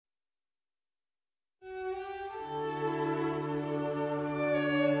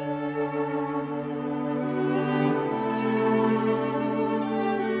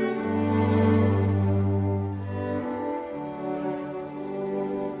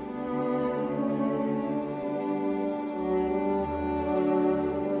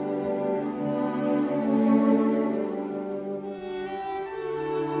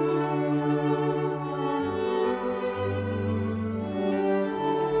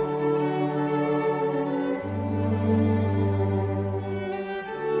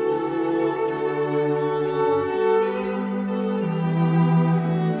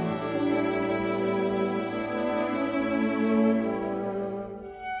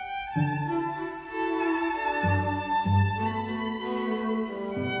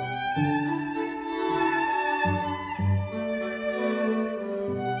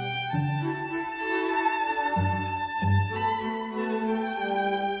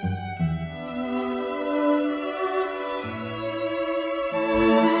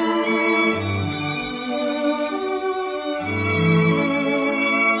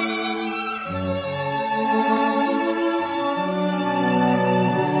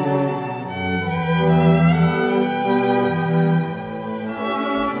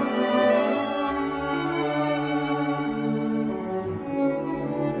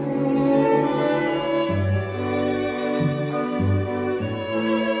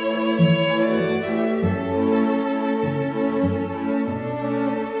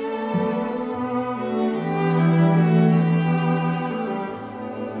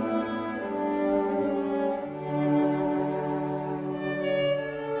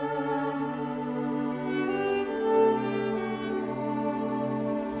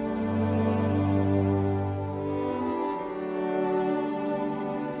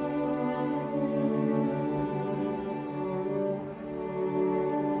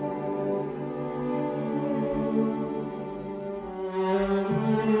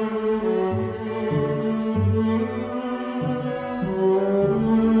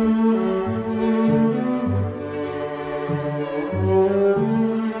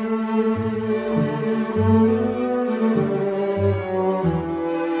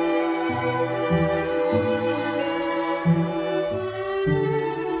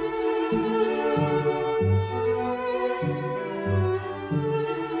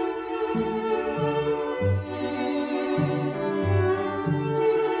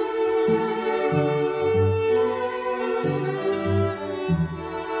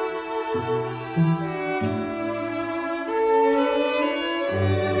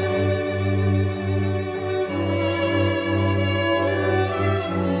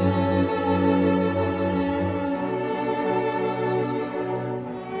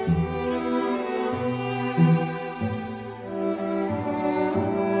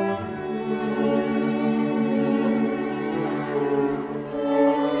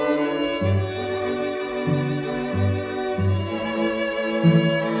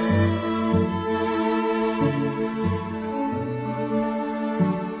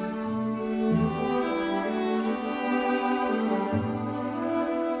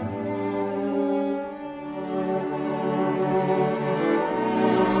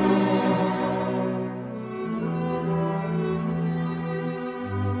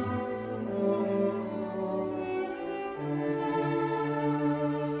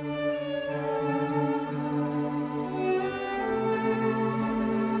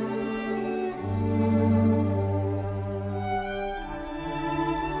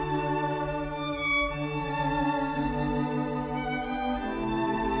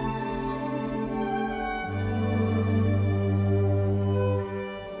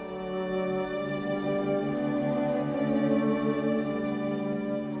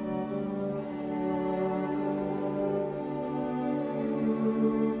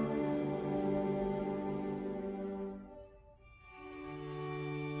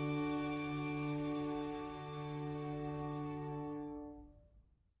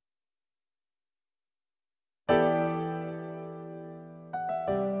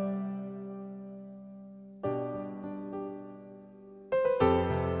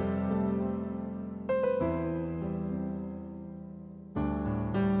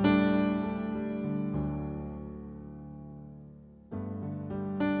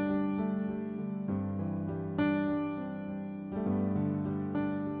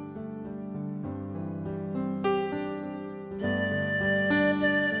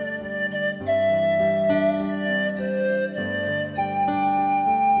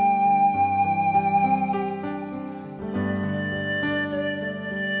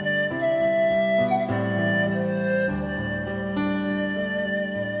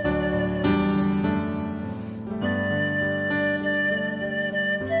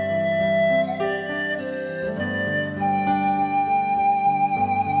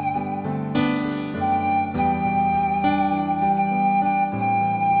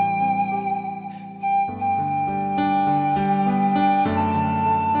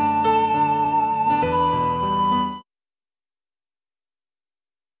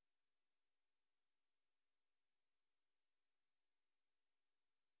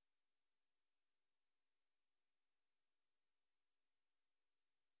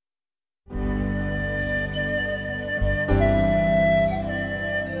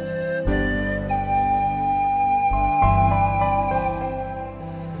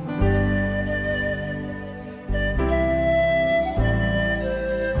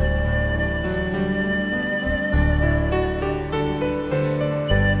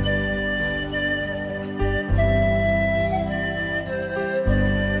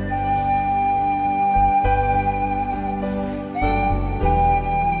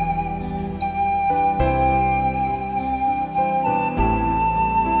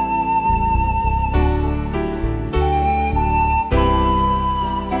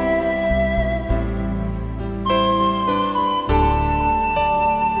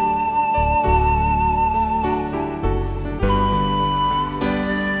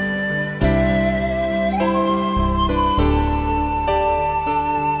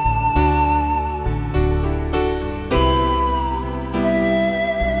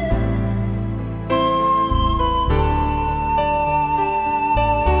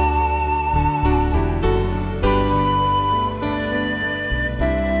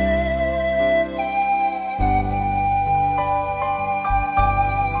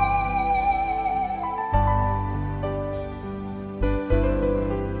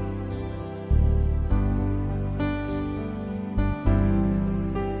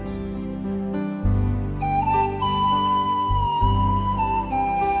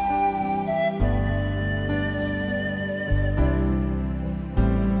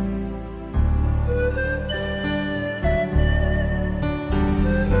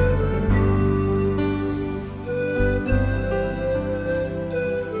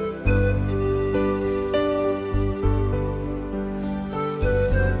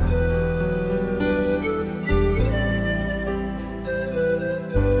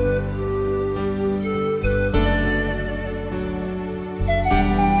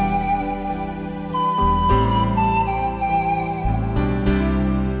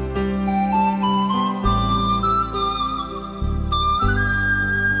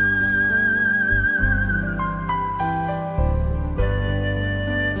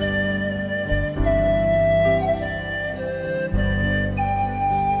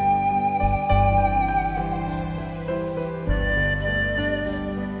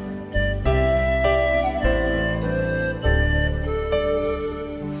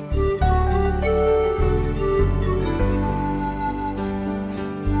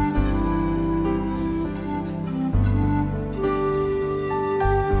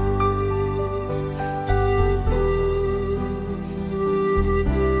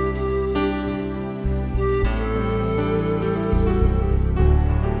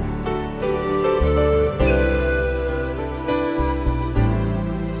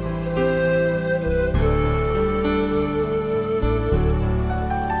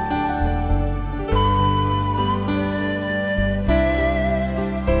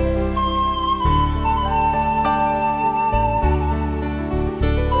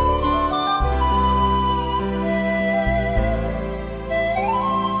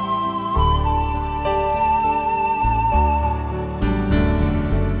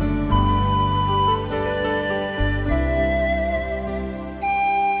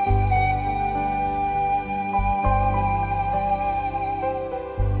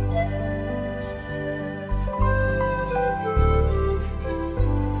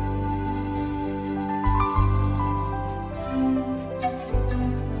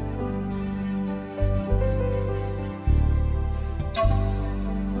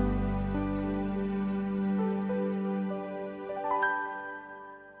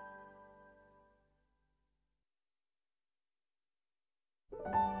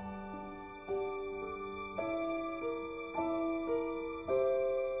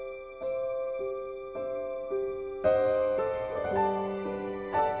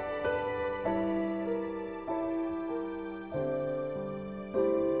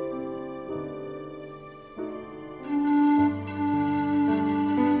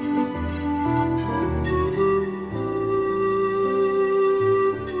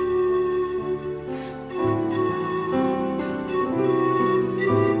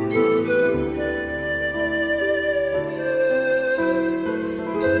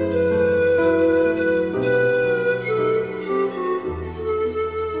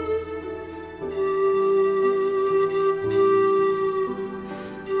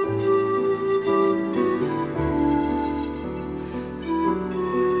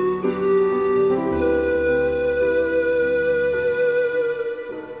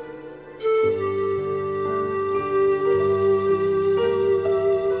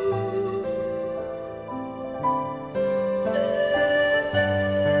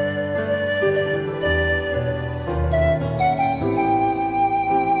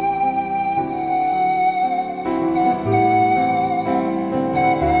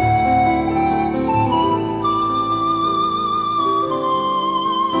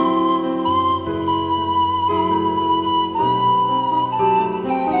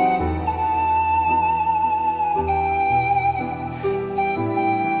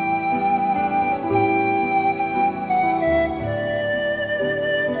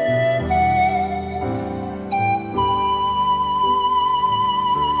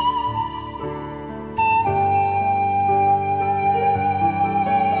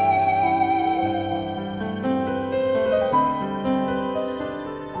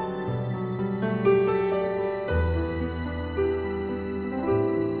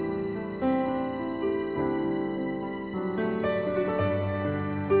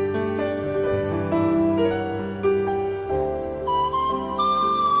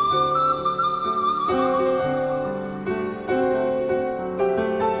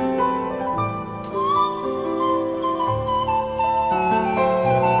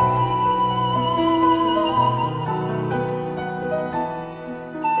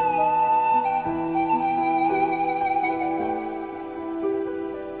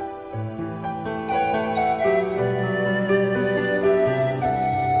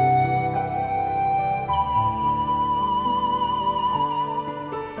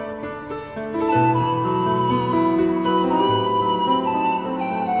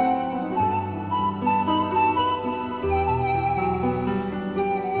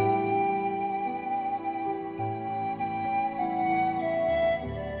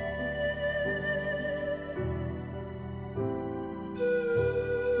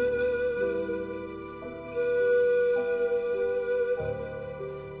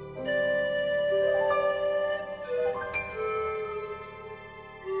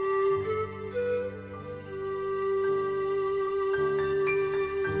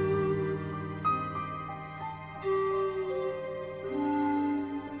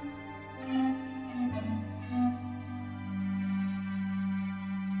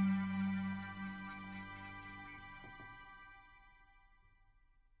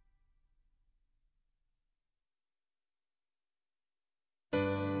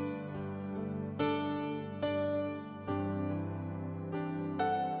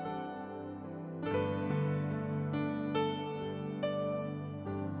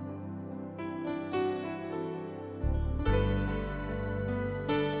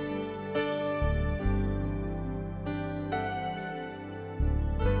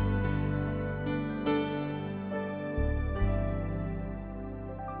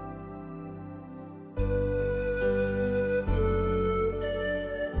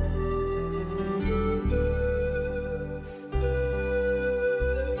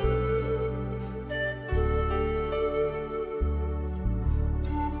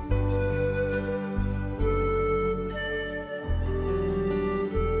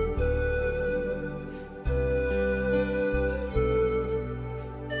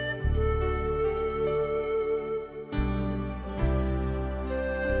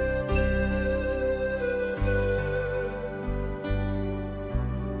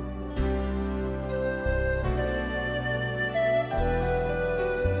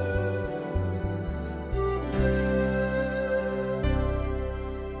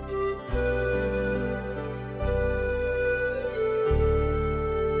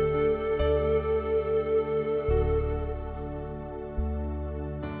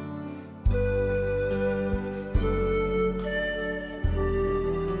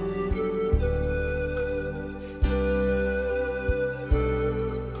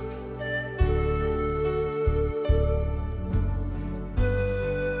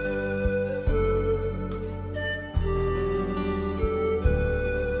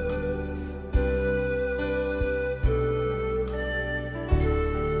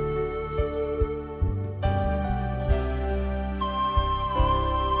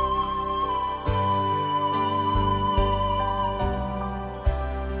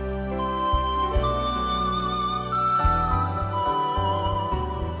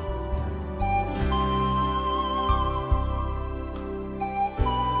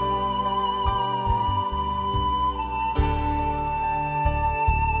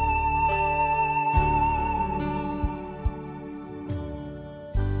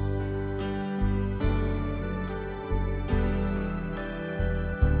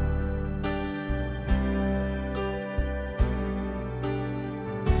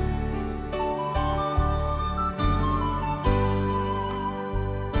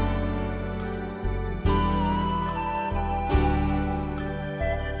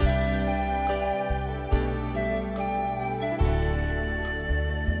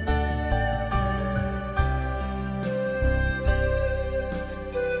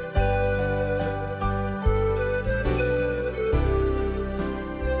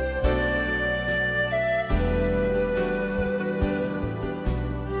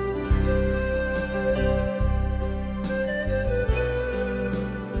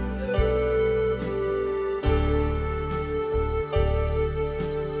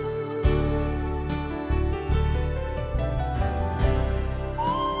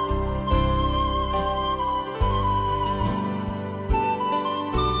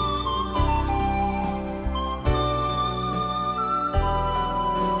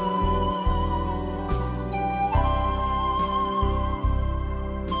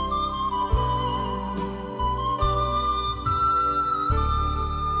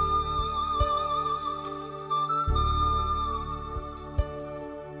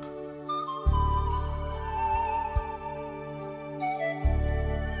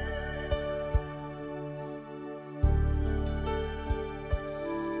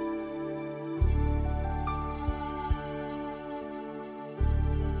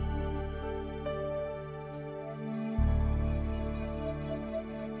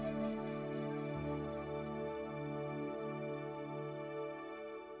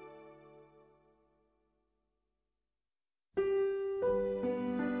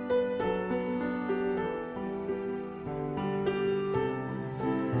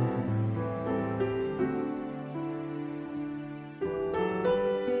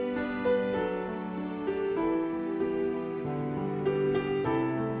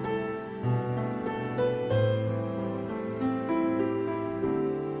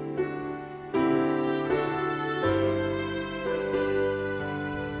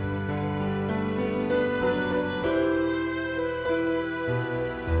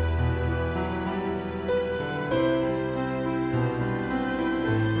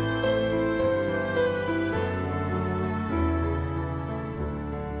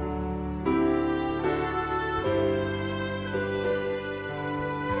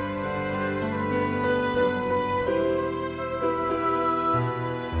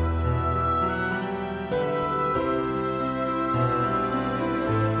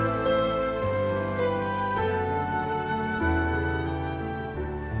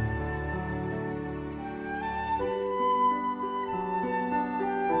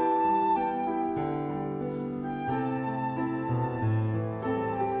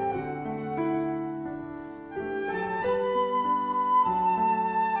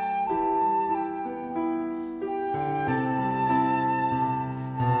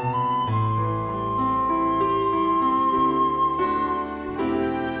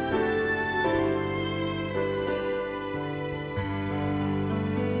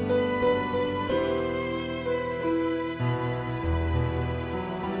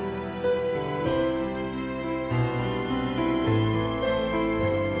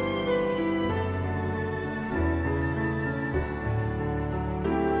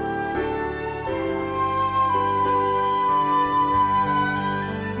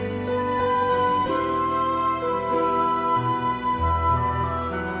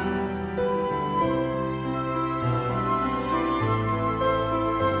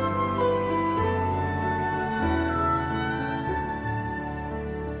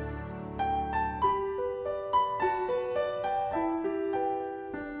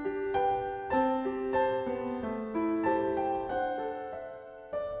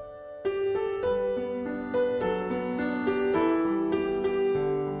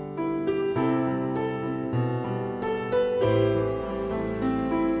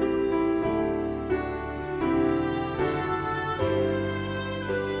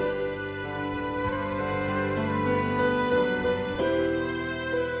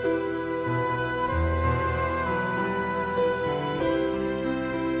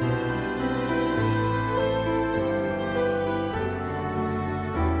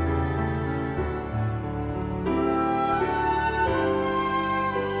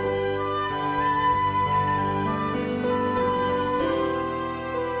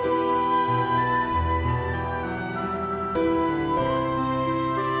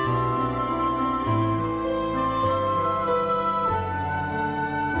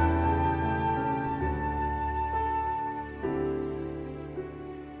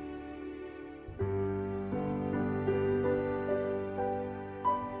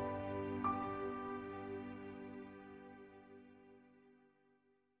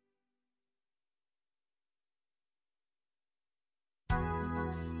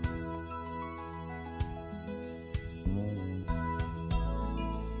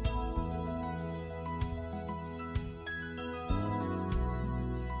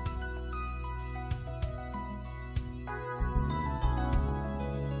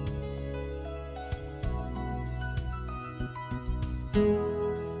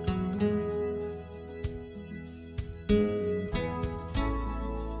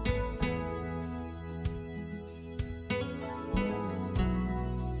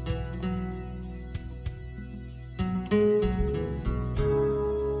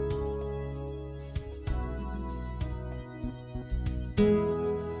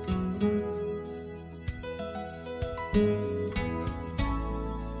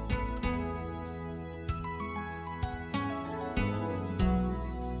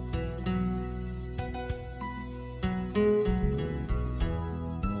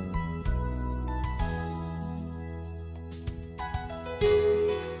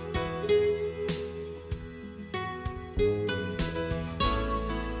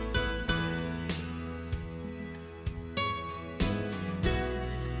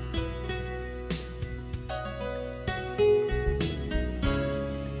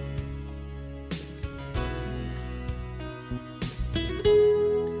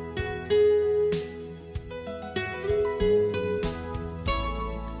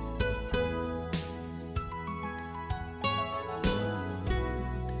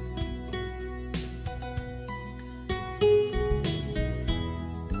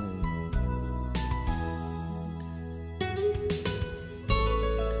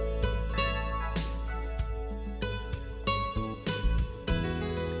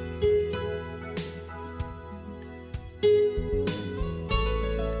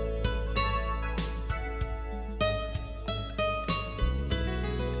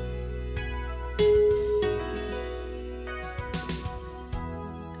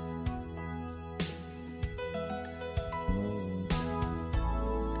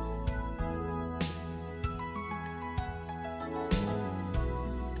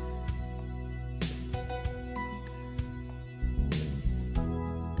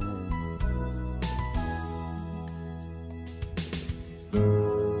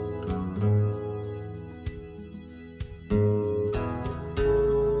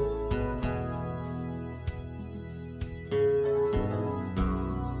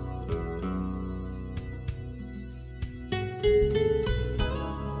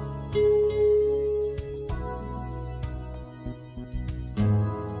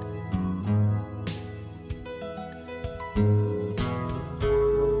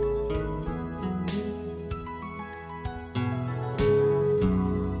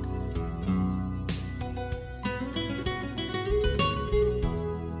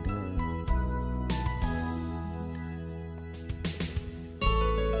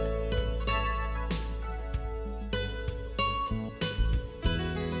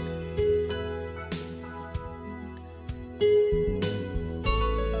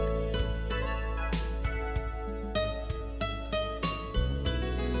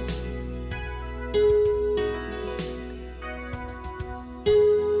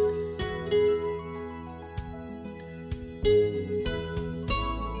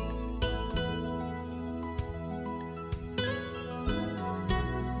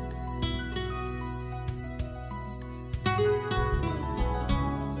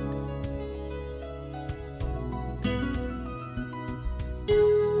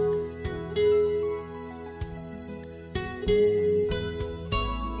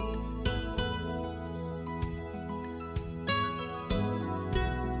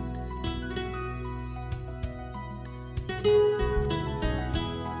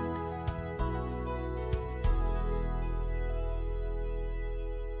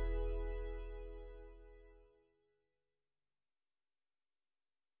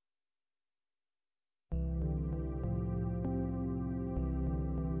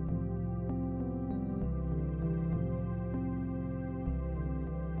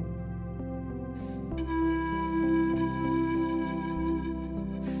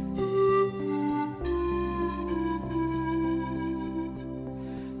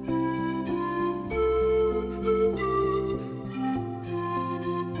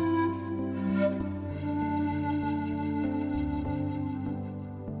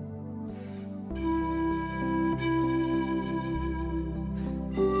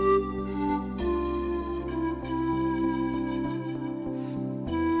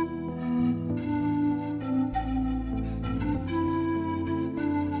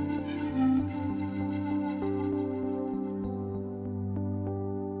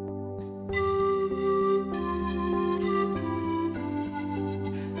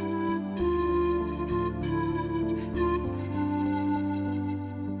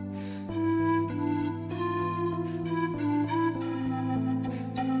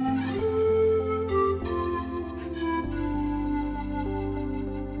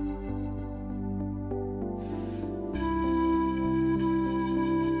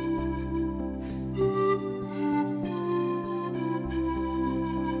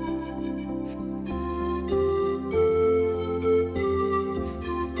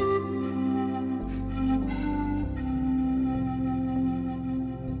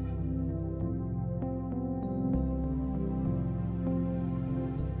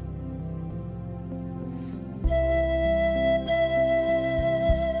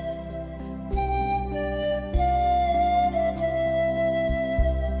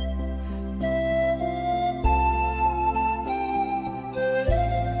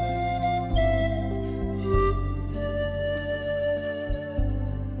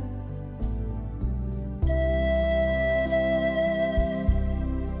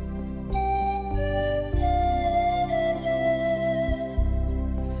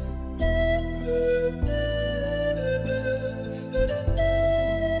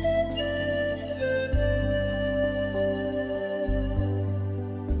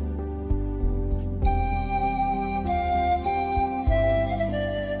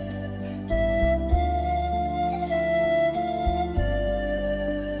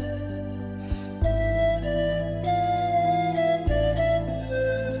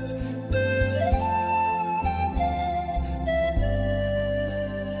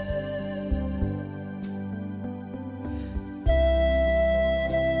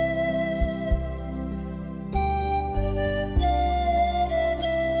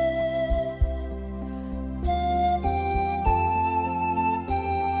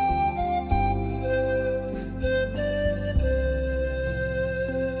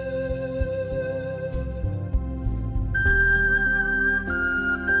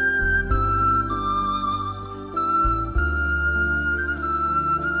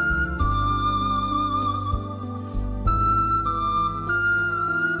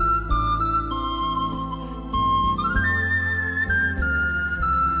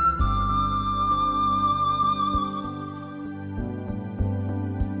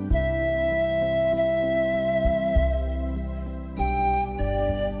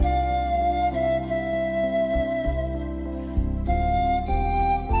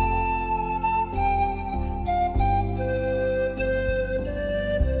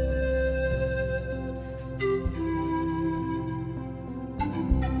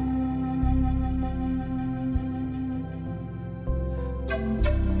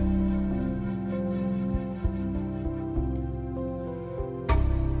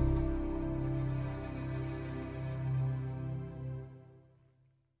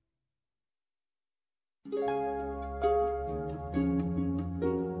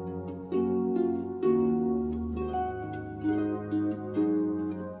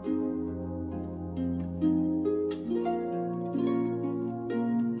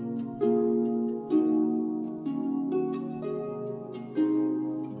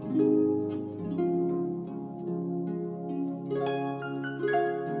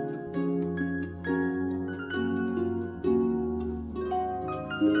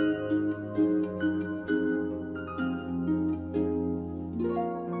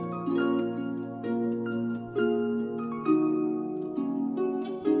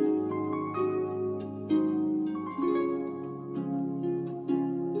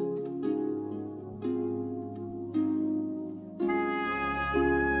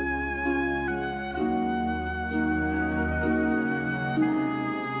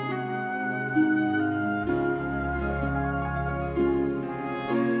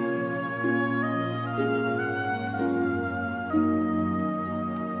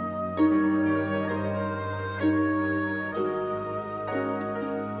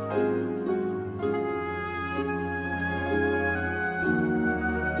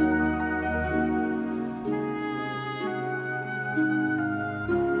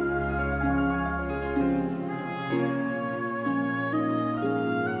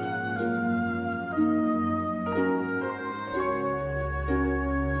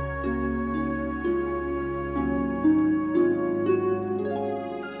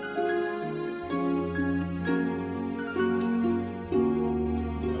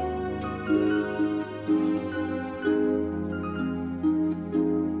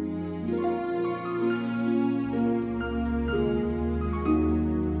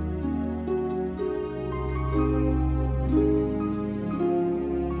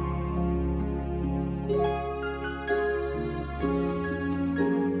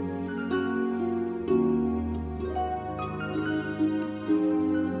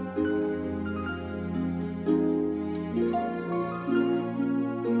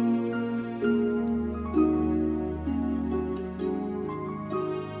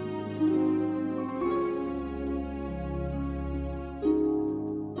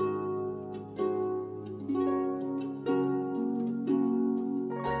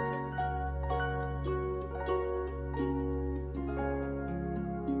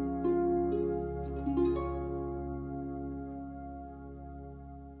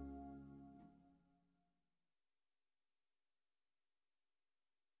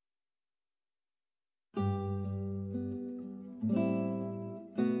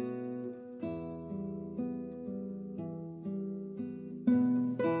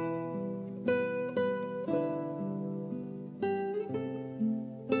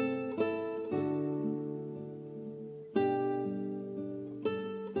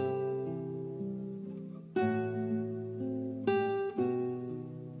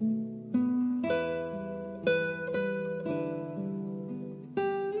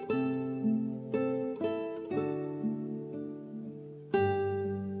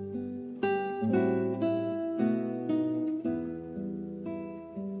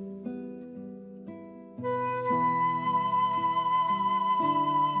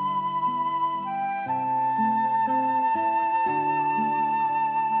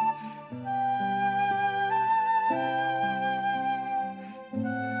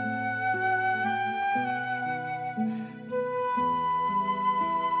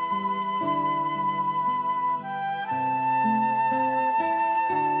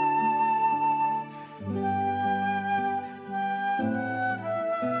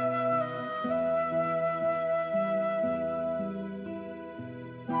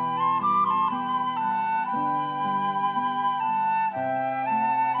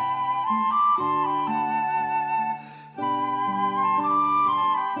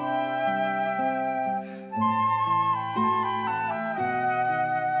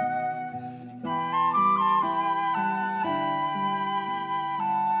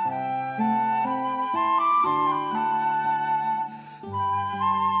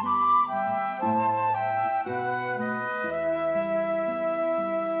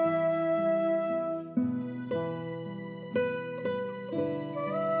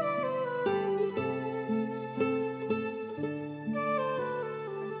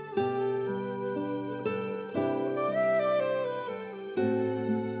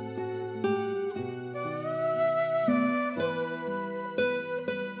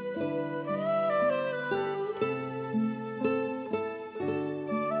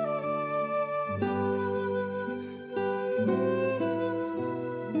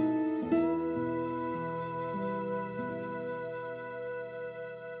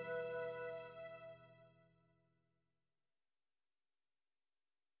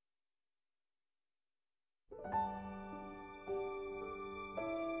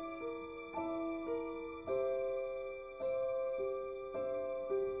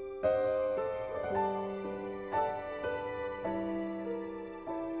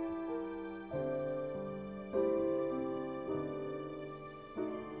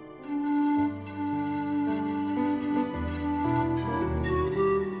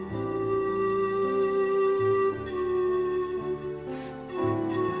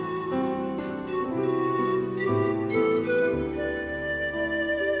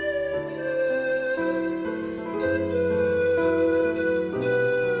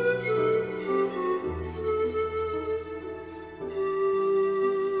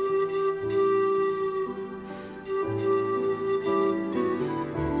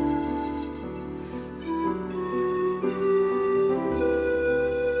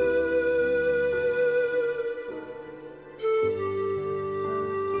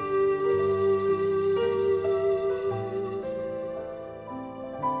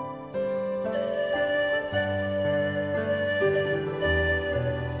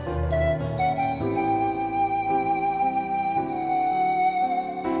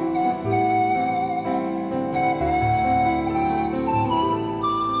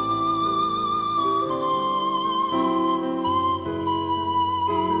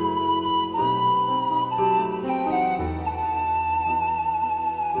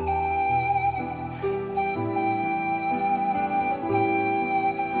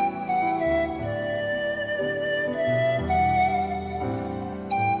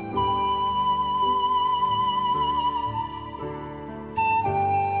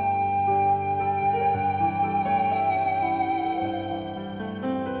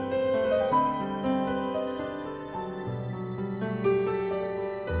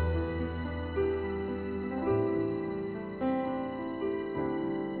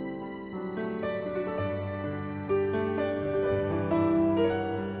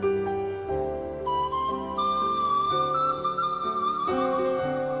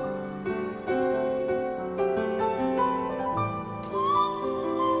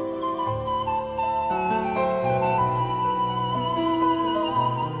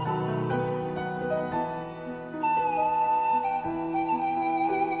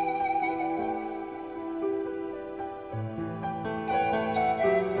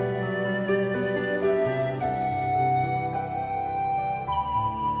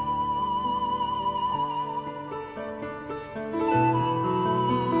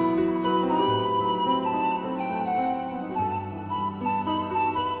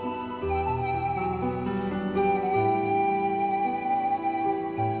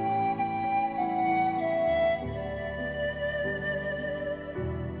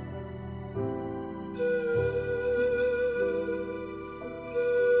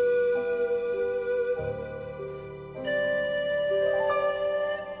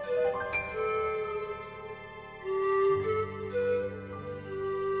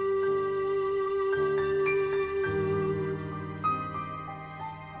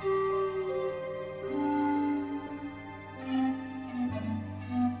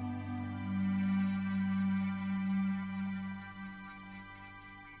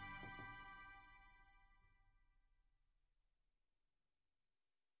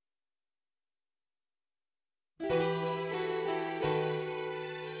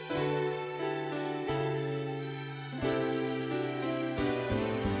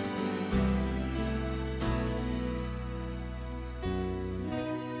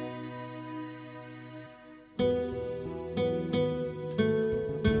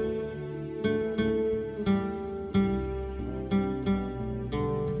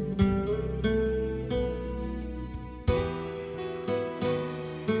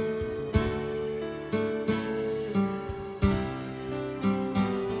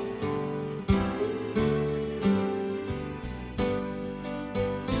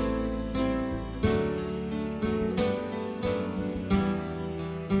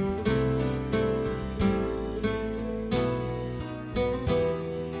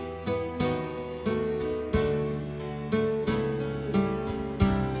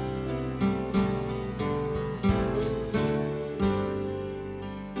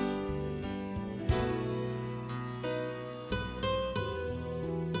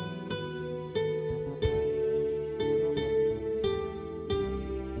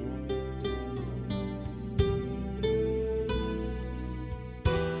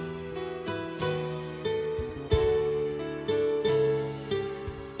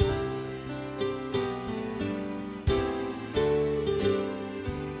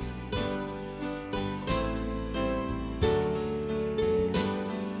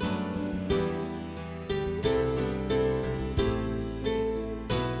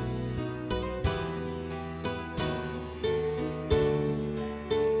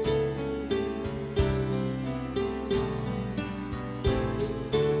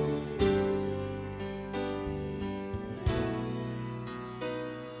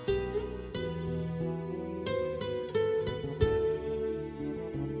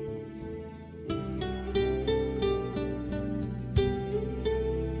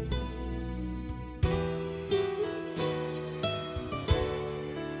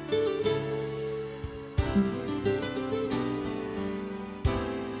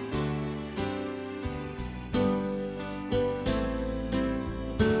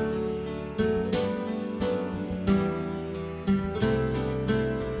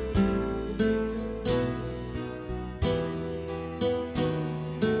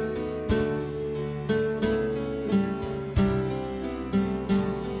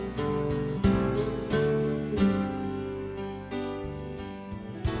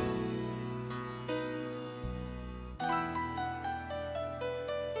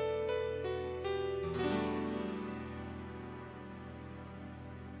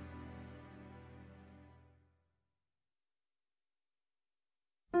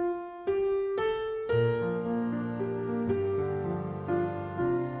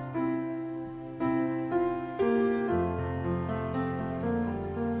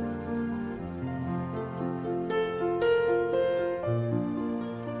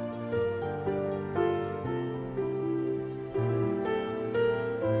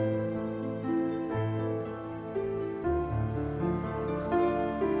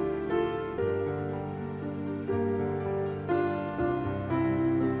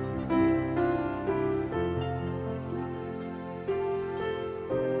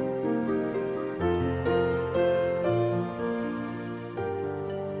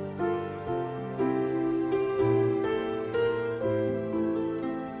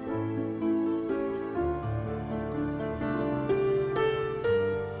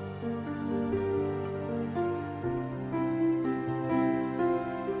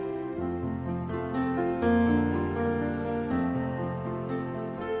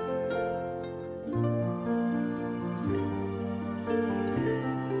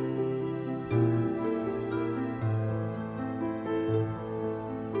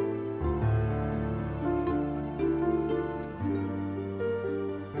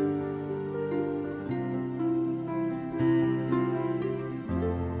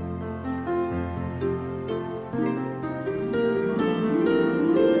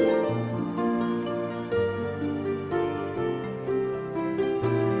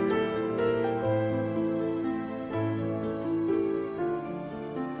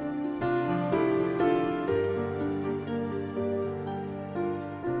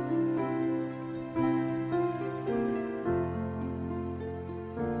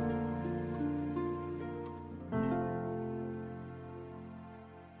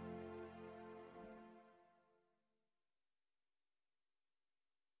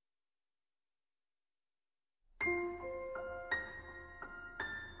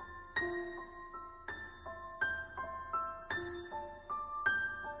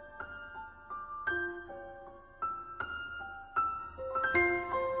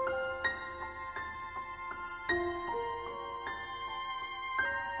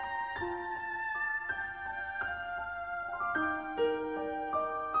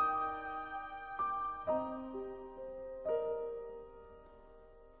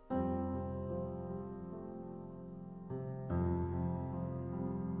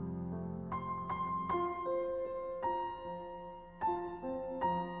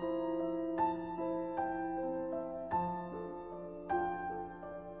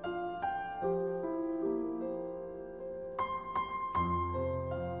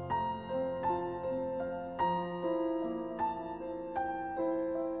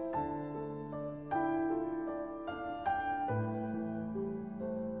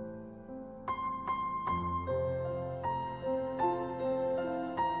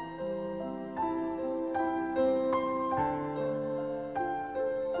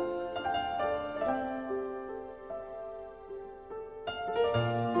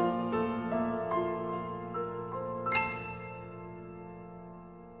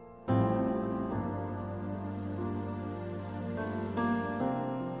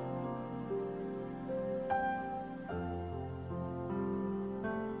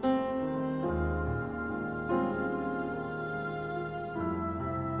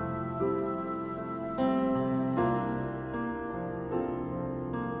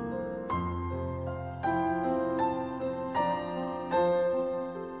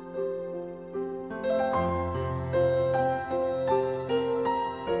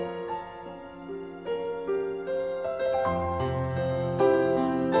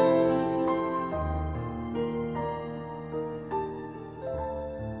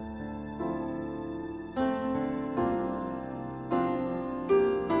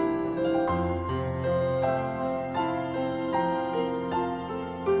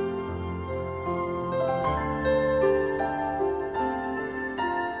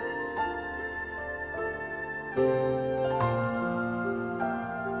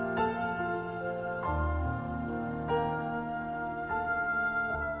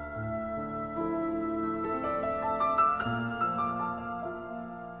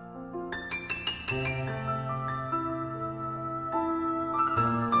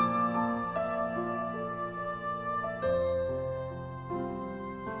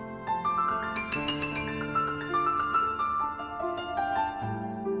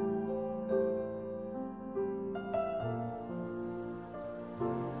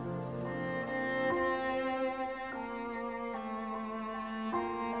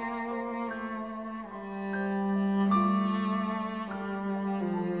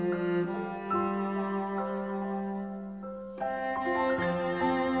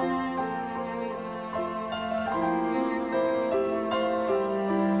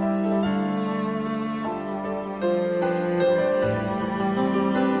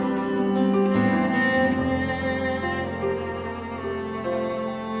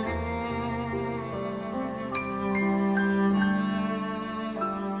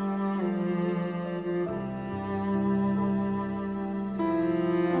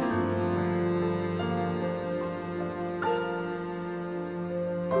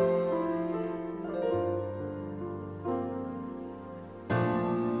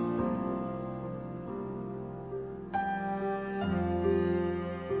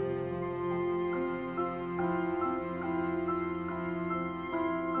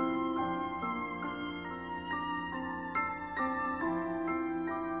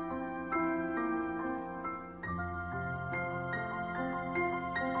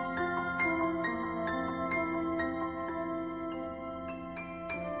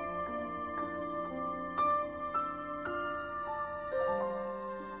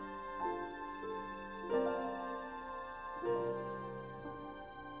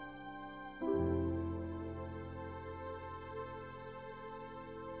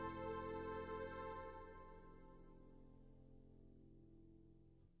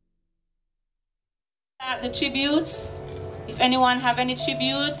The tributes, if anyone have any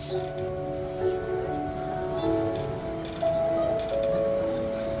tribute.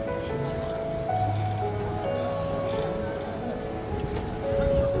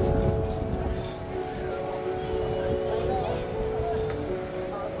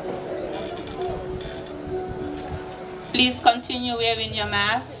 Please continue wearing your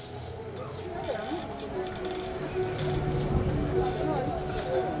mask.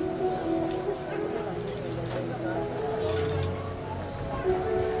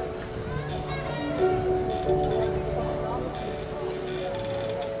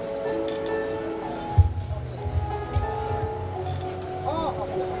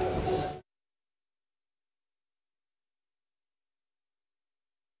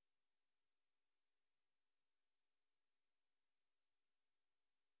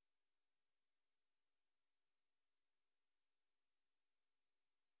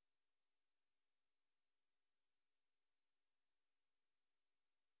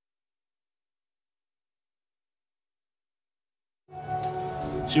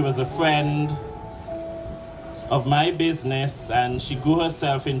 She was a friend of my business, and she grew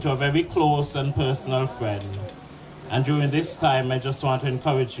herself into a very close and personal friend. And during this time, I just want to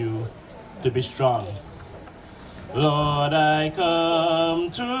encourage you to be strong. Lord, I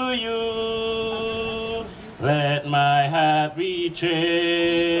come to you. Let my heart be changed,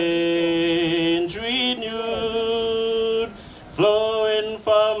 renewed, flowing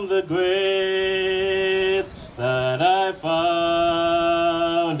from the grace that I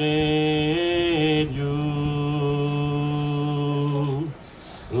found in you.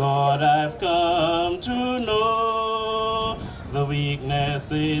 Lord, I've come to know the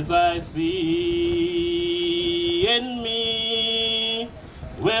weaknesses I see in me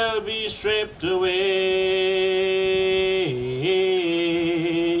will be stripped away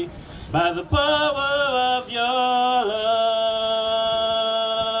by the power of your love.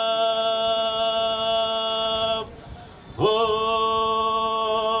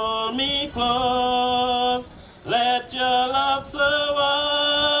 Hold me close, let your love surround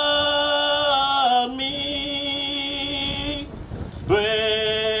me.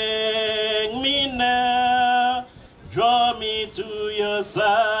 Bring me now, draw me to your side.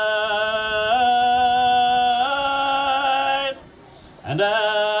 And as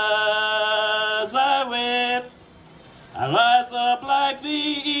I wait, I rise up like the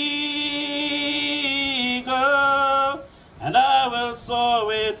eagle, and I will soar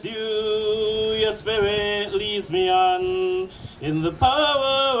with you. Your spirit leads me on in the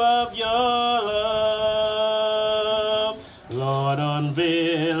power of your love. Lord,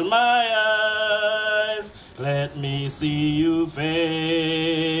 unveil my eyes, let me see you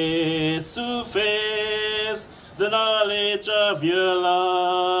face to face, the knowledge of your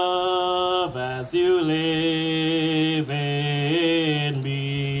love as you live in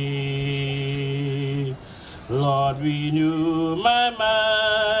me. Lord, renew my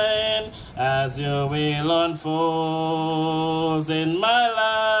mind as your will unfolds in my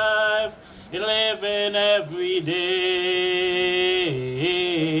life, in living every day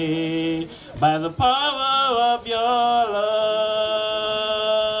by the power of your love.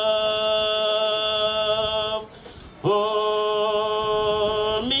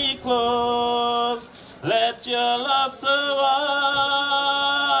 Hold me close, let your love surround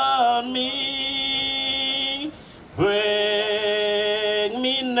me. Bring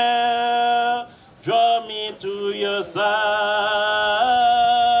me now, draw me to your side.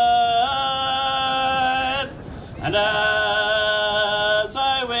 And as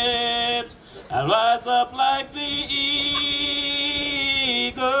I wait, I'll rise up like the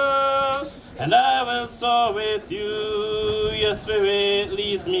eagle, and I will soar with you. Your spirit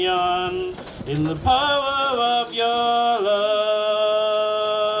leads me on in the power of your love.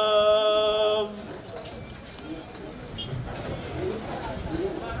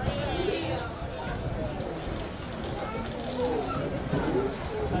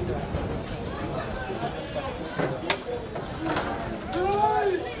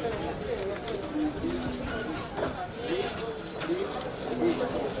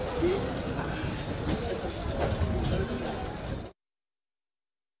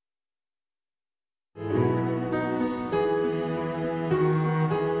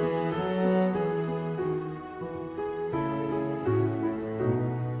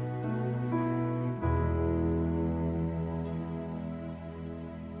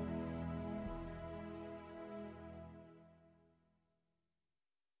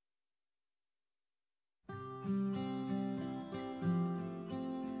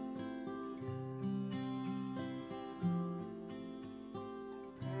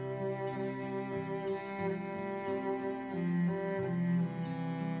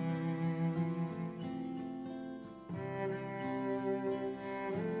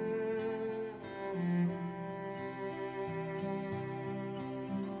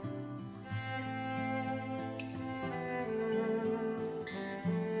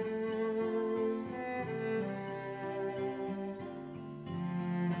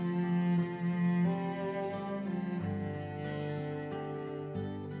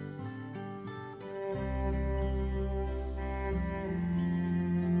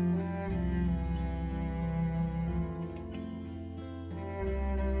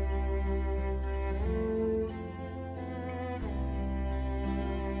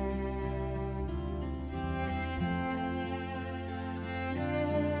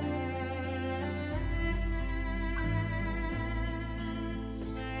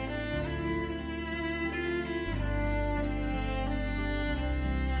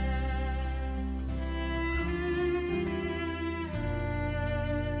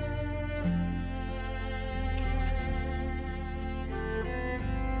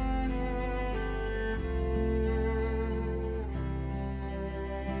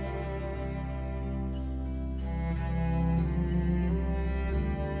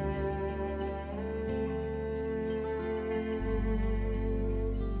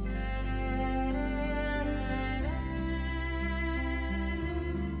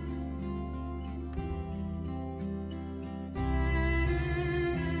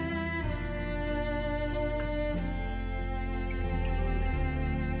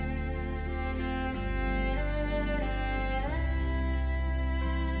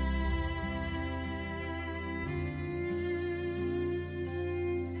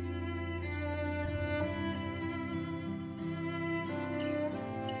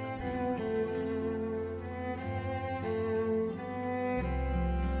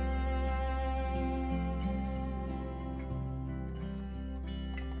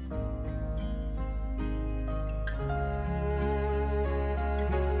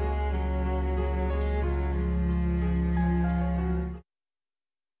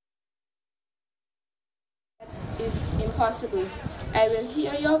 is impossible. I will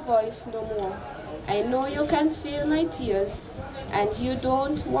hear your voice no more. I know you can feel my tears, and you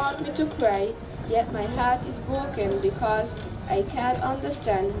don't want me to cry, yet my heart is broken because I can't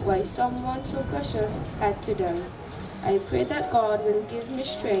understand why someone so precious had to die. I pray that God will give me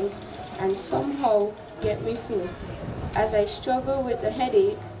strength and somehow get me through as I struggle with the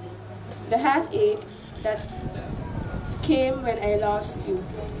heartache that came when I lost you.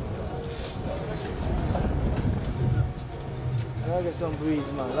 I'll get some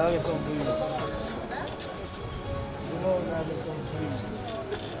breeze, man. I'll get some breeze. You know, I'll get some breeze.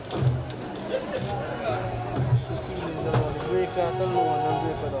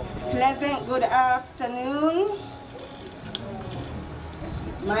 Pleasant good afternoon.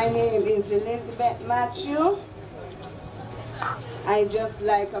 My name is Elizabeth Matthew. I just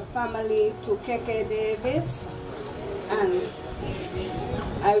like a family to Keke Davis, and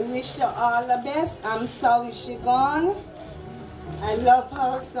I wish her all the best. I'm sorry she gone. I love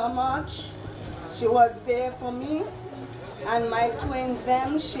her so much. She was there for me, and my twins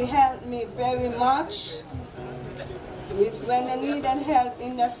them, she helped me very much. When I needed help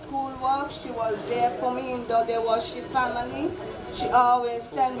in the schoolwork, she was there for me. Though they was she family, she always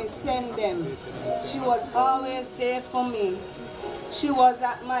tell me send them. She was always there for me. She was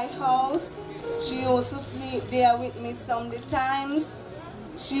at my house. She used to sleep there with me some of the times.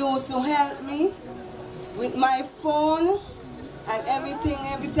 She used to help me with my phone and everything.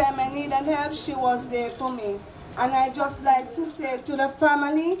 Every time I needed help, she was there for me. And I just like to say to the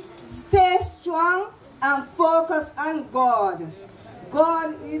family, stay strong and focus on God.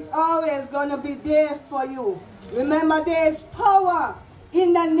 God is always going to be there for you. Remember, there is power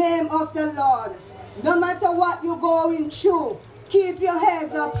in the name of the Lord. No matter what you're going through, keep your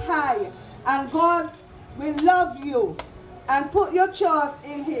heads up high, and God will love you, and put your trust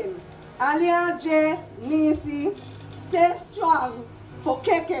in Him. Alia J. Nisi, stay strong for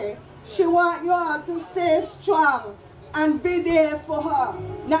Keke. She wants you all to stay strong and be there for her.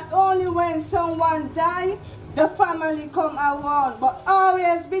 Not only when someone dies, the family come around, but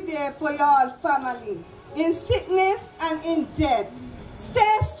always be there for your family, in sickness and in death.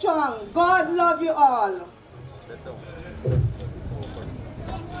 Stay strong. God love you all.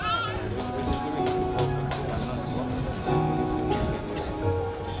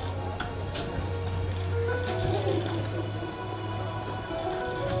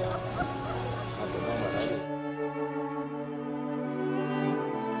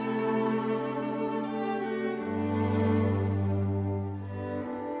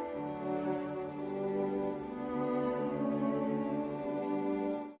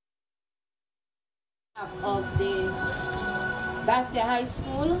 Of the Bastia High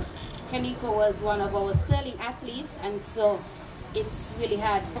School. Keniqua was one of our sterling athletes, and so it's really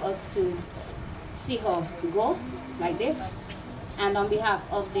hard for us to see her go like this. And on behalf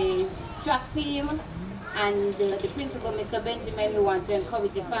of the track team and the principal, Mr. Benjamin, we want to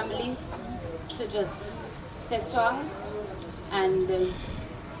encourage the family to just stay strong and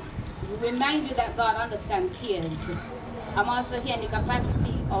remind you that God understands tears. I'm also here in the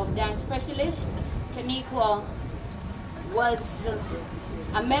capacity of dance specialist. Keniqua was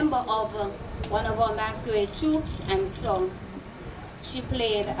a member of one of our masquerade troops, and so she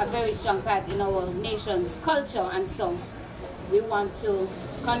played a very strong part in our nation's culture, and so we want to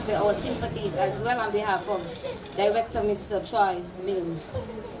convey our sympathies as well on behalf of Director Mr. Troy Mills.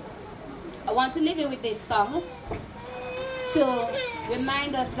 I want to leave you with this song to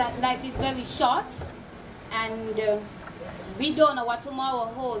remind us that life is very short, and we don't know what tomorrow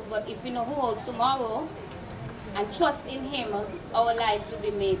holds, but if we know who holds tomorrow and trust in Him, our lives will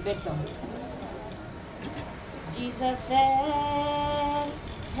be made better. Jesus said,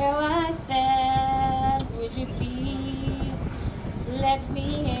 here I stand, would you please let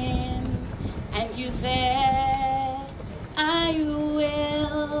me in? And you said, I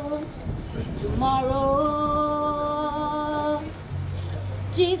will tomorrow.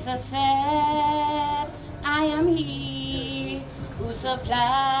 Jesus said, I am He who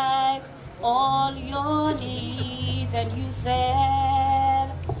supplies all your needs. And you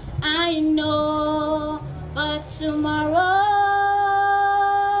said, I know, but tomorrow,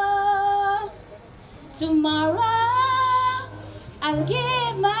 I'll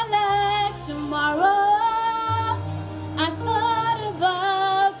give my life tomorrow. I thought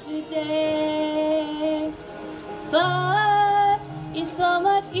about today, but it's so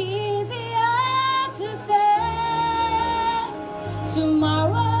much easier to say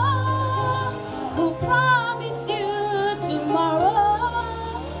tomorrow. Who promised you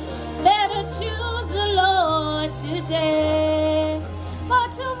tomorrow? Better choose the Lord today, for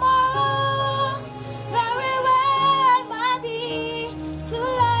tomorrow very well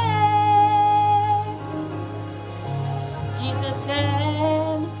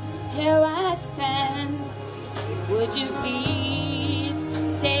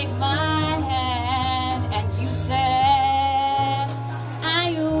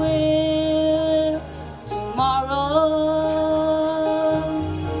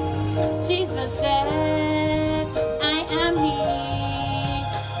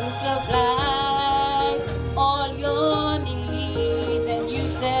supplies all your needs. And you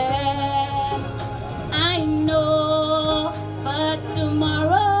said, I know, but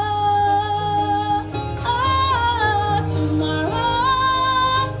tomorrow, oh,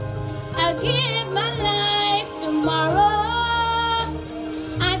 tomorrow, I'll give my life tomorrow.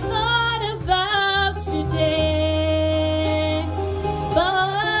 I thought about today,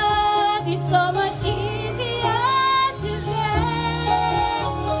 but it's so much easier to say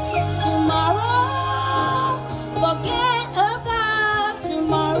tomorrow. Forget about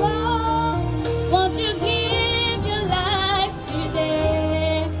tomorrow. Won't you give your life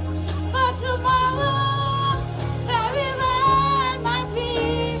today? For tomorrow very well might be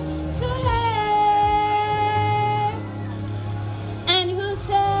too late. And who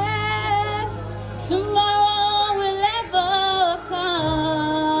said tomorrow will ever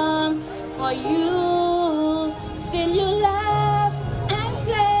come for you? Still you laugh and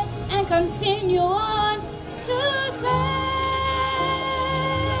play and continue on to say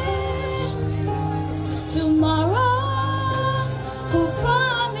tomorrow. Who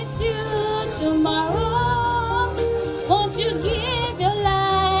promised you tomorrow? Won't you give your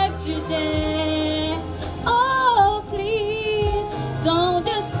life today? Oh, please, don't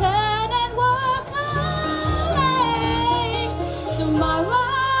just turn and walk away.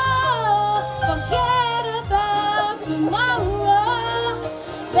 Tomorrow, forget about tomorrow.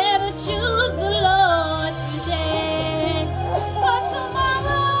 Better choose the Lord today. For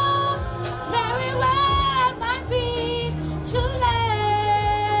tomorrow very well might be too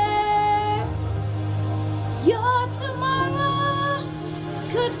late. Your tomorrow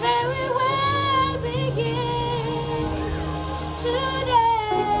could very well begin today.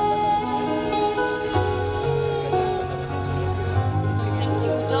 Thank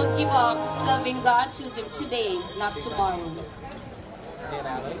you. Don't give up serving God. Choose Him today, not tomorrow.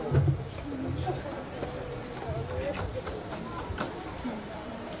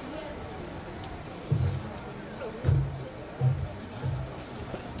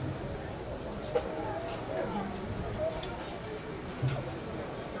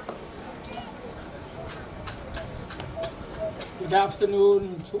 Good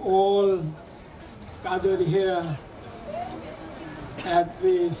afternoon to all gathered here at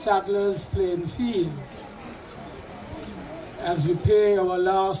the Sadler's Playing Field as we pay our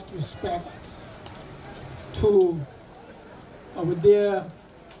last respect to our dear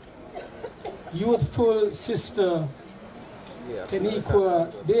youthful sister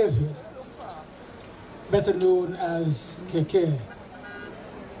Keniqua David, better known as Keke.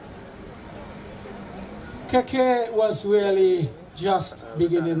 Keke was really just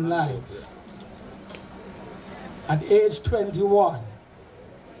beginning life. At age 21,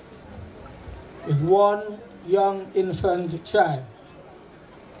 with one young infant child,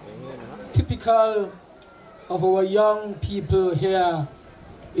 typical of our young people here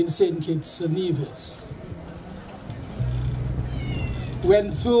in St. Kitts and Nevis.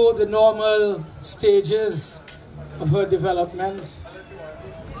 Went through the normal stages of her development,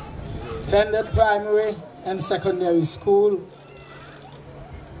 attended primary and secondary school,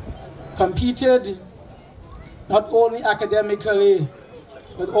 competed not only academically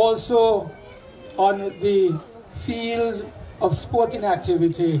but also on the field of sporting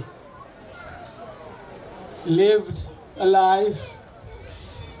activity, lived a life,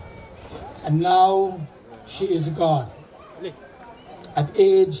 and now she is gone at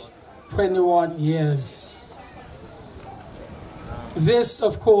age 21 years. This,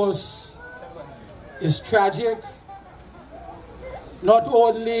 of course, is tragic, not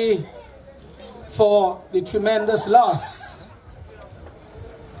only for the tremendous loss,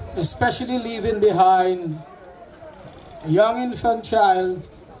 especially leaving behind a young infant child,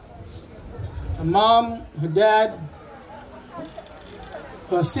 a mom, her dad,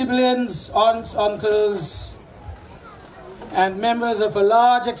 her siblings, aunts, uncles, and members of a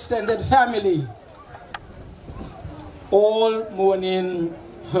large extended family, all mourning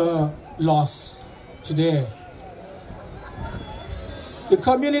her loss today. The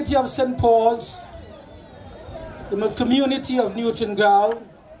community of St. Paul's, the community of Newton Gow,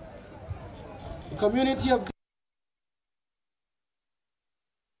 the community of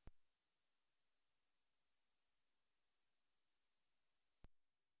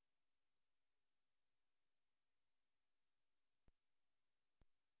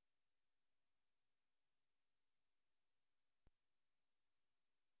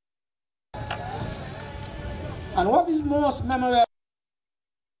and what is most memorable,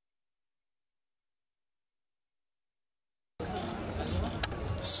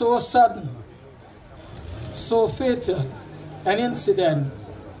 so sudden, so fatal an incident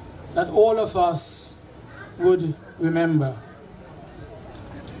that all of us would remember.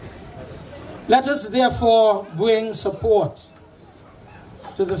 Let us therefore bring support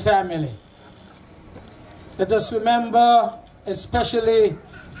to the family. Let us remember especially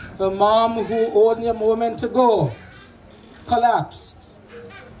her mom, who only a moment ago collapsed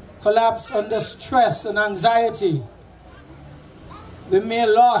under stress and anxiety, the mere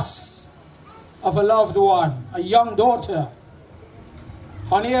loss of a loved one, a young daughter,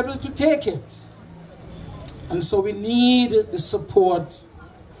 unable to take it. And so we need the support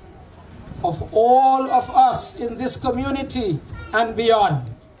of all of us in this community and beyond.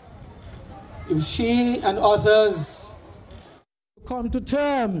 If she and others come to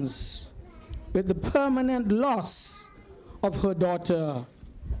terms with the permanent loss of her daughter,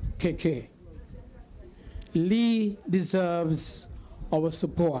 KK, Lee deserves our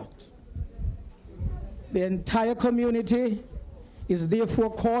support. The entire community is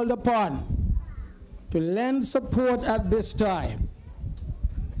therefore called upon to lend support at this time.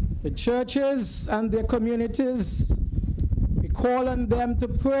 The churches and their communities, we call on them to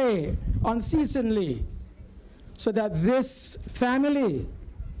pray unceasingly so that this family,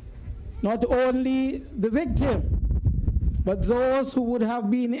 not only the victim, but those who would have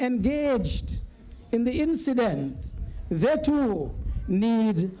been engaged in the incident, they too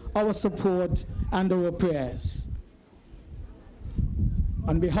need our support and our prayers.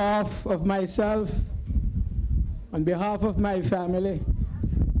 On behalf of myself, on behalf of my family,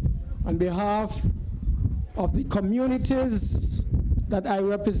 on behalf of the communities that I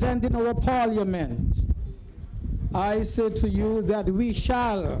represent in our parliament, I say to you that we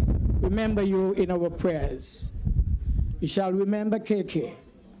shall remember you in our prayers. We shall remember KK.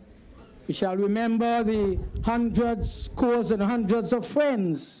 We shall remember the hundreds, scores and hundreds of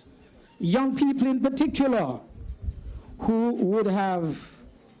friends, young people in particular, who would have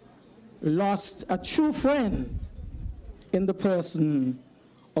lost a true friend in the person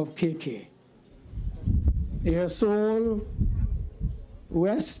of KK. May her soul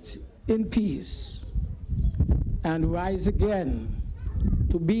rest in peace and rise again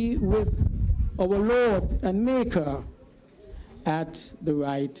to be with our Lord and Maker at the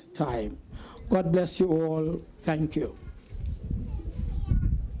right time. God bless you all. Thank you.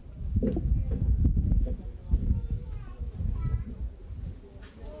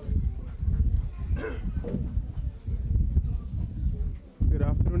 Good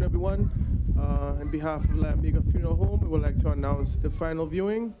afternoon, everyone. On behalf of La Amiga Funeral Home, we would like to announce the final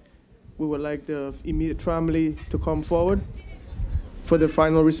viewing. We would like the immediate family to come forward for the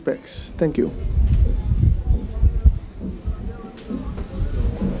final respects. Thank you.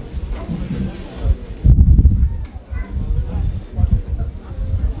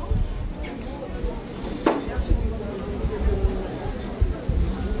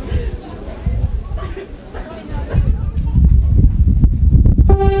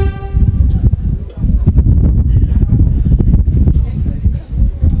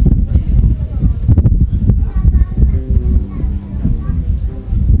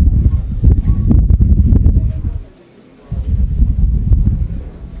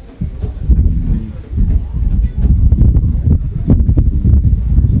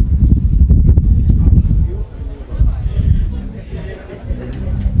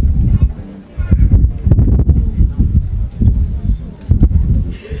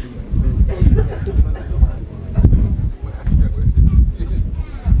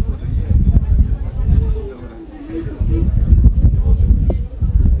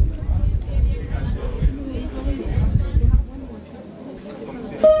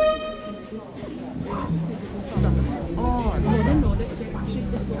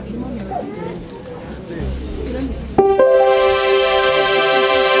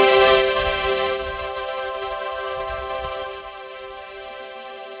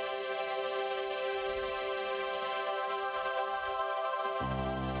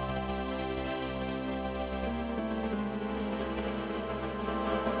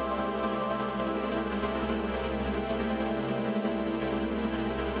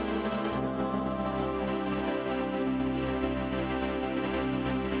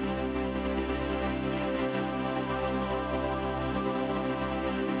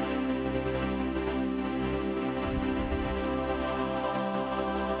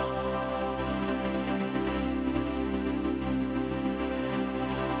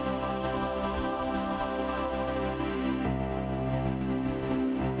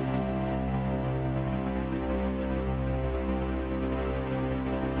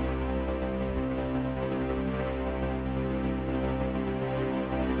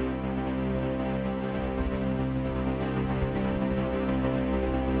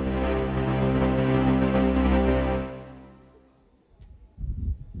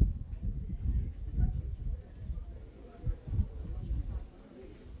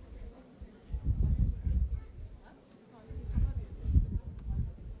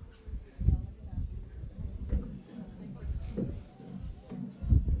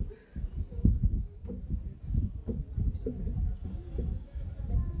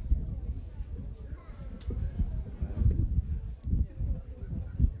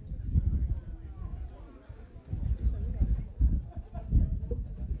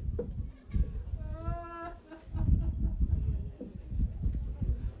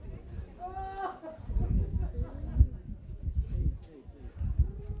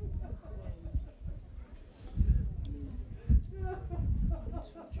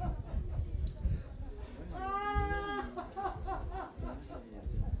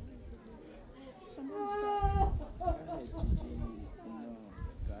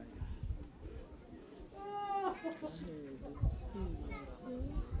 When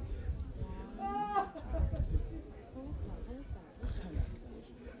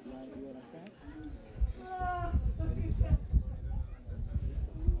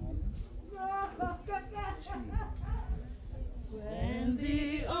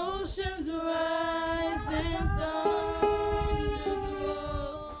the oceans rise and thunders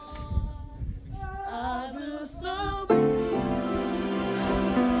roll, I will soar with you.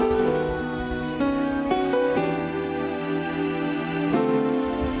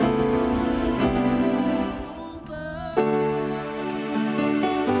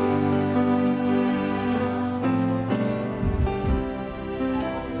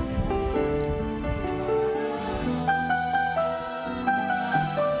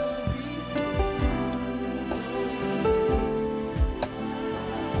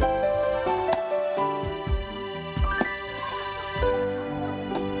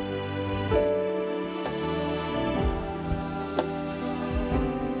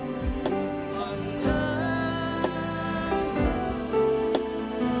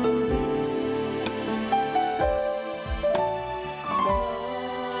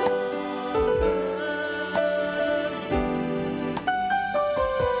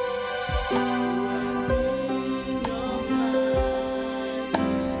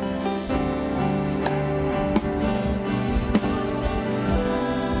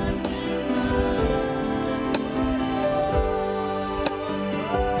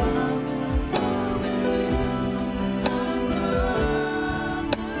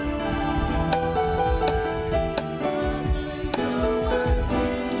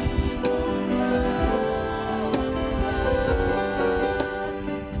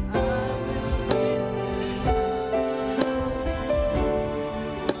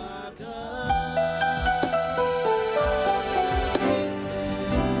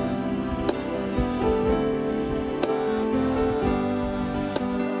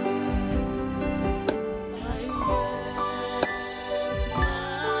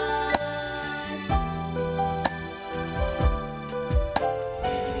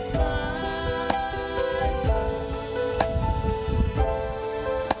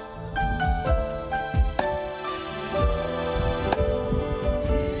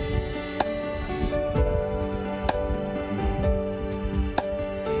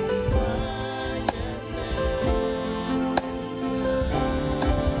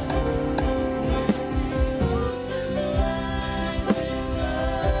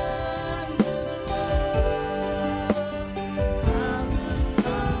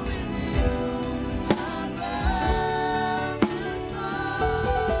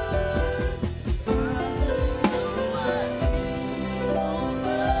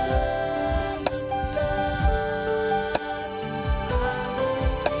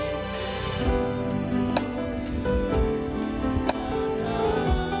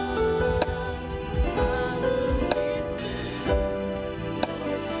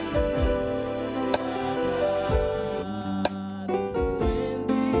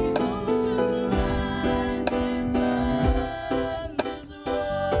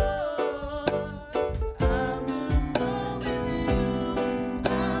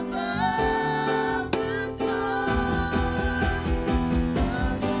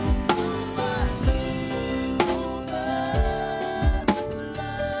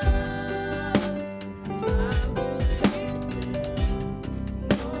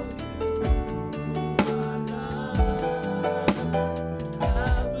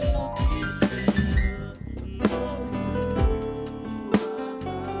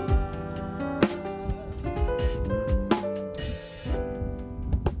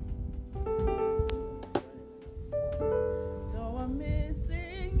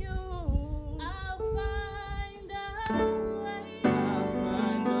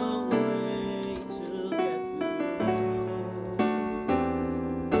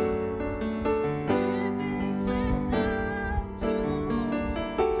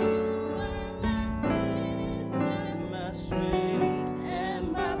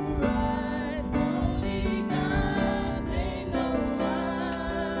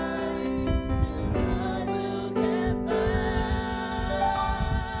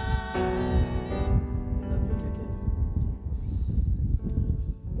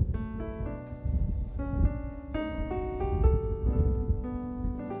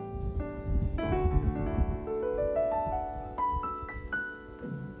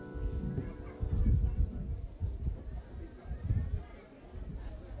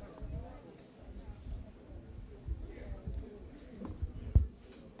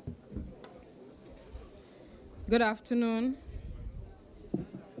 Good afternoon.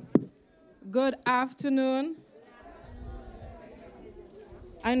 Good afternoon.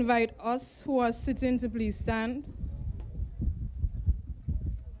 I invite us who are sitting to please stand.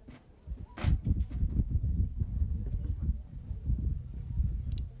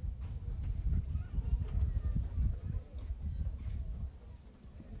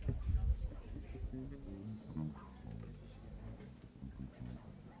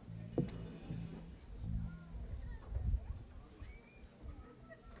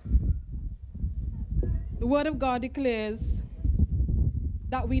 The Word of God declares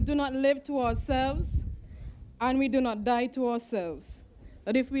that we do not live to ourselves and we do not die to ourselves.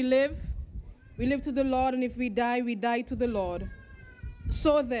 That if we live to the Lord, and if we die to the Lord.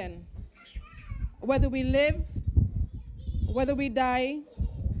 So then, whether we live, whether we die,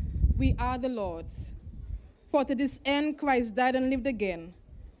 we are the Lord's. For to this end Christ died and lived again,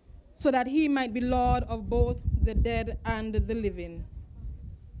 so that he might be Lord of both the dead and the living.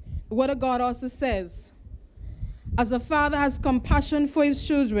 The Word of God also says, as a father has compassion for his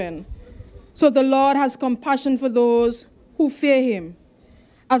children, so the Lord has compassion for those who fear him.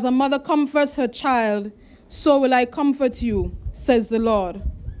 As a mother comforts her child, so will I comfort you, says the Lord.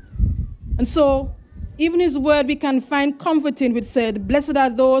 And so, even his word we can find comfort in, which said, blessed are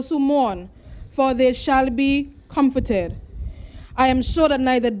those who mourn, for they shall be comforted. I am sure that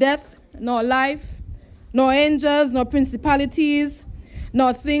neither death, nor life, nor angels, nor principalities,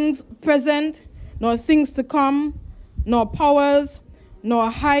 nor things present, nor things to come, nor powers, nor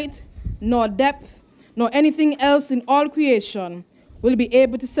height, nor depth, nor anything else in all creation will be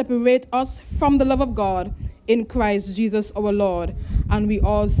able to separate us from the love of God in Christ Jesus our Lord. And we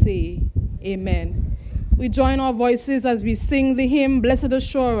all say, amen. We join our voices as we sing the hymn, Blessed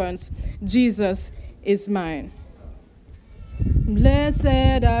Assurance, Jesus is mine.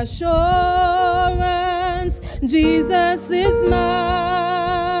 Blessed assurance, Jesus is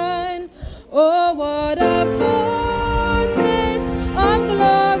mine. Oh, what a foretaste of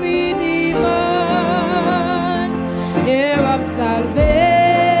glory divine, heir of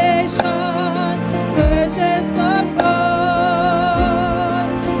salvation, purchase of God,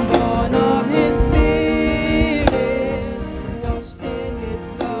 born of his Spirit, washed in his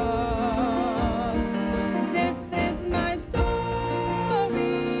blood. This is my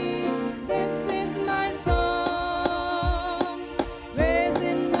story, this is my song,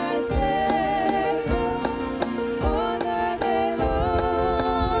 praising my Savior all the day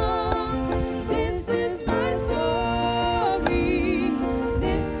long. This is my story,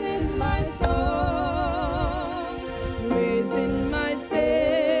 this is my song, praising my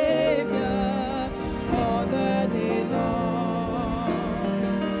Savior all the day long.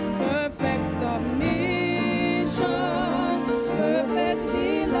 Perfect submission, perfect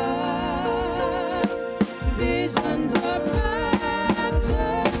delight, visions of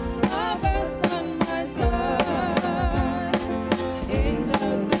rapture are burst on my side.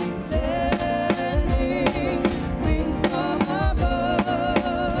 Angels descending, ring from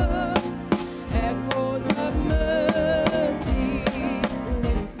above, echoes of mercy,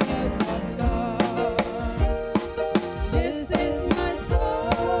 whispers of love. This is my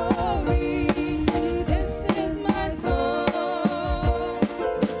story, this is my song,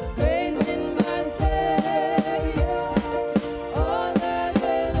 praising my Savior all the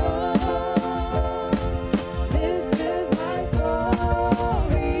day long. This is my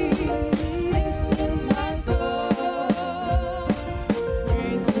story, this is my song,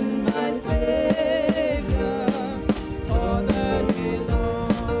 praising my Savior all the day long.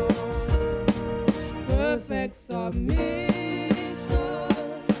 Perfect submission,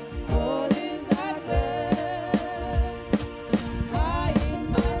 all is at rest. I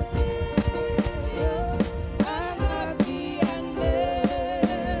in my Savior am happy and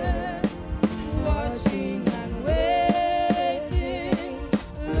blessed, watching and waiting,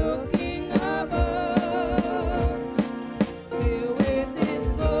 looking above, filled with his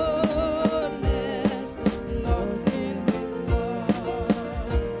goodness, lost in his love.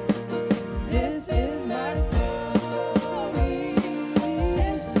 This is my story,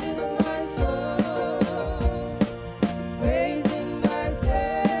 this is my song, praising my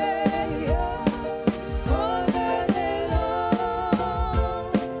Savior all the day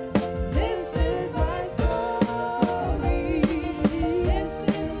long. This is my story, this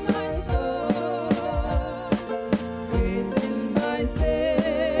is my song, praising my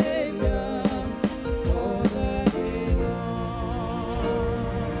Savior all the day long.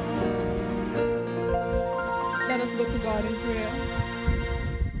 Let us look to God in prayer.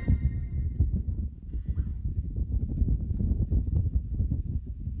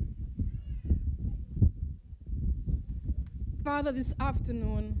 Father, this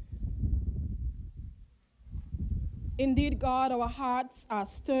afternoon, Indeed, God, our hearts are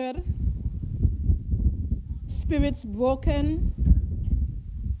stirred, spirits broken,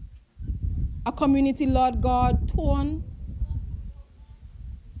 a community, Lord God, torn.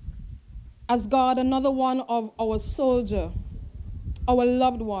 As God, another one of our soldier, our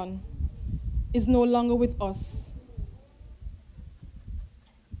loved one, is no longer with us.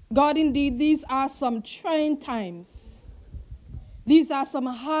 God, indeed, these are some trying times. These are some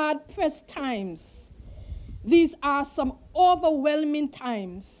hard-pressed times. These are some overwhelming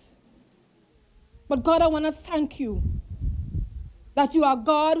times. But God, I want to thank you that you are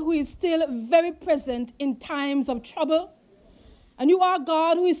God who is still very present in times of trouble. And you are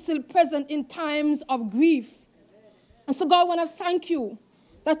God who is still present in times of grief. And so, God, I want to thank you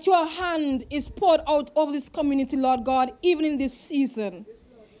that your hand is poured out over this community, Lord God, even in this season.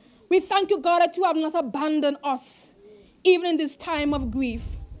 We thank you, God, that you have not abandoned us, even in this time of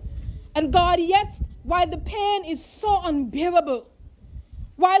grief. And God, yet, while the pain is so unbearable,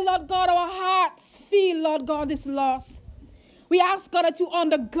 while, Lord God, our hearts feel, Lord God, this loss, we ask, God, that you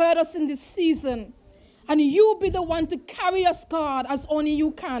undergird us in this season. And you be the one to carry us, God, as only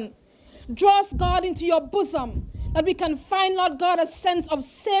you can. Draw us, God, into your bosom, that we can find, Lord God, a sense of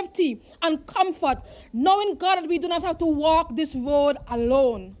safety and comfort, knowing, God, that we do not have to walk this road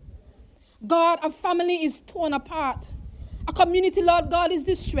alone. God, a family is torn apart. A community, Lord God, is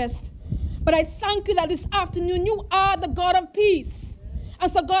distressed. But I thank you that this afternoon you are the God of peace. And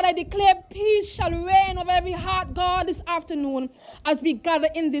so, God, I declare peace shall reign over every heart, God, this afternoon as we gather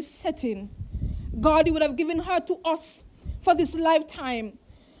in this setting. God, you would have given her to us for this lifetime.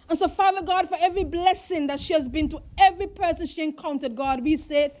 And so, Father God, for every blessing that she has been to every person she encountered, God, we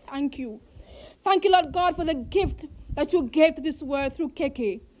say thank you. Thank you, Lord God, for the gift that you gave to this world through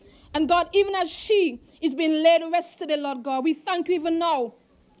Keke. And God, even as she is being laid rest today, Lord God, we thank you even now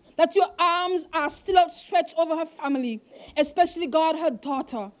that your arms are still outstretched over her family, especially, God, her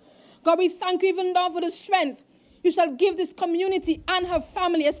daughter. God, we thank you even now for the strength you shall give this community and her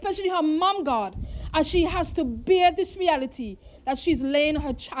family, especially her mom, God, as she has to bear this reality that she's laying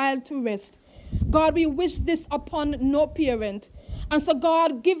her child to rest. God, we wish this upon no parent. And so,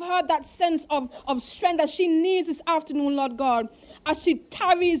 God, give her that sense of strength that she needs this afternoon, Lord God, as she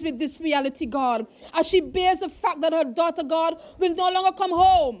tarries with this reality, God, as she bears the fact that her daughter, God, will no longer come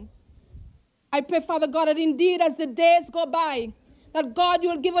home. I pray, Father God, that indeed as the days go by, that, God, you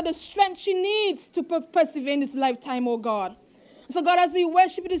will give her the strength she needs to persevere in this lifetime, oh God. So, God, as we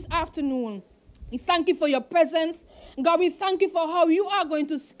worship this afternoon, we thank you for your presence. God, we thank you for how you are going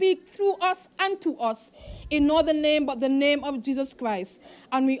to speak through us and to us in no other name but the name of Jesus Christ.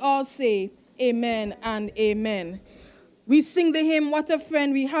 And we all say amen and amen. We sing the hymn, What a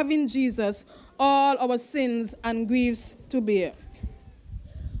Friend We Have in Jesus, all our sins and griefs to bear.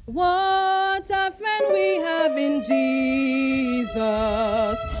 What a friend we have in Jesus,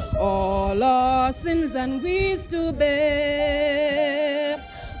 all our sins and griefs to bear.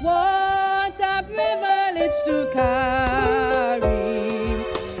 What a privilege to carry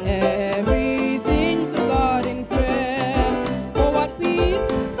everything to God in prayer. Oh, what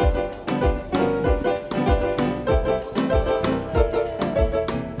peace.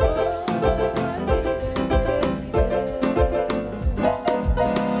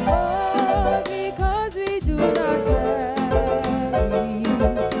 Because we do not carry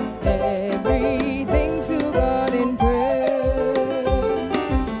everything to God in prayer.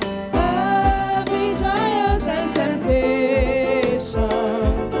 Every trials and temptations,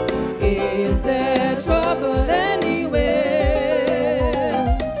 is there trouble anywhere?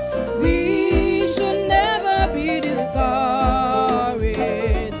 We should never be discouraged.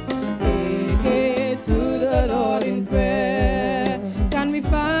 Take it to the Lord in prayer. Can we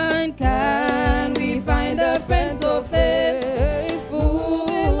find a friend so faithful,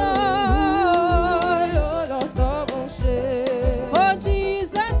 Lord, for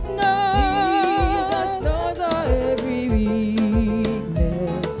Jesus knows our every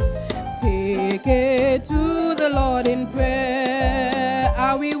weakness. Take it to the Lord in prayer.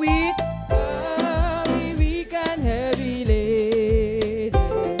 Are we weak? Are we weak and heavy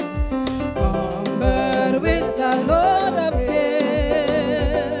laden? Cumbered with a load of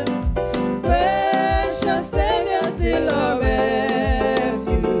care. Precious Savior, still a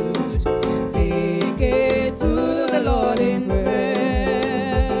refuge. Take it to the Lord in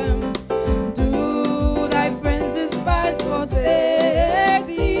prayer. Do thy friends despise, forsake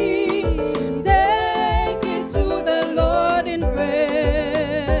thee? Take it to the Lord in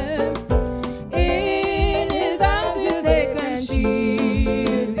prayer. In his arms he'll take and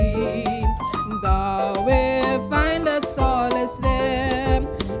shield thee. Thou wilt find a solace there.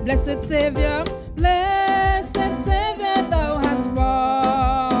 Blessed Savior, blessed Savior.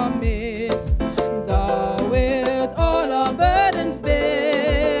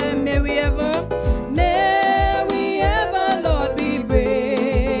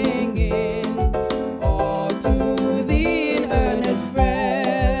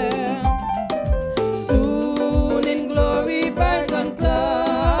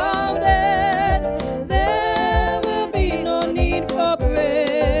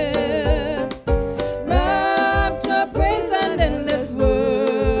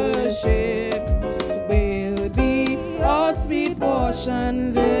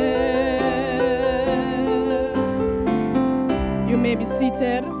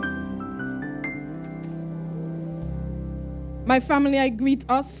 My family, I greet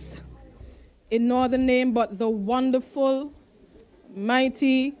us in no other name but the wonderful,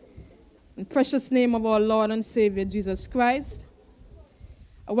 mighty, and precious name of our Lord and Savior, Jesus Christ.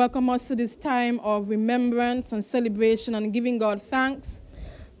 I welcome us to this time of remembrance and celebration and giving God thanks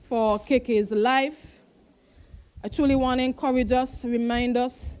for KK's life. I truly want to encourage us, remind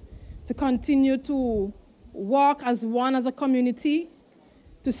us to continue to walk as one as a community,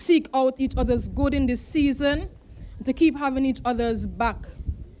 to seek out each other's good in this season, and to keep having each other's back.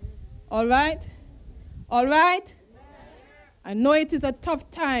 All right? All right? I know it is a tough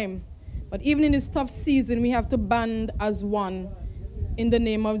time, but even in this tough season, we have to band as one in the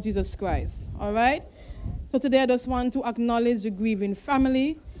name of Jesus Christ. All right? So today I just want to acknowledge the grieving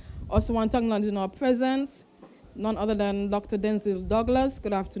family. Also want to acknowledge in our presence none other than Dr. Denzel Douglas.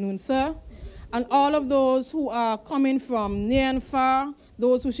 Good afternoon, sir. And all of those who are coming from near and far,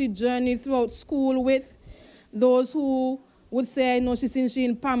 those who she journeyed throughout school with, those who would say, she's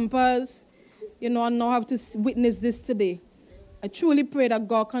in Pampers, and now have to witness this today. I truly pray that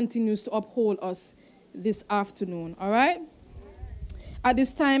God continues to uphold us this afternoon, all right? At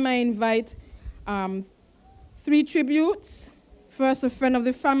this time, I invite 3 tributes. First, a friend of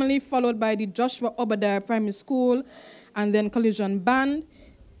the family, followed by the Joshua Obadiah Primary School, and then Collision Band,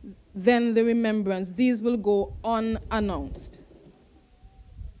 then the remembrance. These will go unannounced.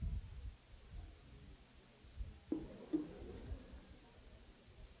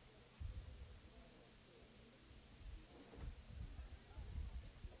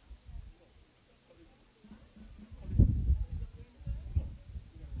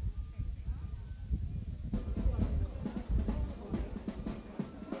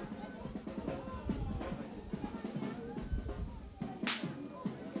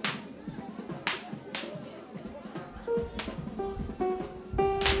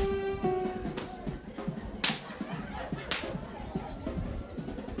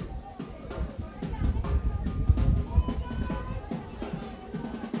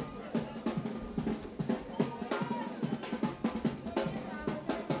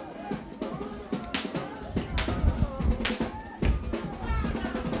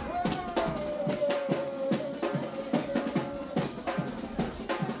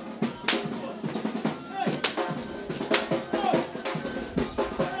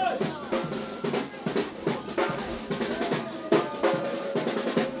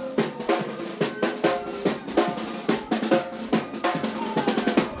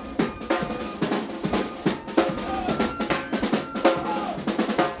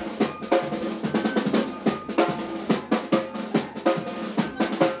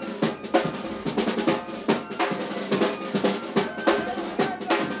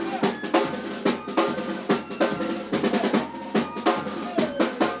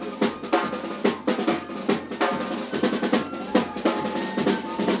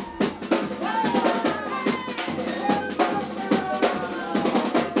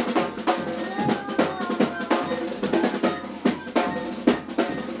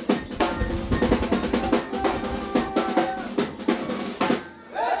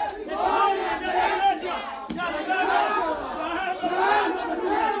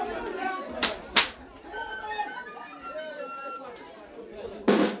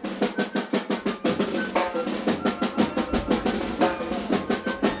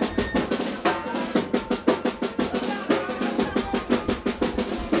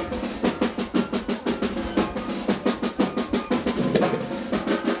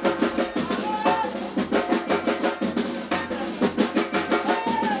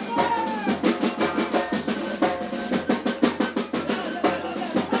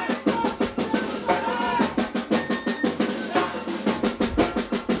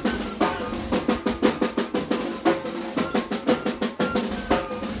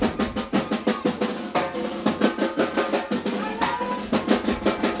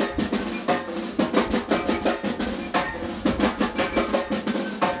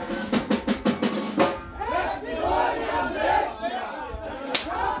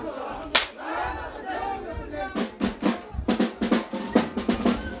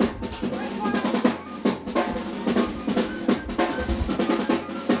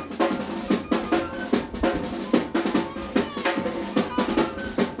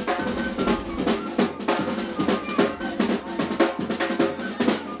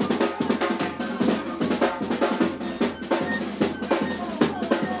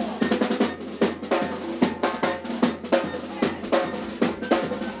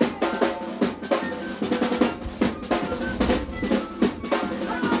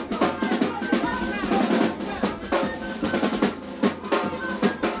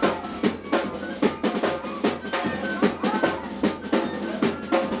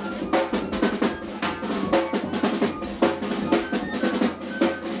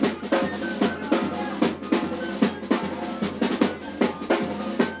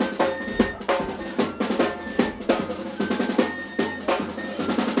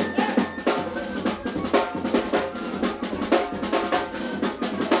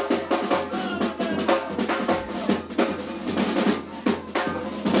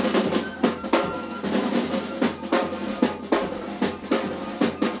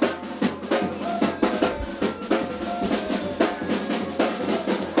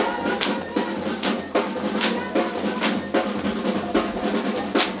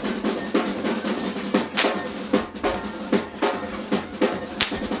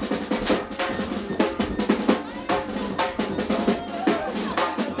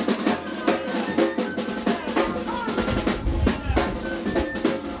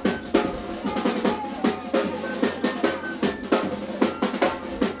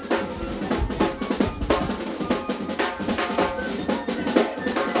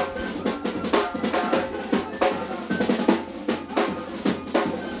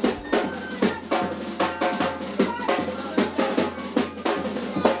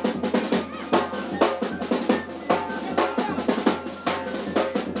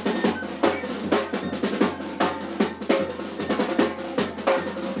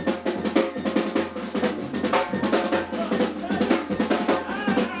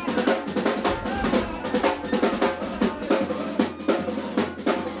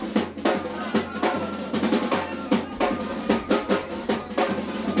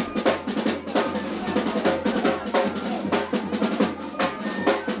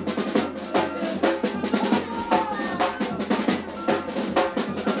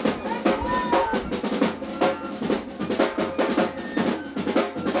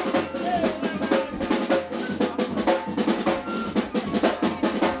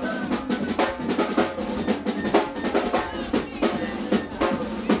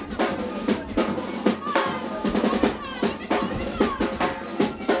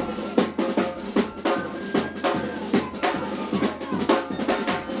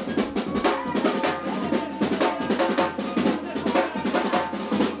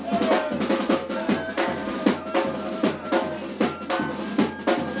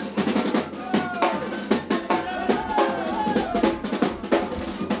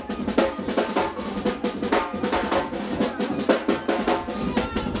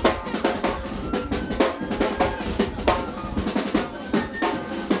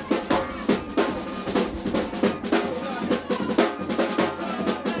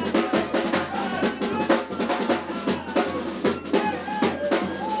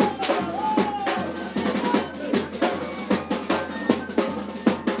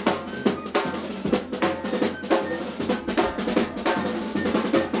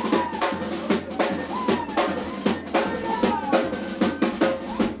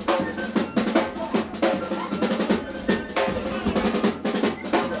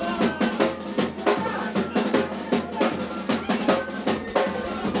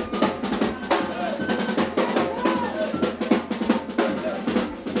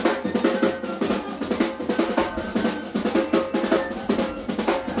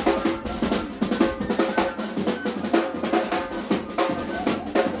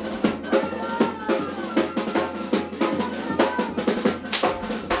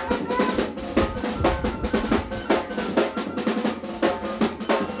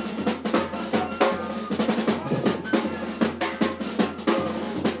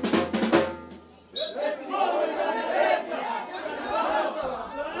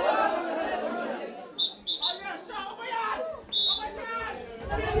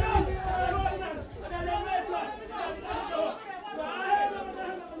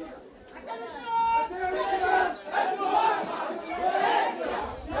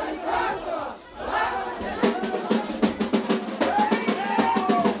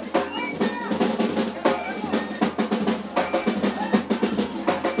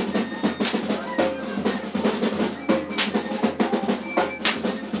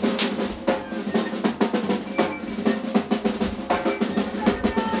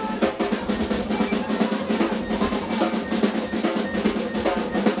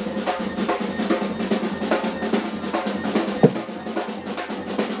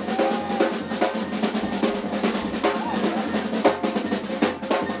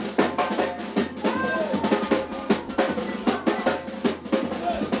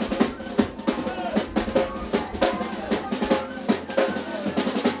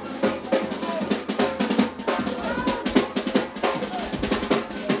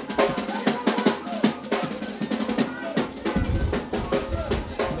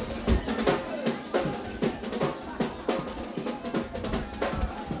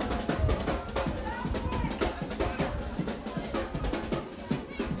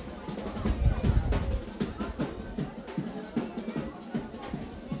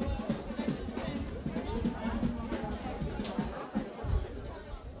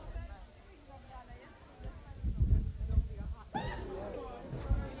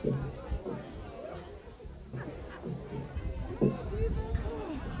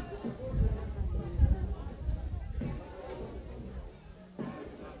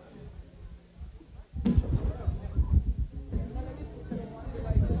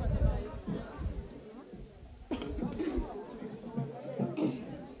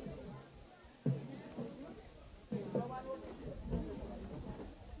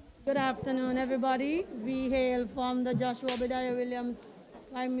 Good afternoon, everybody. We hail from the Joshua Obadiah Williams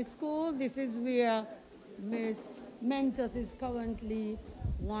Primary School. This is where Miss Mentos is currently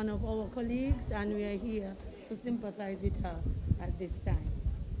one of our colleagues, and we are here to sympathize with her at this time.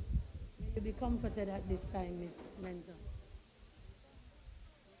 May you be comforted at this time, Miss Mentos.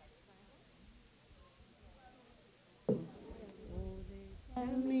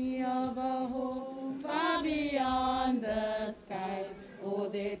 Tell me of a home far beyond the skies. Oh,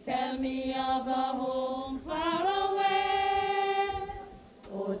 they tell me of a home far away.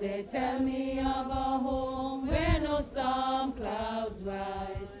 Oh, they tell me of a home where no storm clouds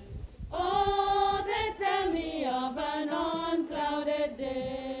rise. Oh, they tell me of an unclouded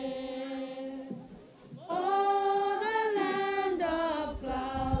day. Oh, the land of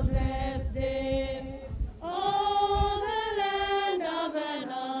cloudless days. Oh, the land of an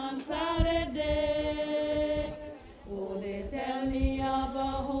unclouded day. Oh, they tell me of a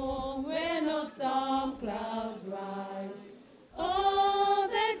home where no storm clouds rise. Oh,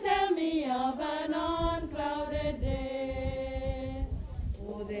 they tell me of an unclouded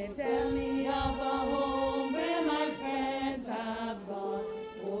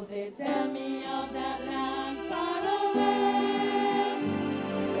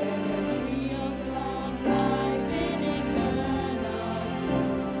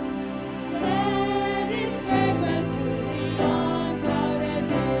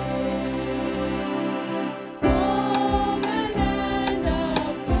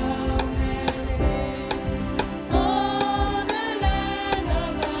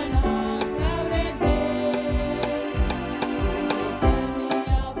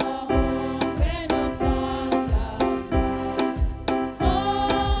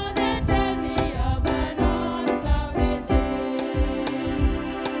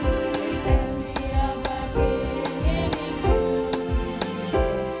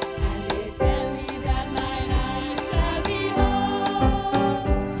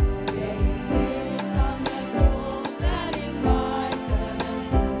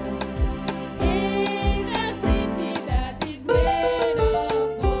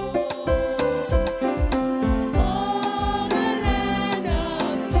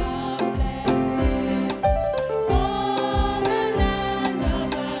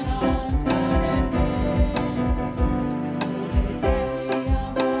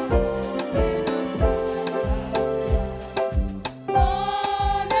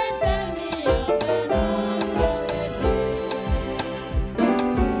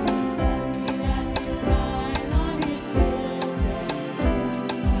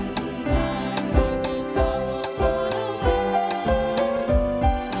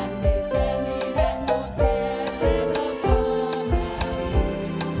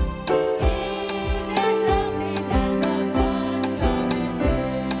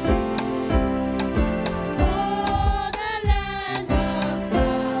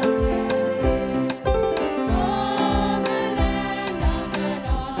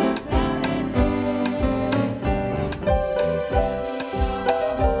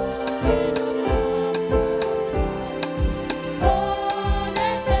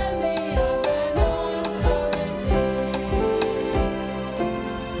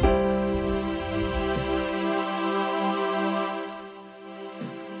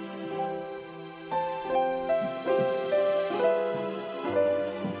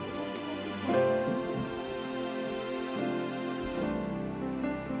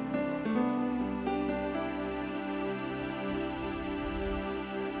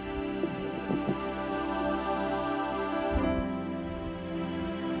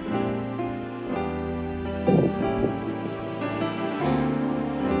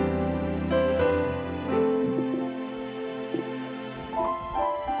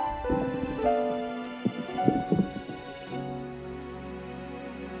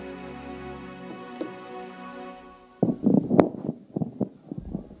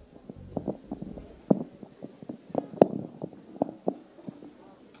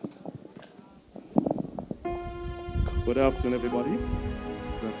Good afternoon, everybody.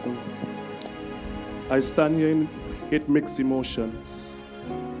 Good afternoon. I stand here in mixed emotions.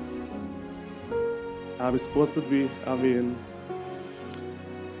 I was supposed to be,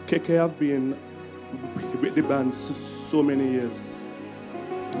 KK have been with the band so many years.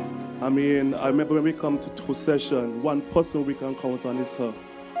 I remember when we come to session, one person we can count on is her.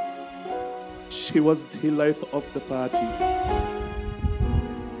 She was the life of the party.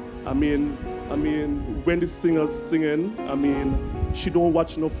 When the singer's singing, she don't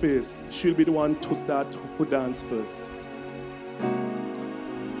watch no face. She'll be the one to start to dance first.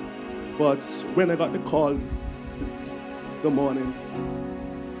 But when I got the call the morning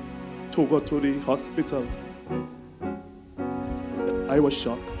to go to the hospital, I was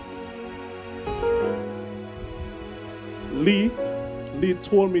shocked. Lee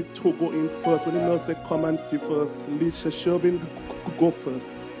told me to go in first. When the nurse said, come and see first, Lee said, Shervin, go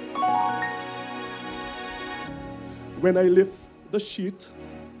first. When I lift the sheet,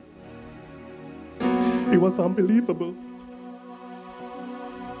 it was unbelievable.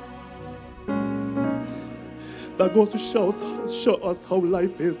 That goes to show us how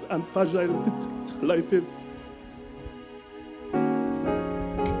life is and fragile life is.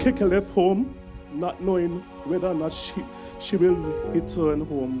 Keke left home not knowing whether or not she will return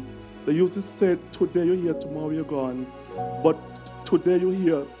home. They used to say, today you're here, tomorrow you're gone. But today you're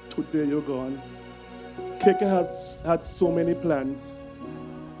here, today you're gone. Keke has had so many plans.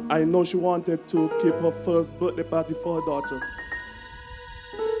 I know she wanted to keep her first birthday party for her daughter.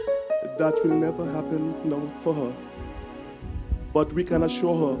 That will never happen now for her. But we can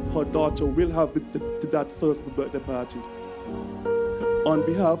assure her daughter will have that first birthday party. On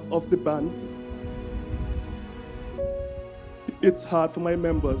behalf of the band, it's hard for my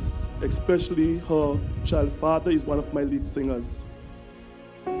members, especially her child father is one of my lead singers.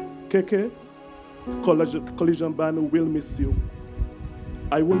 Keke, Collision Band will miss you.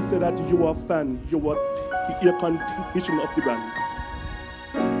 I won't say that you are a fan, you are the ear condition of the band.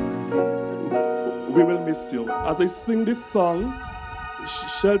 We will miss you. As I sing this song,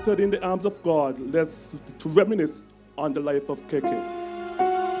 Sheltered in the Arms of God, let's to reminisce on the life of Keke.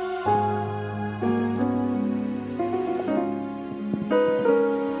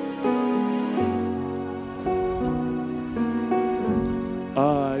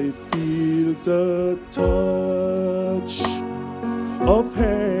 I feel the touch of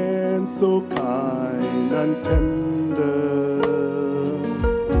hands so kind and tender.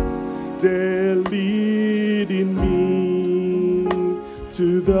 They're leading me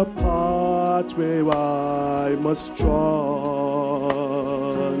to the path where I must run.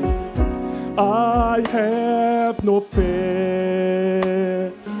 I have no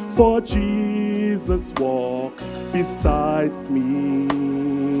fear, for Jesus walks beside me.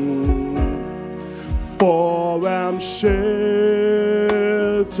 For I'm sheltered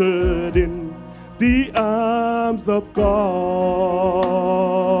in the arms of God.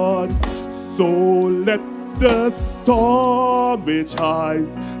 So let the storm which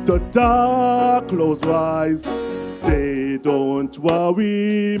hides, the dark clouds rise. They don't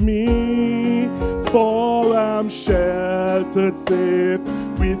worry me, for I'm sheltered safe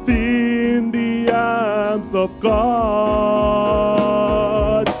within the arms of God.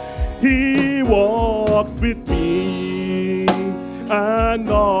 He walks with me, and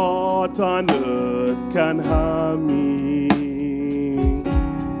naught on earth can harm me.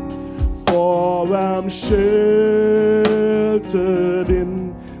 For I'm sheltered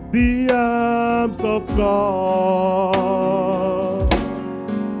in the arms of God.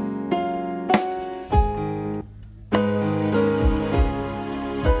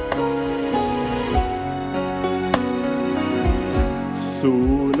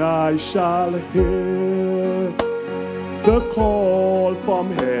 Soon I shall hear the call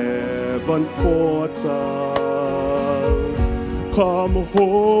from heaven's portal. Come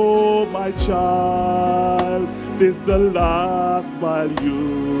home, my child, this the last mile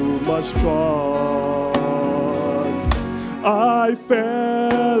you must trot. I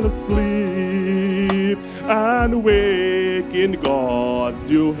fell asleep and wake in God's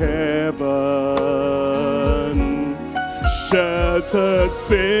new heaven, sheltered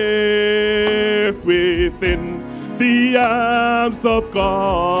safe within the arms of God.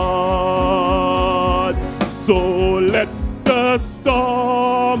 So let the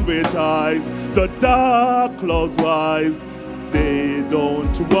storm which hides, the dark clouds rise. They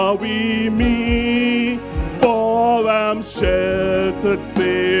don't worry me, for I'm sheltered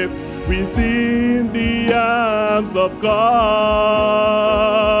safe within the arms of God.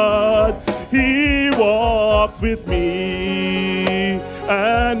 He walks with me,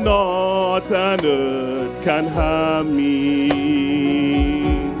 and not an earth can harm me.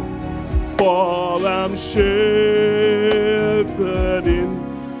 For I'm sheltered in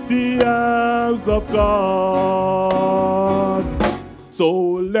the arms of God. So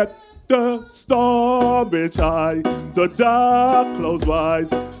let the storm reach high, the dark clouds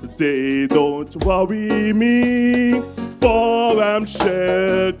rise, they don't worry me. For I'm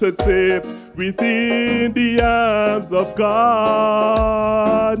sheltered safe within the arms of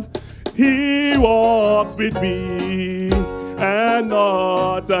God. He walks with me, and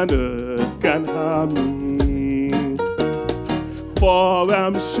not an earth can harm me. For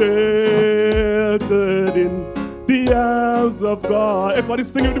I'm sheltered in the arms of God. Everybody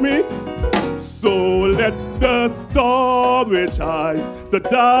sing it with me. So let the storm rage rise, the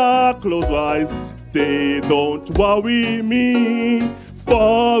dark clouds rise, they don't worry me.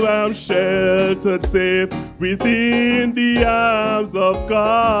 For I'm sheltered safe within the arms of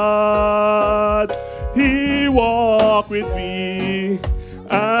God. He walks with me,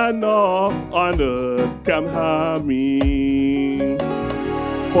 and no on earth can harm me.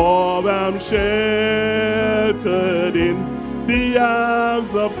 For I'm sheltered in the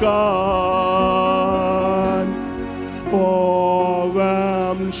arms of God. For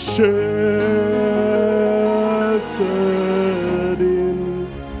I'm sheltered in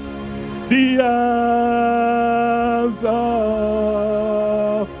the arms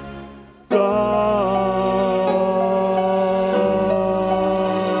of God.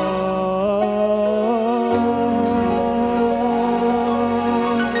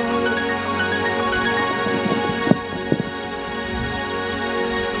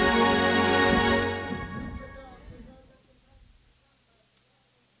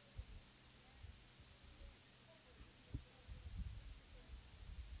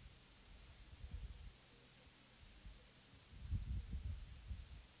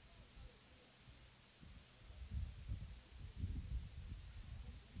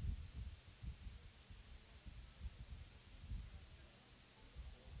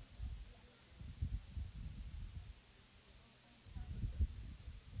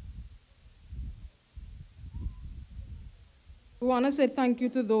 We want to say thank you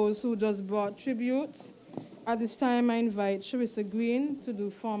to those who just brought tributes. At this time, I invite Sharissa Green to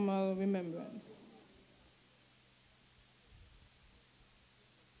do formal remembrance.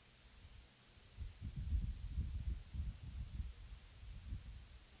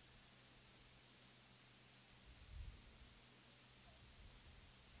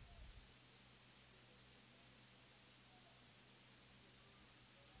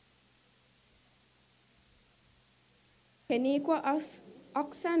 Keniqua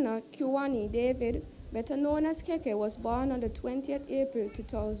Kewuonie David, better known as Keke, was born on the 20th April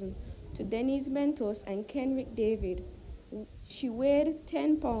 2000 to Denise Mentos and Kenrick David. She weighed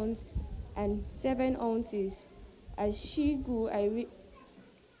 10 pounds and 7 ounces. As she grew, I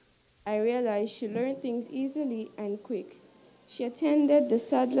realized she learned things easily and quick. She attended the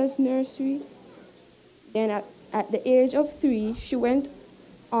Sadler's Nursery. Then at the age of 3, she went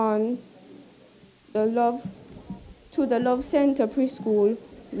on to the Love Center preschool,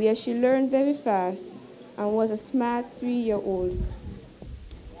 where she learned very fast and was a smart 3-year-old.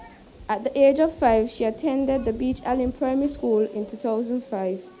 At the age of 5, she attended the Beach Allen Primary School in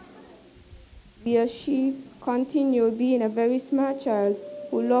 2005, where she continued being a very smart child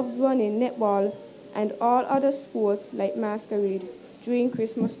who loves running, netball, and all other sports like masquerade during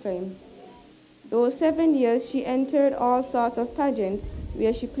Christmas time. Those 7 years, she entered all sorts of pageants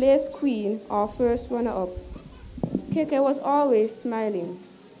where she placed queen or first runner-up. Keke was always smiling.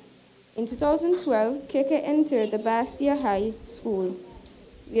 In 2012, Keke entered the Bastia High School,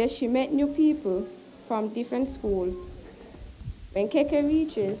 where she met new people from different schools. When Keke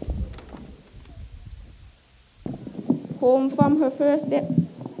reaches home from her first day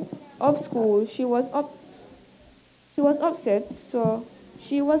of school, she was upset, so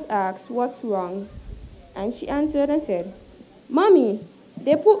she was asked what's wrong, and she answered and said, "Mommy,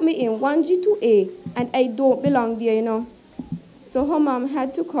 they put me in 1G2A, and I don't belong there, you know." So her mom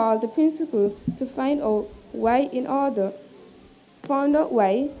had to call the principal to find out why in order for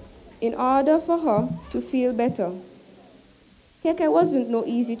her to feel better. Keke wasn't no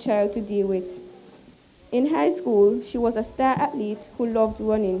easy child to deal with. In high school, she was a star athlete who loved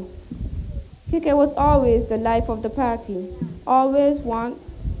running. Keke was always the life of the party, always want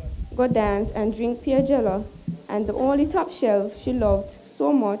go dance and drink pear jello, and the only top shelf she loved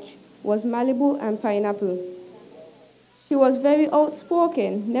so much was Malibu and pineapple. She was very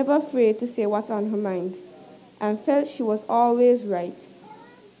outspoken, never afraid to say what's on her mind, and felt she was always right.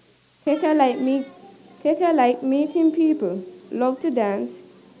 Keke liked meeting people, love to dance,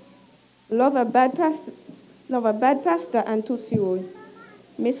 love a bad pasta and Tootsie Roll.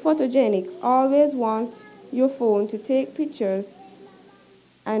 Miss Photogenic always wants your phone to take pictures,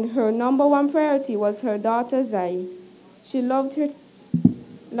 and her number one priority was her daughter Zai. She loved her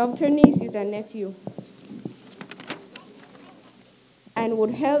nieces and nephew and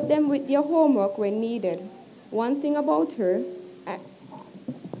would help them with their homework when needed. One thing about her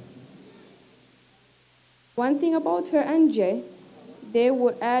and Jay, they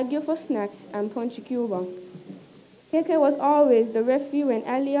would argue for snacks and punchy Cuba. Keke was always the referee when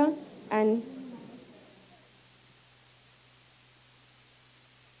Alia and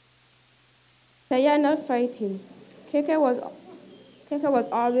Tayana fighting. Keke was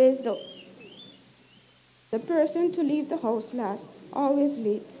always the person to leave the house last, always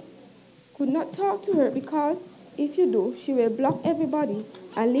late. Could not talk to her because if you do, she will block everybody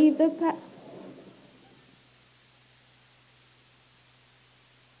and leave the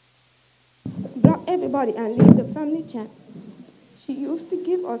family chat. She used to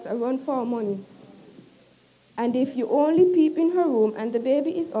give us a run for our money. And if you only peep in her room and the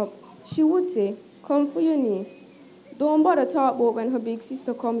baby is up, she would say, "Come for your niece. Don't bother talk about when her big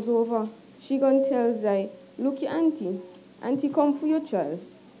sister comes over. She gonna tell Zai, look your auntie. Auntie come for your child."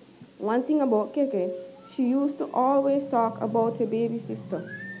 One thing about Keke, she used to always talk about her baby sister.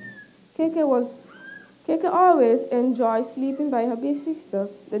 Keke always enjoyed sleeping by her big sister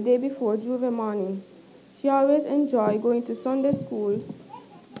the day before Juve morning. She always enjoyed going to Sunday school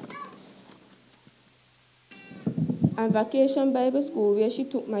and vacation Bible school where she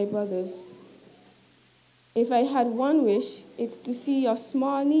took my brothers. If I had one wish, it's to see your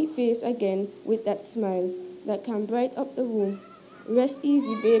small, neat face again with that smile that can bright up the room. Rest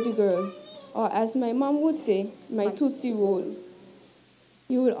easy, baby girl. Or as my mom would say, my Tootsie Roll.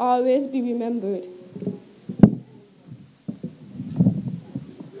 You will always be remembered.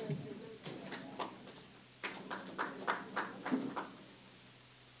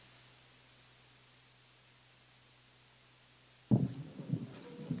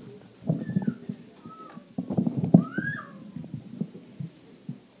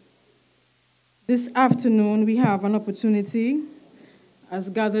 This afternoon, we have an opportunity as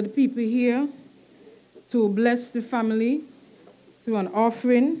gathered people here to bless the family through an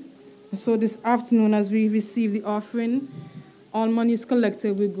offering. So this afternoon, as we receive the offering, all money is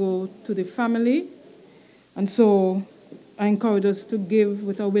collected will go to the family. And so I encourage us to give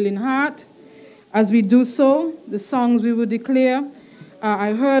with a willing heart. As we do so, the songs we will declare,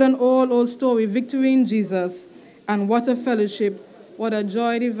 I heard an old story, victory in Jesus, and what a fellowship, what a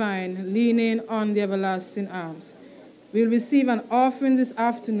joy divine, leaning on the everlasting arms. We'll receive an offering this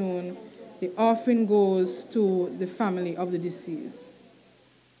afternoon. The offering goes to the family of the deceased.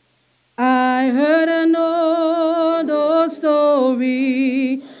 I heard an old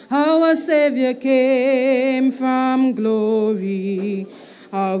story, how a Savior came from glory,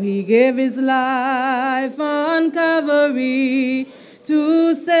 how he gave his life on Calvary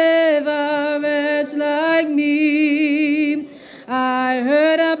to save a wretch like me. I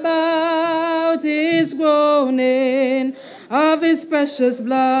heard about his groaning, of his precious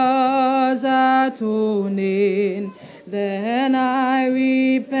blood's atoning. Then I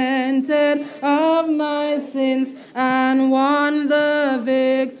repented of my sins and won the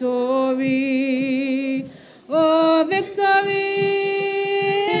victory. Oh,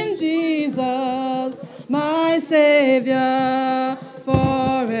 victory in Jesus, my Savior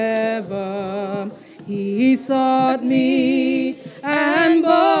forever. He sought me and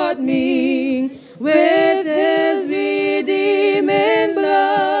bought me with his redeeming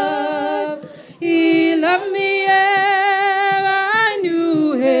blood. He loved me ere I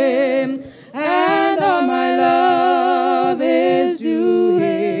knew him, and all my love is to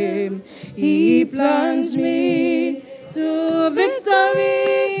him. He plunged me to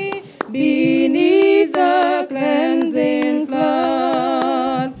victory beneath the cleansing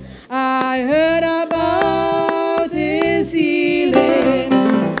flood. I heard about his healing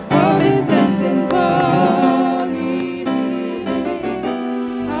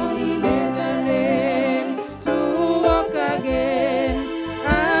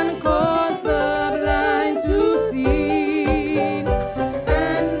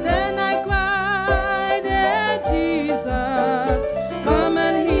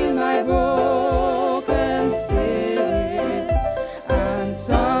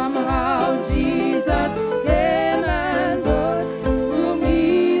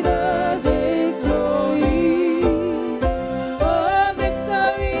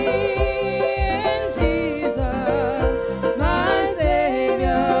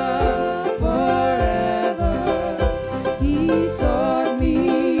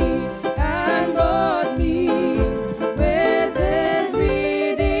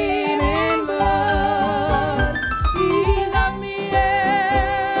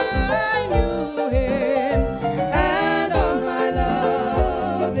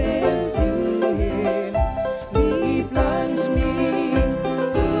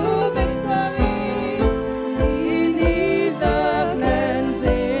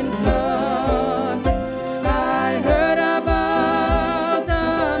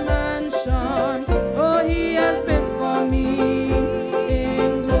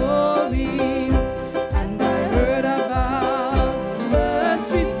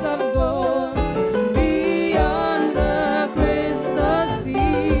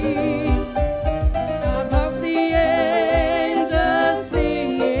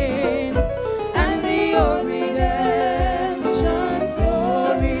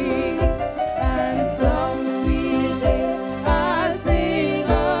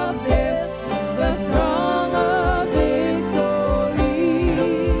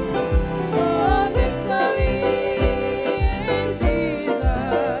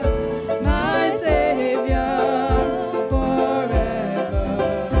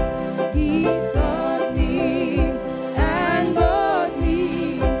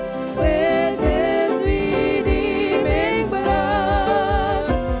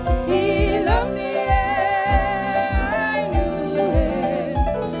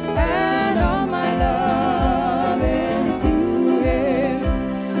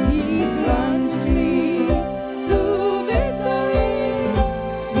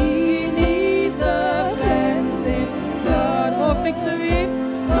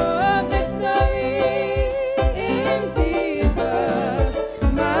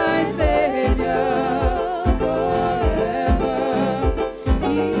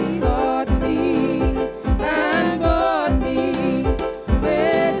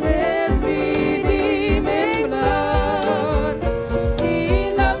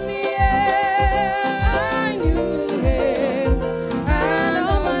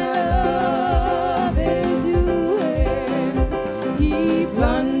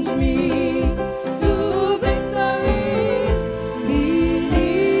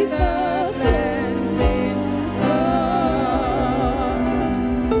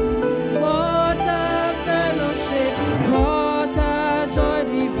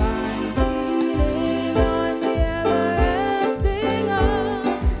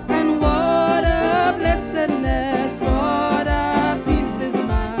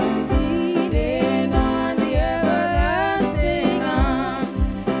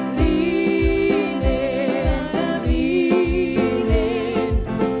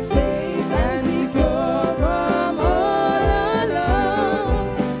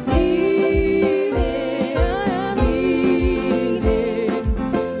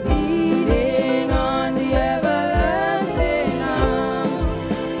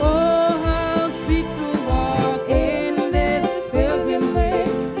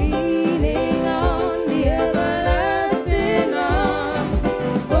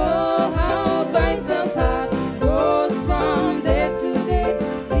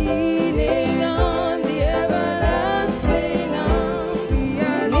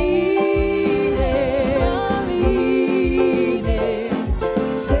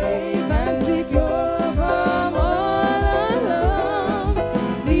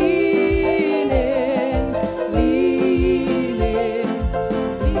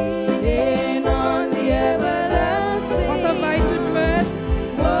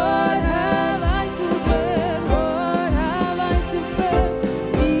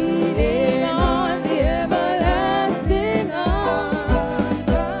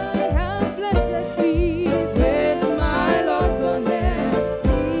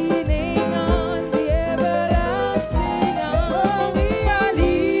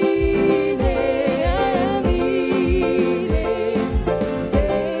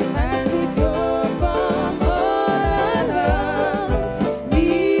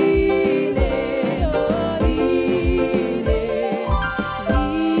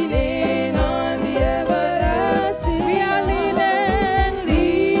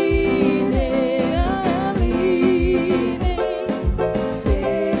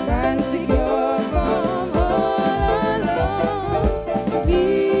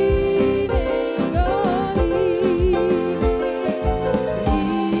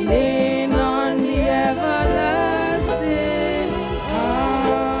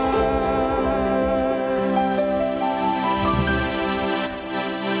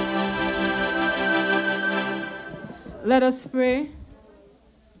Let us pray.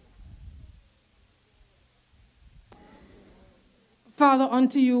 Father,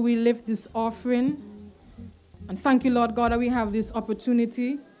 unto you we lift this offering. And thank you, Lord God, that we have this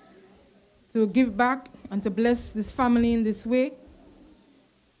opportunity to give back and to bless this family in this way.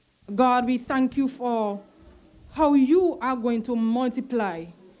 God, we thank you for how you are going to multiply.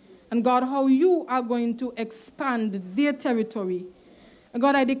 And God, how you are going to expand their territory. And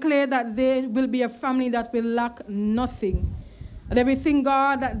God, I declare that they will be a family that will lack nothing. And everything,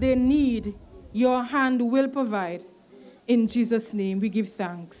 God, that they need, your hand will provide. In Jesus' name, we give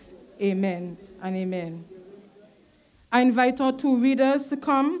thanks. Amen and amen. I invite our two readers to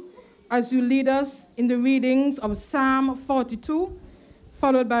come as you lead us in the readings of Psalm 42,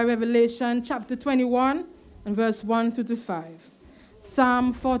 followed by Revelation chapter 21 and verse 1 through to 5.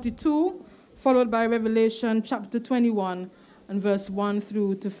 Psalm 42, followed by Revelation chapter 21 and verse 1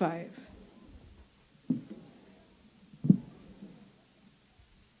 through to 5.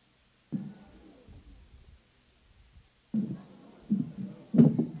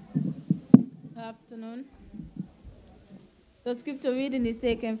 Afternoon. The scripture reading is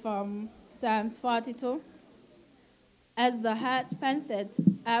taken from Psalms 42. As the hart panteth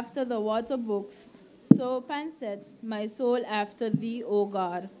after the water brooks, so panteth my soul after thee, O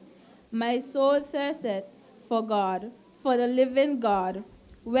God. My soul thirsteth for God, for the living God.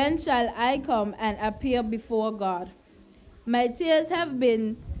 When shall I come and appear before God? My tears have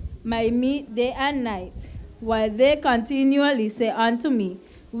been my meat day and night, while they continually say unto me,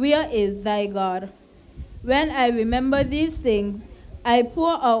 Where is thy God? When I remember these things, I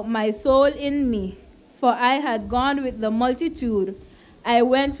pour out my soul in me, for I had gone with the multitude. I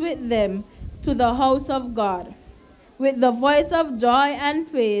went with them to the house of God, with the voice of joy and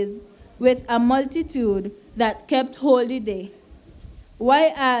praise, with a multitude that kept holy day.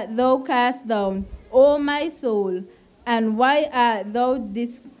 Why art thou cast down, O my soul, and why art thou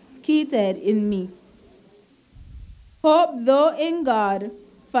disquieted in me? Hope thou in God,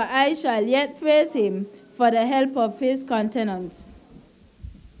 for I shall yet praise him for the help of his countenance.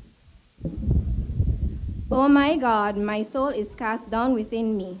 O my God, my soul is cast down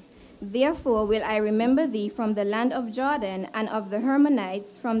within me. Therefore will I remember thee from the land of Jordan, and of the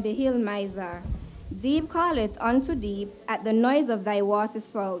Hermonites from the hill Mizar. Deep calleth unto deep at the noise of thy water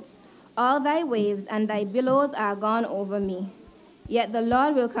spouts. All thy waves and thy billows are gone over me. Yet the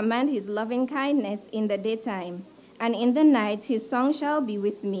Lord will command his loving kindness in the daytime, and in the night his song shall be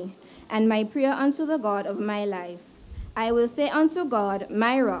with me, and my prayer unto the God of my life. I will say unto God,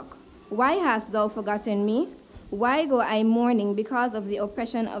 my rock, why hast thou forgotten me? Why go I mourning because of the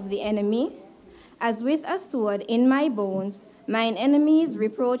oppression of the enemy? As with a sword in my bones, mine enemies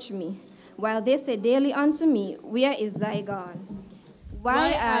reproach me, while they say daily unto me, Where is thy God?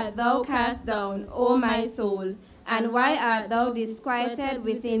 Why art thou cast down, O my soul, and why art thou disquieted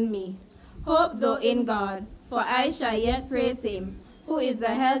within me? Hope thou in God, for I shall yet praise him, who is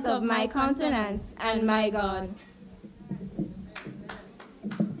the health of my countenance and my God.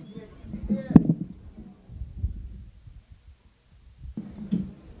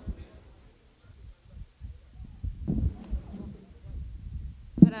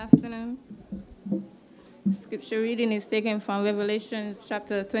 Good afternoon. Scripture reading is taken from Revelation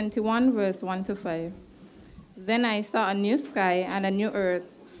chapter 21, verse 1 to 5. Then I saw a new sky and a new earth,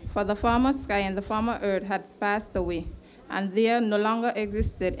 for the former sky and the former earth had passed away, and there no longer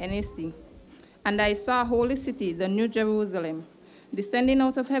existed any sea. And I saw a holy city, the new Jerusalem, descending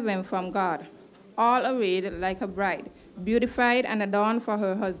out of heaven from God, all arrayed like a bride, beautified and adorned for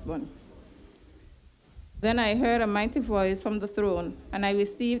her husband. Then I heard a mighty voice from the throne, and I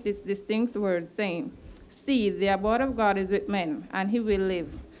received this distinct word, saying, See, the abode of God is with men, and he will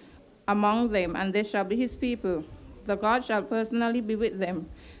live among them, and they shall be his people. The God shall personally be with them,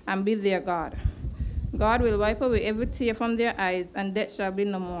 and be their God. God will wipe away every tear from their eyes, and death shall be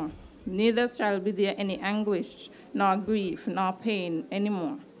no more. Neither shall be there any anguish, nor grief, nor pain any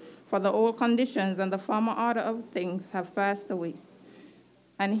more. For the old conditions and the former order of things have passed away.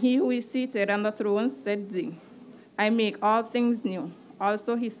 And he who is seated on the throne said thee, I make all things new.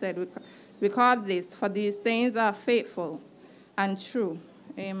 Also he said, Record this, for these sayings are faithful and true.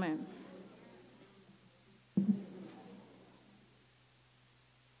 Amen.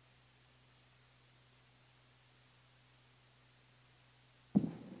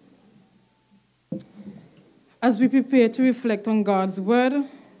 As we prepare to reflect on God's word,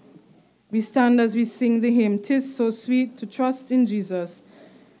 we stand as we sing the hymn, "'Tis so sweet to trust in Jesus,"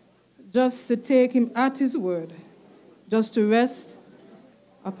 just to take him at his word, just to rest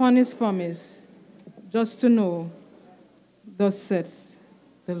upon his promise, just to know, thus saith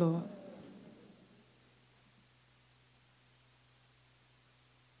the Lord.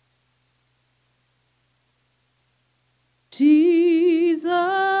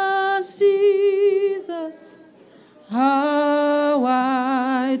 Jesus, Jesus, how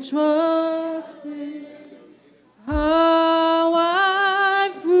I trust Him, how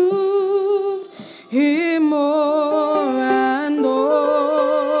I proved Him more and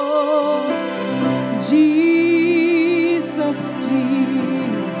more. Jesus,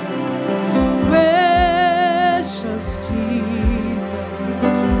 Jesus, precious Jesus,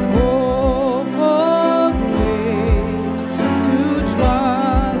 oh, for grace to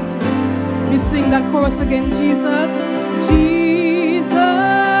trust. We sing that chorus again, Jesus,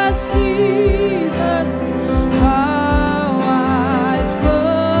 Jesus, Jesus, how I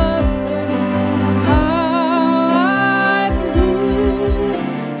trust Him, how I prove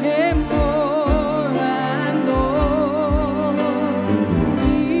Him more and more.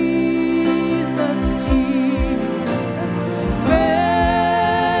 Jesus, Jesus,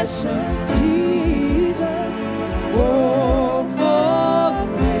 precious Jesus, oh, for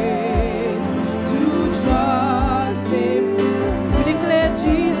grace to trust Him. We declare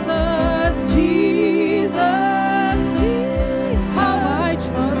Jesus, Jesus, how I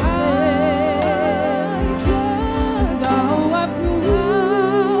trust Him, how I prove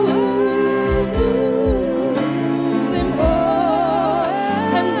Him more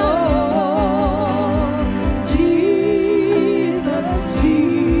and more. Jesus,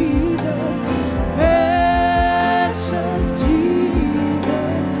 Jesus, precious Jesus,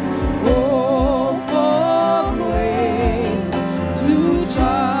 oh, for grace to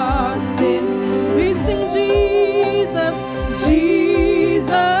trust Him. We sing Jesus,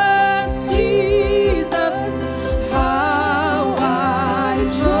 Jesus, Jesus, how I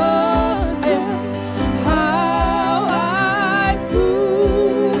trust Him, how I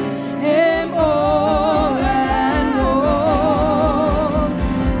prove Him more and more.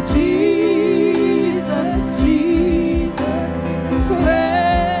 Jesus, Jesus,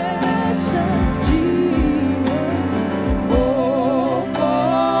 precious Jesus, oh,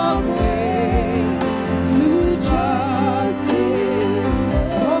 for grace to trust Him,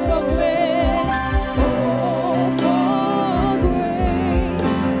 oh, for grace, oh, for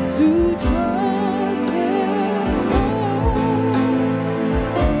grace to trust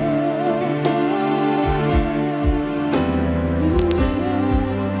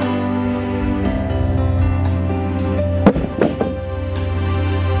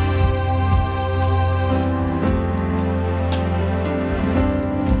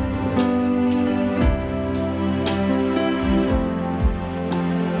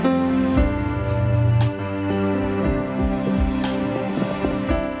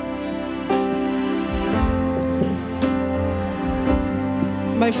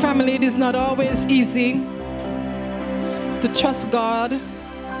My family, it is not always easy to trust God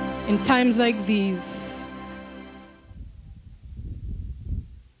in times like these.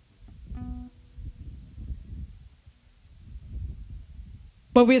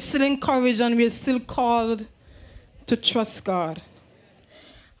 But we're still encouraged and we're still called to trust God.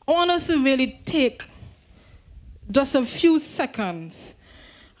 I want us to really take just a few seconds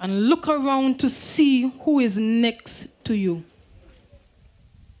and look around to see who is next to you.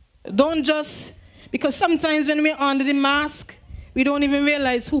 Don't just, because sometimes when we're under the mask, we don't even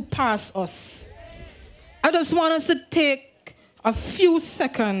realize who passed us. I just want us to take a few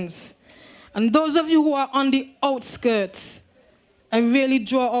seconds, and those of you who are on the outskirts, I really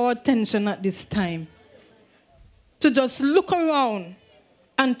draw our attention at this time to just look around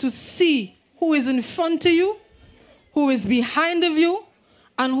and to see who is in front of you, who is behind of you,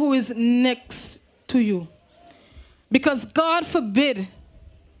 and who is next to you. Because God forbid,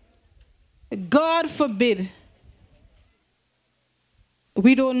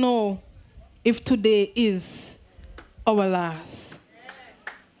 we don't know if today is our last.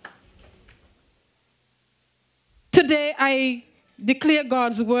 Today I declare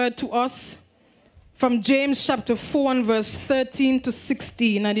God's word to us from James chapter 4 and verse 13 to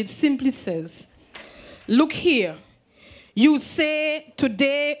 16, and it simply says, look here, you say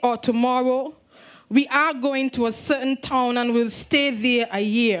today or tomorrow, we are going to a certain town and will stay there a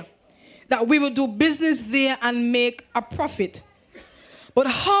year, that we will do business there and make a profit. But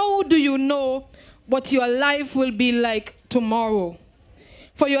how do you know what your life will be like tomorrow?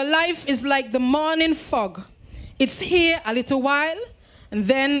 For your life is like the morning fog. It's here a little while, and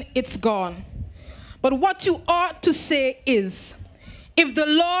then it's gone. But what you ought to say is, if the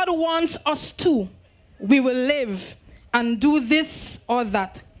Lord wants us to, we will live and do this or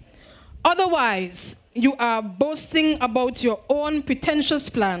that. Otherwise, you are boasting about your own pretentious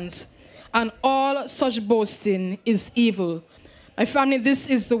plans, and all such boasting is evil. My family, this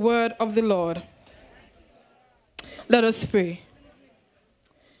is the word of the Lord. Let us pray.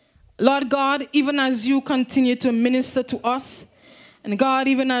 Lord God, even as you continue to minister to us, and God,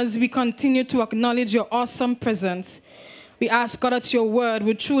 even as we continue to acknowledge your awesome presence, we ask, God, that your word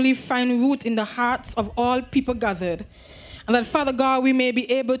will truly find root in the hearts of all people gathered. And that, Father God, we may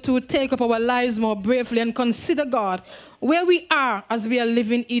be able to take up our lives more bravely and consider, God, where we are as we are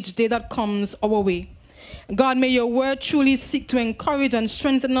living each day that comes our way. God, may your word truly seek to encourage and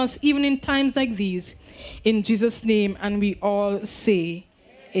strengthen us even in times like these. In Jesus' name, and we all say,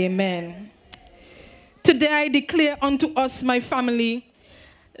 amen. Today I declare unto us, my family,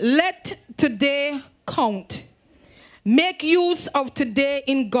 let today count. Make use of today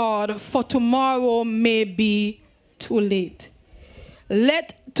in God, for tomorrow may be too late.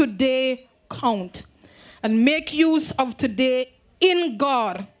 Let today count. And make use of today in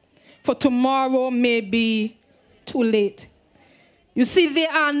God, for tomorrow may be too late. You see,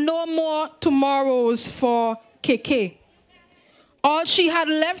 there are no more tomorrows for KK. All she had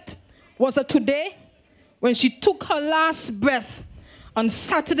left was a today, when she took her last breath on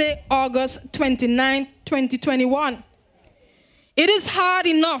Saturday, August 29, 2021. It is hard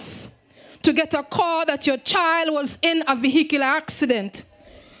enough to get a call that your child was in a vehicular accident,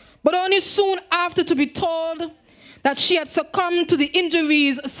 but only soon after to be told that she had succumbed to the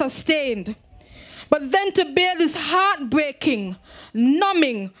injuries sustained. But then to bear this heartbreaking,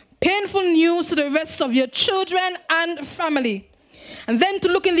 numbing, painful news to the rest of your children and family. And then to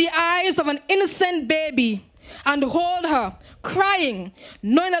look in the eyes of an innocent baby and hold her, crying,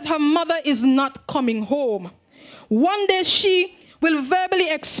 knowing that her mother is not coming home. One day she will verbally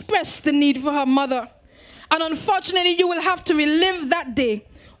express the need for her mother. And unfortunately, you will have to relive that day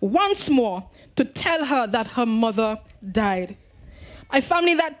once more to tell her that her mother died. My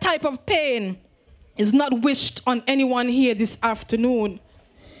family, that type of pain is not wished on anyone here this afternoon.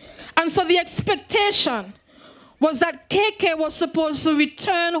 And so the expectation was that KK was supposed to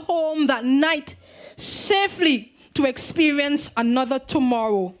return home that night safely to experience another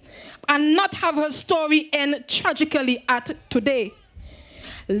tomorrow and not have her story end tragically at today.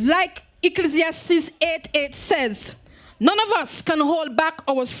 Like Ecclesiastes 8:8 says, none of us can hold back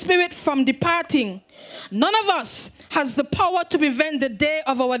our spirit from departing. None of us has the power to prevent the day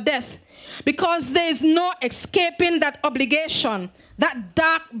of our death, because there is no escaping that obligation, that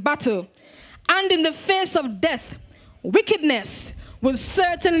dark battle. And in the face of death, wickedness will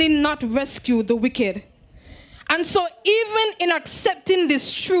certainly not rescue the wicked. And so even in accepting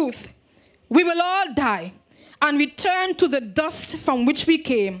this truth, we will all die and return to the dust from which we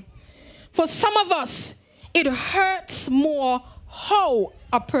came. For some of us, it hurts more how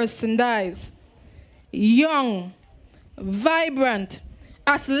a person dies. Young, vibrant,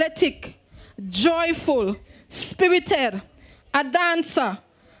 athletic, joyful, spirited, a dancer,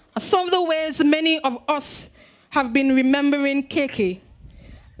 some of the ways many of us have been remembering KK.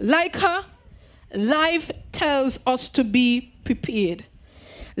 Like her, life tells us to be prepared.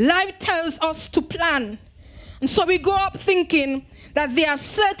 Life tells us to plan. And so we grow up thinking that there are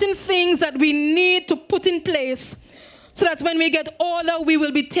certain things that we need to put in place so that when we get older, we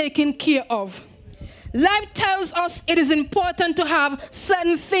will be taken care of. Life tells us it is important to have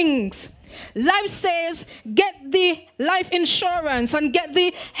certain things. Life says, get the life insurance and get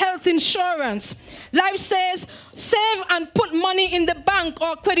the health insurance. Life says, save and put money in the bank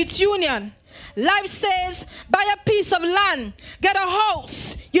or credit union. Life says, buy a piece of land, get a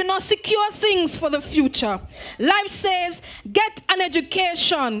house, secure things for the future. Life says, get an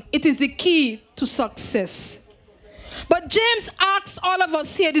education. It is the key to success. But James asks all of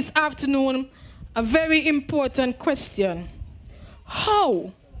us here this afternoon a very important question.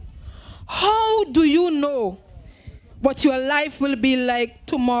 How? How do you know what your life will be like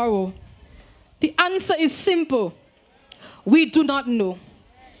tomorrow? The answer is simple. We do not know,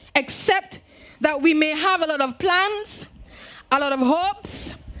 except that we may have a lot of plans, a lot of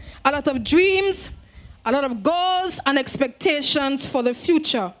hopes, a lot of dreams, a lot of goals and expectations for the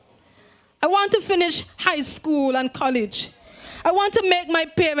future. I want to finish high school and college. I want to make my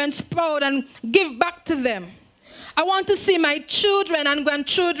parents proud and give back to them. I want to see my children and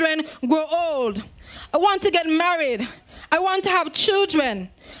grandchildren grow old. I want to get married. I want to have children.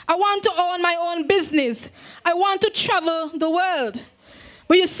 I want to own my own business. I want to travel the world.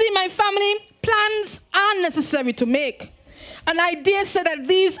 But you see, my family, plans are necessary to make. And I dare say that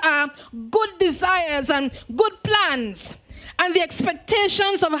these are good desires and good plans. And the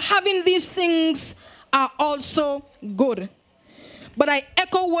expectations of having these things are also good. But I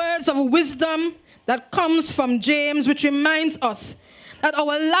echo words of wisdom that comes from James, which reminds us that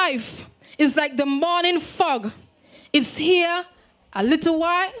our life is like the morning fog. It's here a little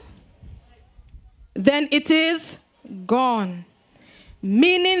while, then it is gone.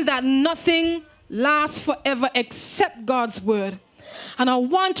 meaning that nothing lasts forever except God's word. And I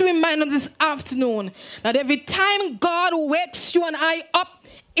want to remind us this afternoon that every time God wakes you and I up,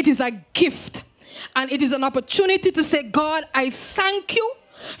 it is a gift. And it is an opportunity to say, God, I thank you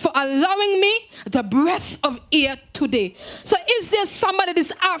for allowing me the breath of air today. So is there somebody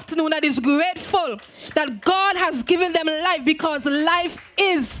this afternoon that is grateful that God has given them life, because life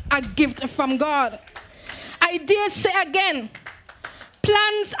is a gift from God? I dare say again,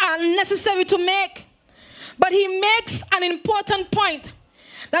 plans are necessary to make, but he makes an important point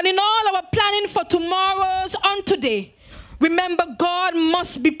that in all our planning for tomorrow's on today, remember God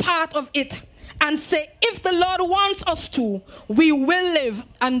must be part of it. And say, if the Lord wants us to, we will live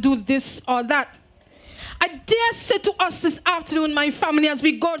and do this or that. I dare say to us this afternoon, my family, as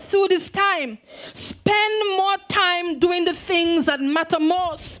we go through this time, spend more time doing the things that matter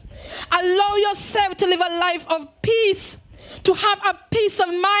most. Allow yourself to live a life of peace, to have a peace of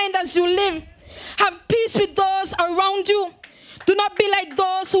mind as you live. Have peace with those around you. Do not be like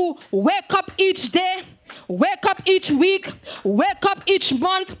those who wake up each day, wake up each week, wake up each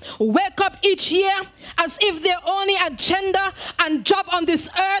month, wake up each year, as if their only agenda and job on this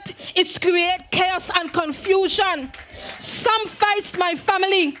earth is to create chaos and confusion. Some fights, my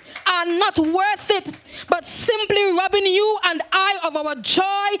family, are not worth it, but simply robbing you and I of our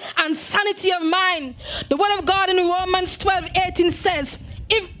joy and sanity of mind. The word of God in Romans 12:18 says,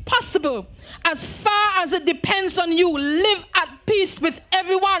 if possible, as far as it depends on you, live at peace with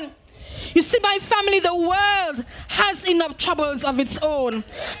everyone. You see, my family, the world has enough troubles of its own.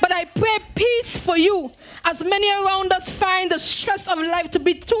 But I pray peace for you, as many around us find the stress of life to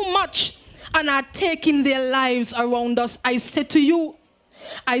be too much and are taking their lives around us. I say to you,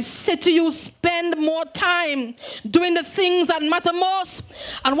 spend more time doing the things that matter most.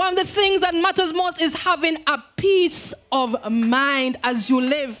 And one of the things that matters most is having a peace of mind as you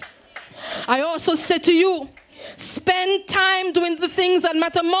live. I also say to you, spend time doing the things that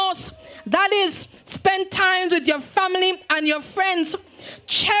matter most. That is, spend time with your family and your friends.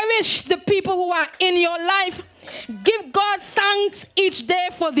 Cherish the people who are in your life. Give God thanks each day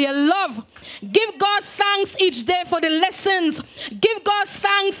for their love. Give God thanks each day for the lessons. Give God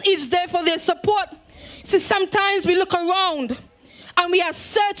thanks each day for their support. See, sometimes we look around and we are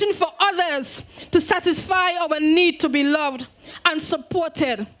searching for others to satisfy our need to be loved and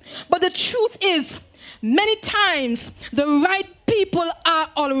supported. But the truth is, many times the right people are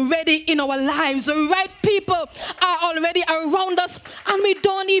already in our lives. The right people are already around us and we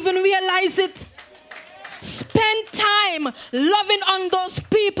don't even realize it. Spend time loving on those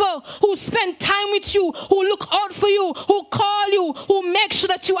people who spend time with you, who look out for you, who call you, who make sure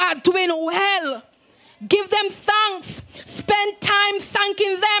that you are doing well. Give them thanks. Spend time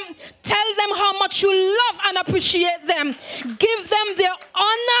thanking them. Tell them how much you love and appreciate them. Give them their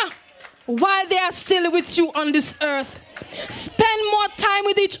honor while they are still with you on this earth. Spend more time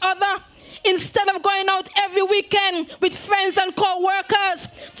with each other. Instead of going out every weekend with friends and co-workers,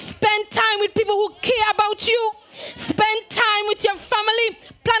 spend time with people who care about you. Spend time with your family.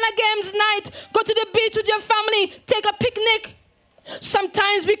 Plan a games night. Go to the beach with your family. Take a picnic.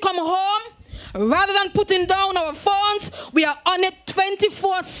 Sometimes we come home, rather than putting down our phones, we are on it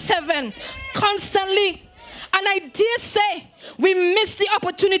 24/7, constantly. And I dare say, we miss the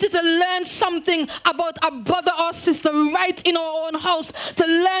opportunity to learn something about a brother or sister right in our own house, to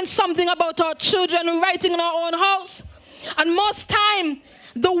learn something about our children right in our own house. And most time,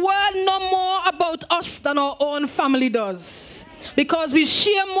 the world know more about us than our own family does, because we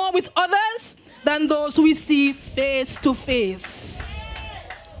share more with others than those we see face to face.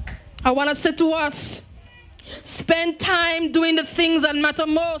 I want to say to us, spend time doing the things that matter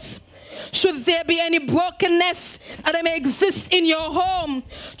most. Should there be any brokenness that may exist in your home,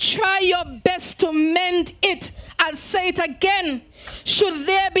 try your best to mend it. I'll say it again. Should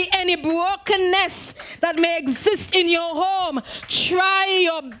there be any brokenness that may exist in your home, try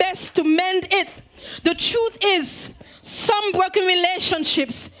your best to mend it. The truth is, some broken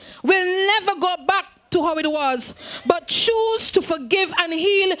relationships will never go back to how it was, but choose to forgive and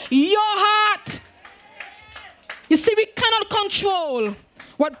heal your heart. You see, we cannot control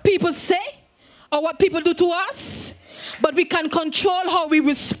what people say or what people do to us, but we can control how we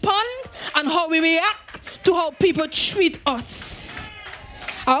respond and how we react to how people treat us.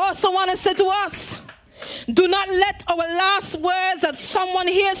 I also want to say to us, do not let our last words that someone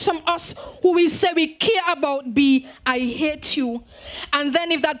hears from us who we say we care about be, I hate you. And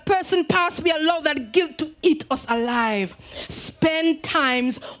then if that person passed, we allow that guilt to eat us alive. Spend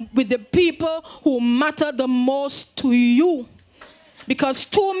times with the people who matter the most to you. Because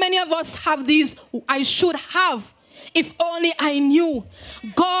too many of us have these I should have if only I knew.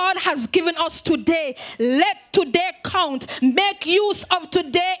 God has given us today. Let today count. Make use of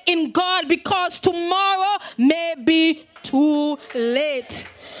today in God, because tomorrow may be too late.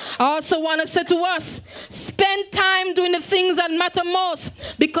 I also want to say to us, spend time doing the things that matter most,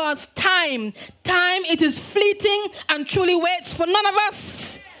 because time, it is fleeting and truly waits for none of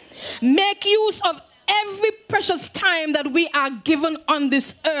us. Make use of every precious time that we are given on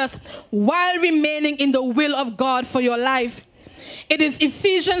this earth while remaining in the will of God for your life. It is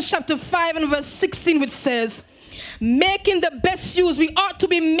Ephesians chapter 5 and verse 16 which says, making the best use, we ought to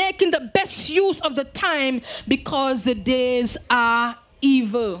be making the best use of the time because the days are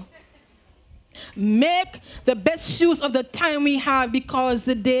evil. Make the best use of the time we have because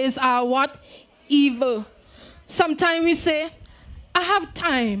the days are what? Evil. Sometimes we say, I have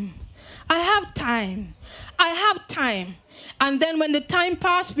time. I have time. I have time. And then when the time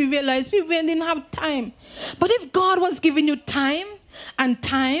passed, we realized we really didn't have time. But if God was giving you time and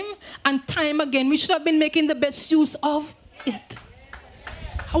time and time again, we should have been making the best use of it.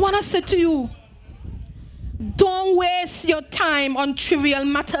 I want to say to you, don't waste your time on trivial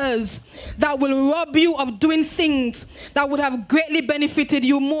matters that will rob you of doing things that would have greatly benefited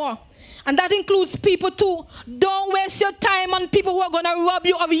you more. And that includes people too. Don't waste your time on people who are going to rob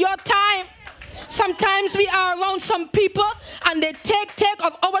you of your time. Sometimes we are around some people and they take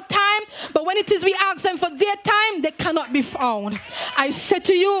of our time, but when it is we ask them for their time, they cannot be found. I say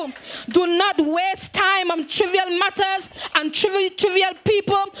to you, do not waste time on trivial matters and trivial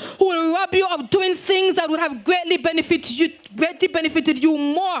people who will rob you of doing things that would have greatly benefited you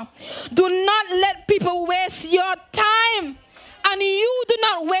more. Do not let people waste your time, and you do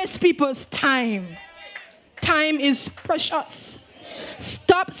not waste people's time. Time is precious.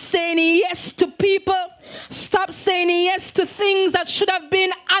 Stop saying yes to people. Stop saying yes to things that should have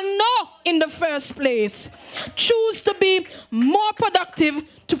been a no in the first place. Choose to be more productive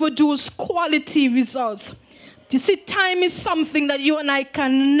to produce quality results. You see, time is something that you and I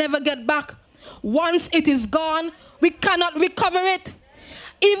can never get back. Once it is gone, we cannot recover it.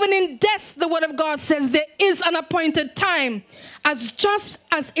 Even in death, the word of God says there is an appointed time, as just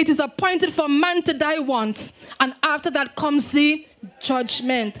as it is appointed for man to die once, and after that comes the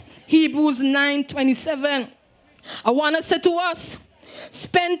judgment. Hebrews 9:27. I want to say to us,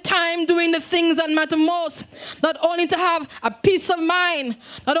 spend time doing the things that matter most. Not only to have a peace of mind,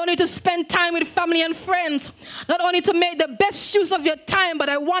 not only to spend time with family and friends, not only to make the best use of your time, but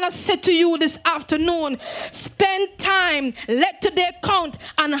I want to say to you this afternoon, spend time, let today count,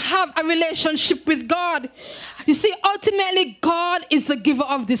 and have a relationship with God. You see, ultimately, God is the giver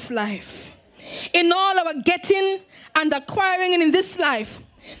of this life. In all our getting and acquiring in this life,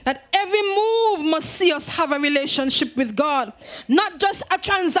 that every move must see us have a relationship with God. Not just a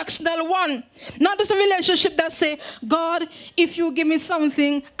transactional one. Not just a relationship that say, God, if you give me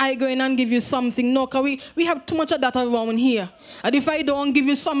something, I go in and give you something. No, because we have too much of that around here. And if I don't give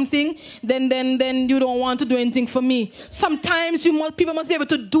you something, then you don't want to do anything for me. Sometimes people must be able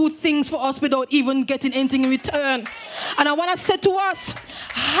to do things for us without even getting anything in return. And I want to say to us,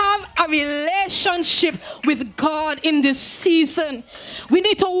 have a relationship with God in this season. We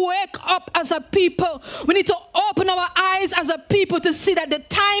need to wake up as a people. We need to open our eyes as a people to see that the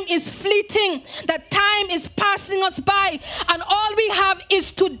time is fleeting, that time is passing us by, and all we have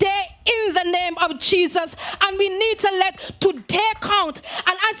is today in the name of Jesus. And we need to let today count.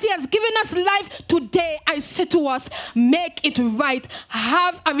 And as He has given us life today, I say to us, make it right.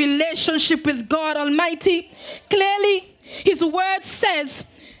 Have a relationship with God Almighty. Clearly, His word says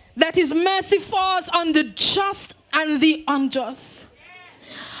that His mercy falls on the just and the unjust.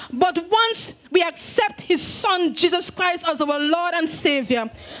 But once we accept His Son, Jesus Christ, as our Lord and Savior,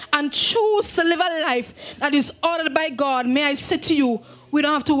 and choose to live a life that is ordered by God, may I say to you, we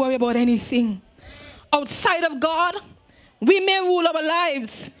don't have to worry about anything. Outside of God, we may rule our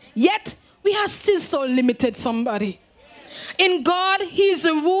lives, yet we are still so limited, somebody. In God, He is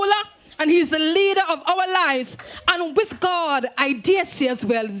the ruler and He is the leader of our lives. And with God, I dare say as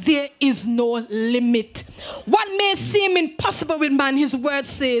well, there is no limit. What may seem impossible with man, His word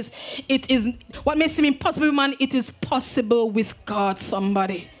says, what may seem impossible with man, it is possible with God,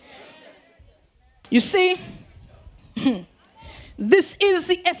 somebody. You see, this is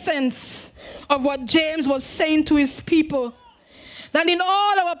the essence of what James was saying to his people. That in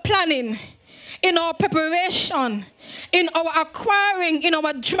all our planning, in our preparation, in our acquiring, in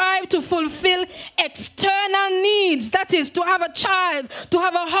our drive to fulfill external needs, that is, to have a child, to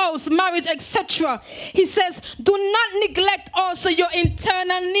have a house, marriage, etc. He says, do not neglect also your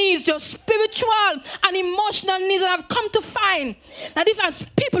internal needs, your spiritual and emotional needs. And I've come to find that if as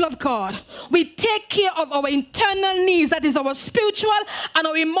people of God, we take care of our internal needs, that is our spiritual and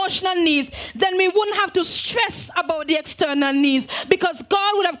our emotional needs, then we wouldn't have to stress about the external needs, because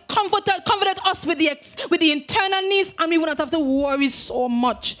God would have comforted us with the internal needs, and we wouldn't have to worry so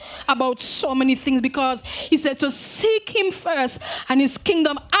much about so many things, because he said to seek him first and his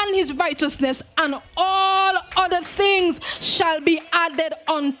kingdom and his righteousness, and all other things shall be added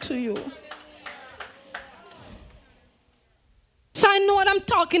unto you. So I know what I'm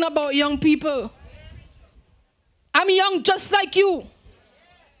talking about, young people. I'm young just like you.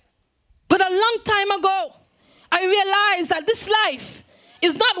 But a long time ago, I realized that this life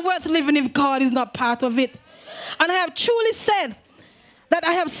is not worth living if God is not part of it. And I have truly said that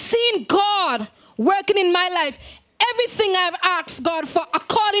I have seen God working in my life. Everything I have asked God for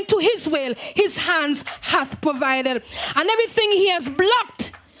according to his will, his hands hath provided. And everything he has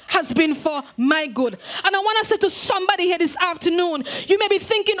blocked has been for my good. And I want to say to somebody here this afternoon, you may be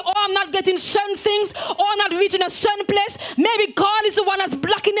thinking, oh, I'm not getting certain things, or I'm not reaching a certain place. Maybe God is the one that's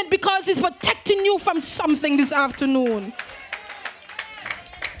blocking it because he's protecting you from something this afternoon.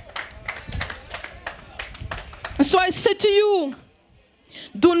 And so I say to you,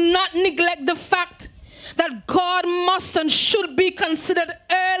 do not neglect the fact that God must and should be considered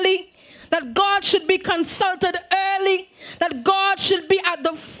early, that God should be consulted early, that God should be at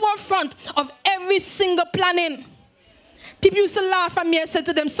the forefront of every single planning. People used to laugh at me. I said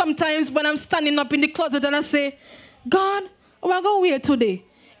to them sometimes when I'm standing up in the closet and I say, God, what are going to wear today?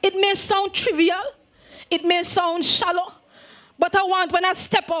 It may sound trivial, it may sound shallow, but I want when I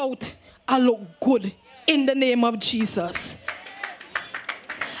step out, I look good in the name of Jesus.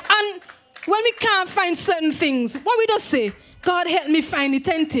 And when we can't find certain things, what we just say, God help me find it,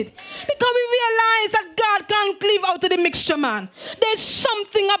 ain't it? Because we realize that God can't live out of the mixture, man. There's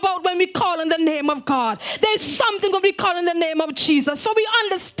something about when we call on the name of God. There's something when we call on the name of Jesus. So we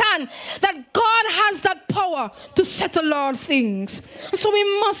understand that God has that power to settle all things. So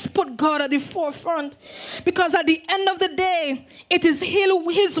we must put God at the forefront, because at the end of the day, it is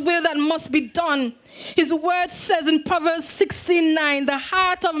his will that must be done. His word says in Proverbs 16:9, the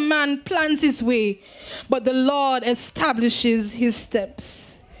heart of man plans his way, but the Lord establishes his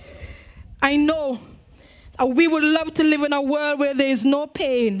steps. I know that we would love to live in a world where there is no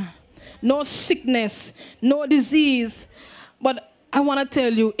pain, no sickness, no disease. But I want to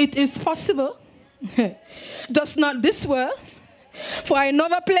tell you, it is possible. Just not this world. For I know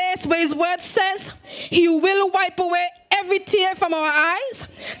a place where his word says he will wipe away every tear from our eyes,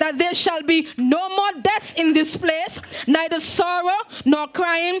 that there shall be no more death in this place, neither sorrow nor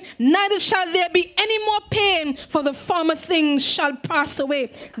crying, neither shall there be any more pain, for the former things shall pass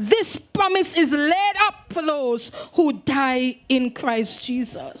away. This promise is laid up for those who die in Christ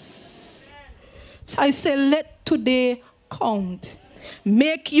Jesus. So I say, let today count.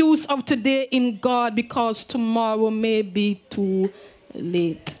 Make use of today in God, because tomorrow may be too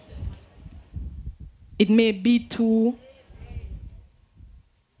late. It may be too.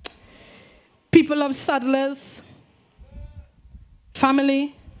 People of Saddlers,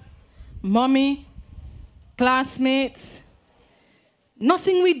 family, mommy, classmates,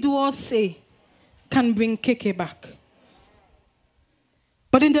 nothing we do or say can bring Keke back.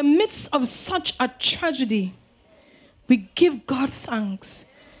 But in the midst of such a tragedy, we give God thanks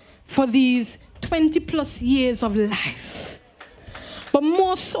for these 20 plus years of life. But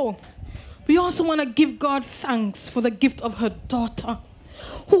more so, we also want to give God thanks for the gift of her daughter,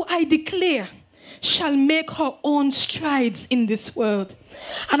 who I declare shall make her own strides in this world.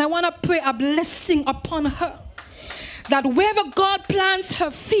 And I want to pray a blessing upon her, that wherever God plants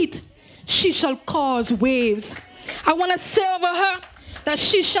her feet, she shall cause waves. I want to say over her that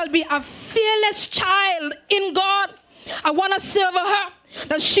she shall be a fearless child in God. I want to say over her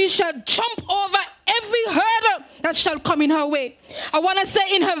that she shall jump over every hurdle that shall come in her way. I want to say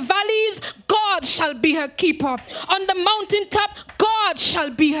in her valleys, God shall be her keeper. On the mountaintop, God shall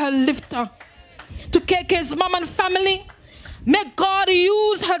be her lifter. To KK's mom and family, may God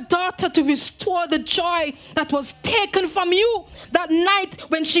use her daughter to restore the joy that was taken from you that night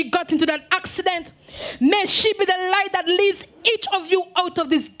when she got into that accident. May she be the light that leads each of you out of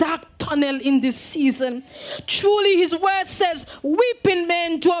this dark tunnel tunnel in this season. Truly, his word says, weeping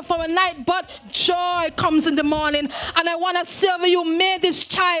may endure for a night, but joy comes in the morning. And I want to say over you, may this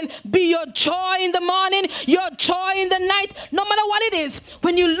child be your joy in the morning, your joy in the night, no matter what it is.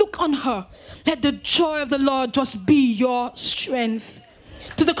 When you look on her, let the joy of the Lord just be your strength.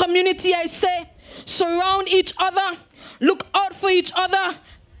 To the community, I say, surround each other, look out for each other,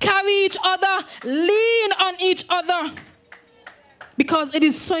 carry each other, lean on each other. Because it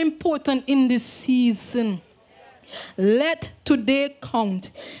is so important in this season. Let today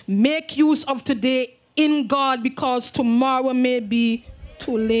count. Make use of today in God, because tomorrow may be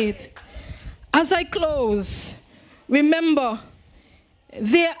too late. As I close, remember,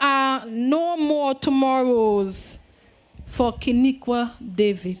 there are no more tomorrows for Keniqua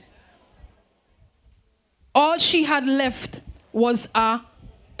David. All she had left was a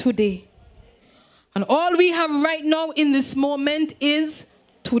today. And all we have right now in this moment is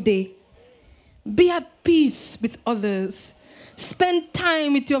today. Be at peace with others. Spend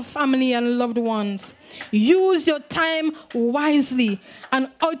time with your family and loved ones. Use your time wisely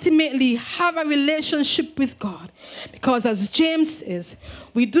and ultimately have a relationship with God. Because as James says,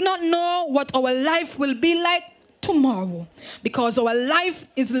 we do not know what our life will be like tomorrow. Because our life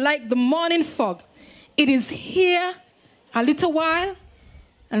is like the morning fog. It is here a little while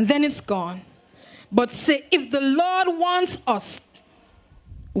and then it's gone. But say, if the Lord wants us,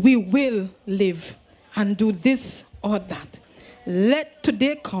 we will live and do this or that. Let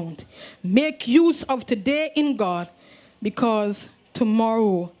today count. Make use of today in God, because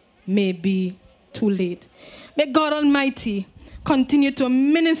tomorrow may be too late. May God Almighty continue to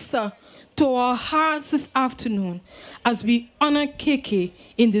minister to our hearts this afternoon as we honor KK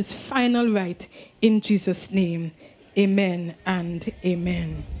in this final rite. In Jesus' name, amen and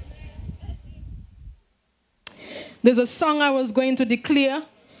amen. There's a song I was going to declare,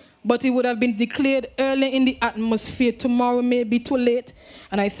 but it would have been declared early in the atmosphere. Tomorrow may be too late,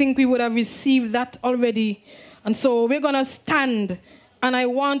 and I think we would have received that already. And so we're going to stand, and I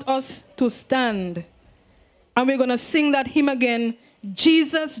want us to stand. And we're going to sing that hymn again,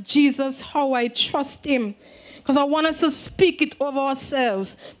 Jesus, Jesus, how I trust him. Because I want us to speak it over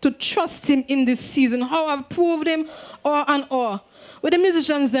ourselves, to trust him in this season. How I've proved him, or and or. With the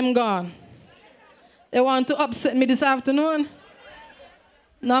musicians, them gone. They want to upset me this afternoon.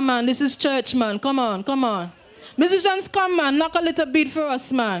 No, man, this is church, man. Come on, come on. Musicians, come, man. Knock a little beat for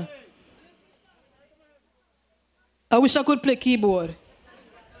us, man. I wish I could play keyboard.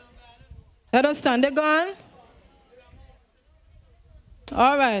 Let us stand. They're gone?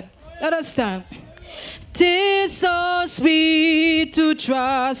 All right. Let us stand. 'Tis so sweet to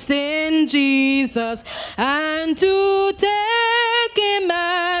trust in Jesus and to take him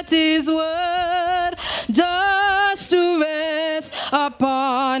at his word, just to rest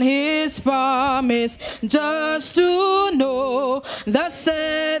upon his promise, just to know thus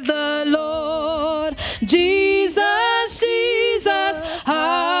said the Lord. Jesus, Jesus,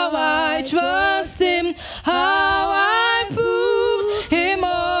 how I trust him, how I prove him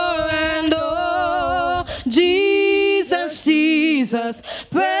o'er and o'er. Jesus, Jesus,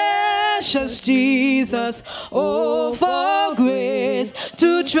 precious Jesus, oh, for grace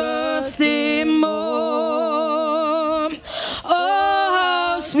to trust him more. Oh,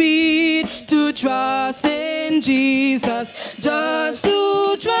 how sweet to trust in Jesus, just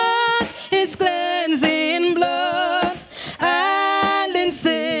to trust his cleansing blood, and in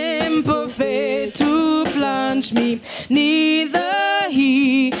simple faith to plunge me neath the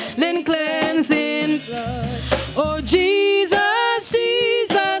healing cleansing blood. Oh, Jesus,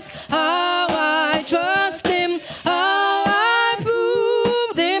 Jesus, how I trust him, how I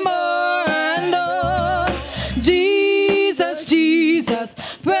proved him o'er and o'er. Jesus, Jesus,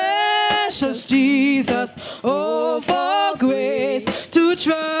 precious Jesus, oh, for grace to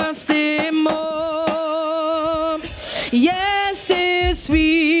trust him more. Yes, 'tis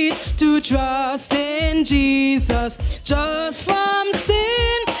sweet to trust in Jesus, just from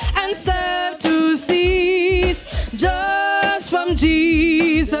sin and self to cease, just from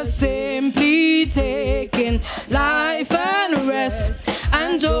Jesus simply taking life and rest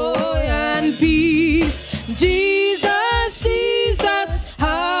and joy and peace. Jesus, Jesus,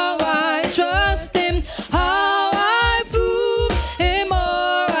 how I trust him, how I prove him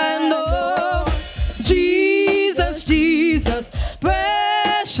o'er and o'er. Jesus, Jesus,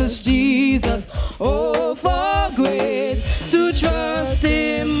 precious Jesus, oh, for grace to trust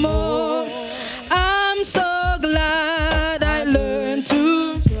him more. I'm so glad I learned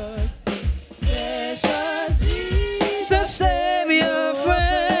to trust him, precious Jesus, Savior,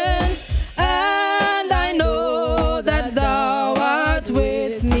 friend. And I know that thou art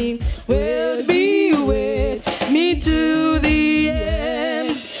with me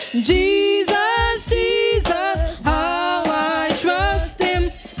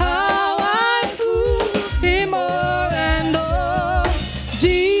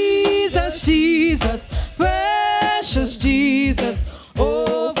Jesus, precious Jesus.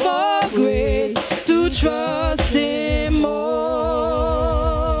 Oh, for grace to trust Him more.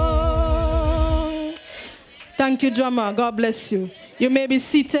 Thank you, drummer. God bless you. You may be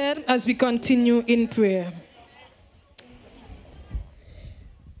seated as we continue in prayer.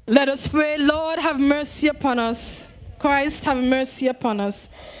 Let us pray. Lord, have mercy upon us. Christ, have mercy upon us.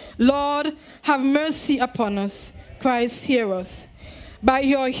 Lord, have mercy upon us. Christ, hear us. By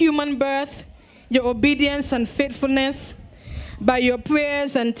your human birth, your obedience and faithfulness, by your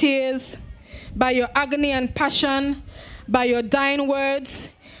prayers and tears, by your agony and passion, by your dying words,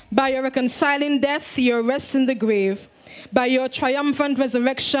 by your reconciling death, your rest in the grave, by your triumphant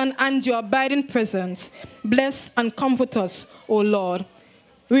resurrection and your abiding presence, bless and comfort us, O Lord.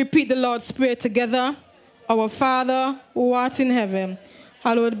 Repeat the Lord's Prayer together. Our Father, who art in heaven,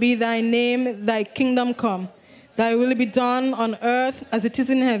 hallowed be thy name, thy kingdom come. Thy will be done on earth as it is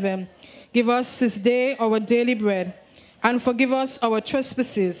in heaven. Give us this day our daily bread, and forgive us our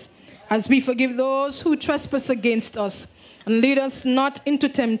trespasses, as we forgive those who trespass against us. And lead us not into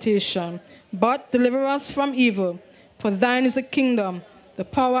temptation, but deliver us from evil. For thine is the kingdom, the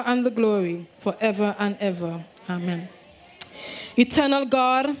power, and the glory, forever and ever. Amen. Eternal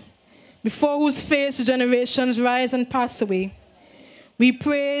God, before whose face generations rise and pass away, we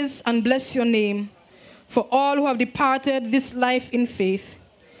praise and bless your name for all who have departed this life in faith,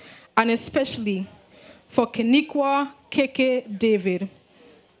 and especially for Keniqua Kewuonie,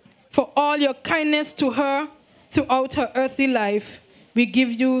 for all your kindness to her throughout her earthly life. We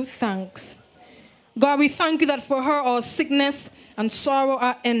give you thanks. God, we thank you that for her all sickness and sorrow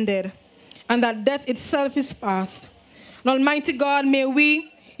are ended, and that death itself is past. And Almighty God, may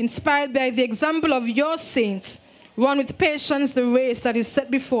we, inspired by the example of your saints, run with patience the race that is set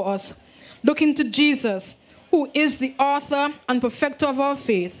before us, looking to Jesus, who is the author and perfecter of our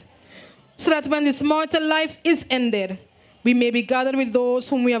faith, so that when this mortal life is ended, we may be gathered with those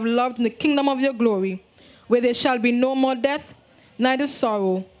whom we have loved in the kingdom of your glory, where there shall be no more death, neither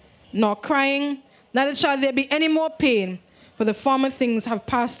sorrow, nor crying, neither shall there be any more pain, for the former things have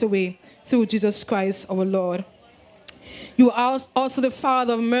passed away through Jesus Christ our Lord. You are also the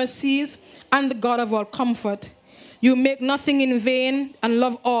Father of mercies and the God of all comfort. You make nothing in vain and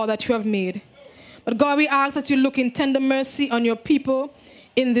love all that you have made. But God, we ask that you look in tender mercy on your people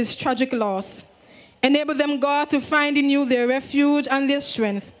in this tragic loss. Enable them, God, to find in you their refuge and their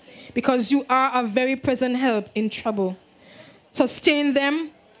strength, because you are a very present help in trouble. Sustain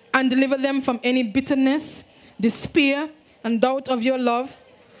them and deliver them from any bitterness, despair, and doubt of your love.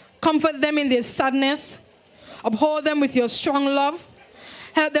 Comfort them in their sadness. Uphold them with your strong love.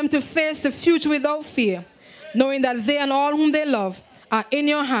 Help them to face the future without fear, knowing that they and all whom they love are in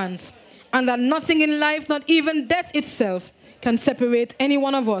your hands, and that nothing in life, not even death itself, can separate any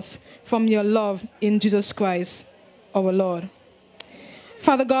one of us from your love in Jesus Christ, our Lord.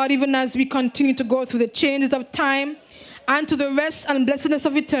 Father God, even as we continue to go through the changes of time and to the rest and blessedness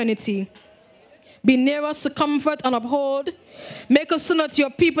of eternity, be near us to comfort and uphold. Make us so that your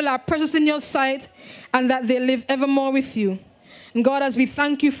people are precious in your sight and that they live evermore with you. And God, as we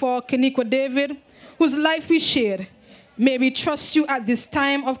thank you for Keniqua David, whose life we shared, may we trust you at this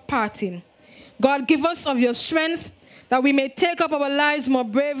time of parting. God, give us of your strength that we may take up our lives more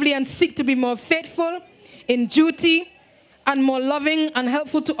bravely and seek to be more faithful in duty and more loving and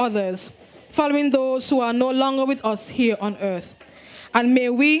helpful to others, following those who are no longer with us here on earth. And may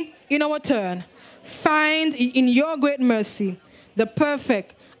we, in our turn, find in your great mercy the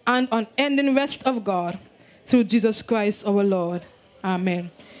perfect and unending rest of God through Jesus Christ our Lord.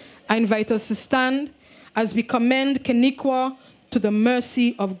 Amen. I invite us to stand as we commend Keniqua to the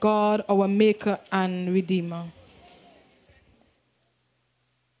mercy of God, our Maker and Redeemer.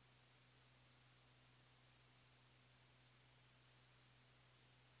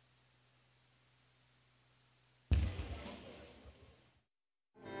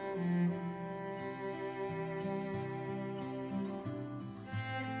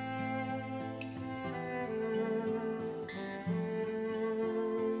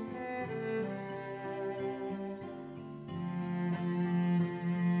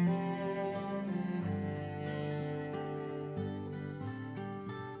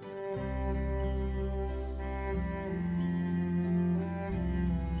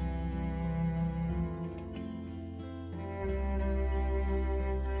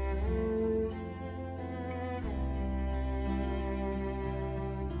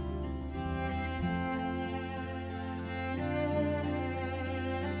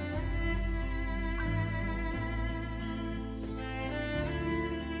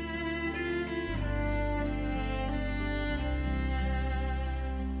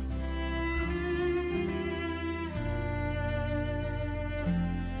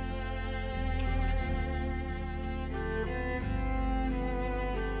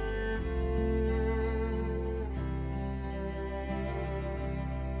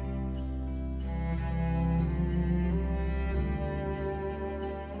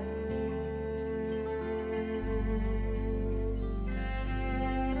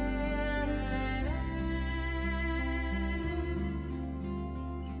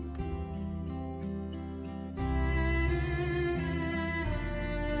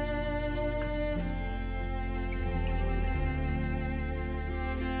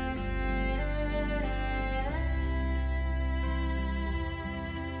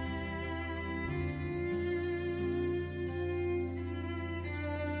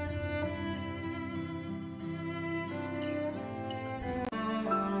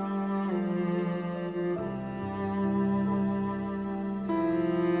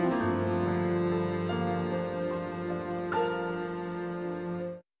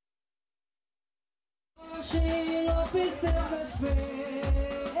 we set us free.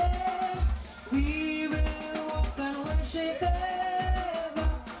 We will walk and worship ever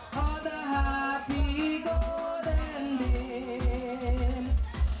all the happy golden days.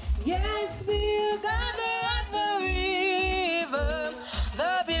 Yes, we'll gather at the river,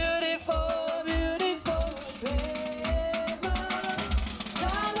 the beautiful, beautiful river.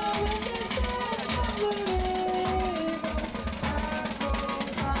 Follow with the sound of the river that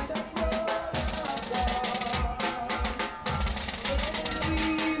flows by the throne of God. There we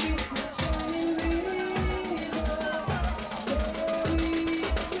meet the shining river, there we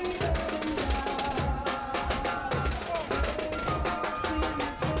burden down.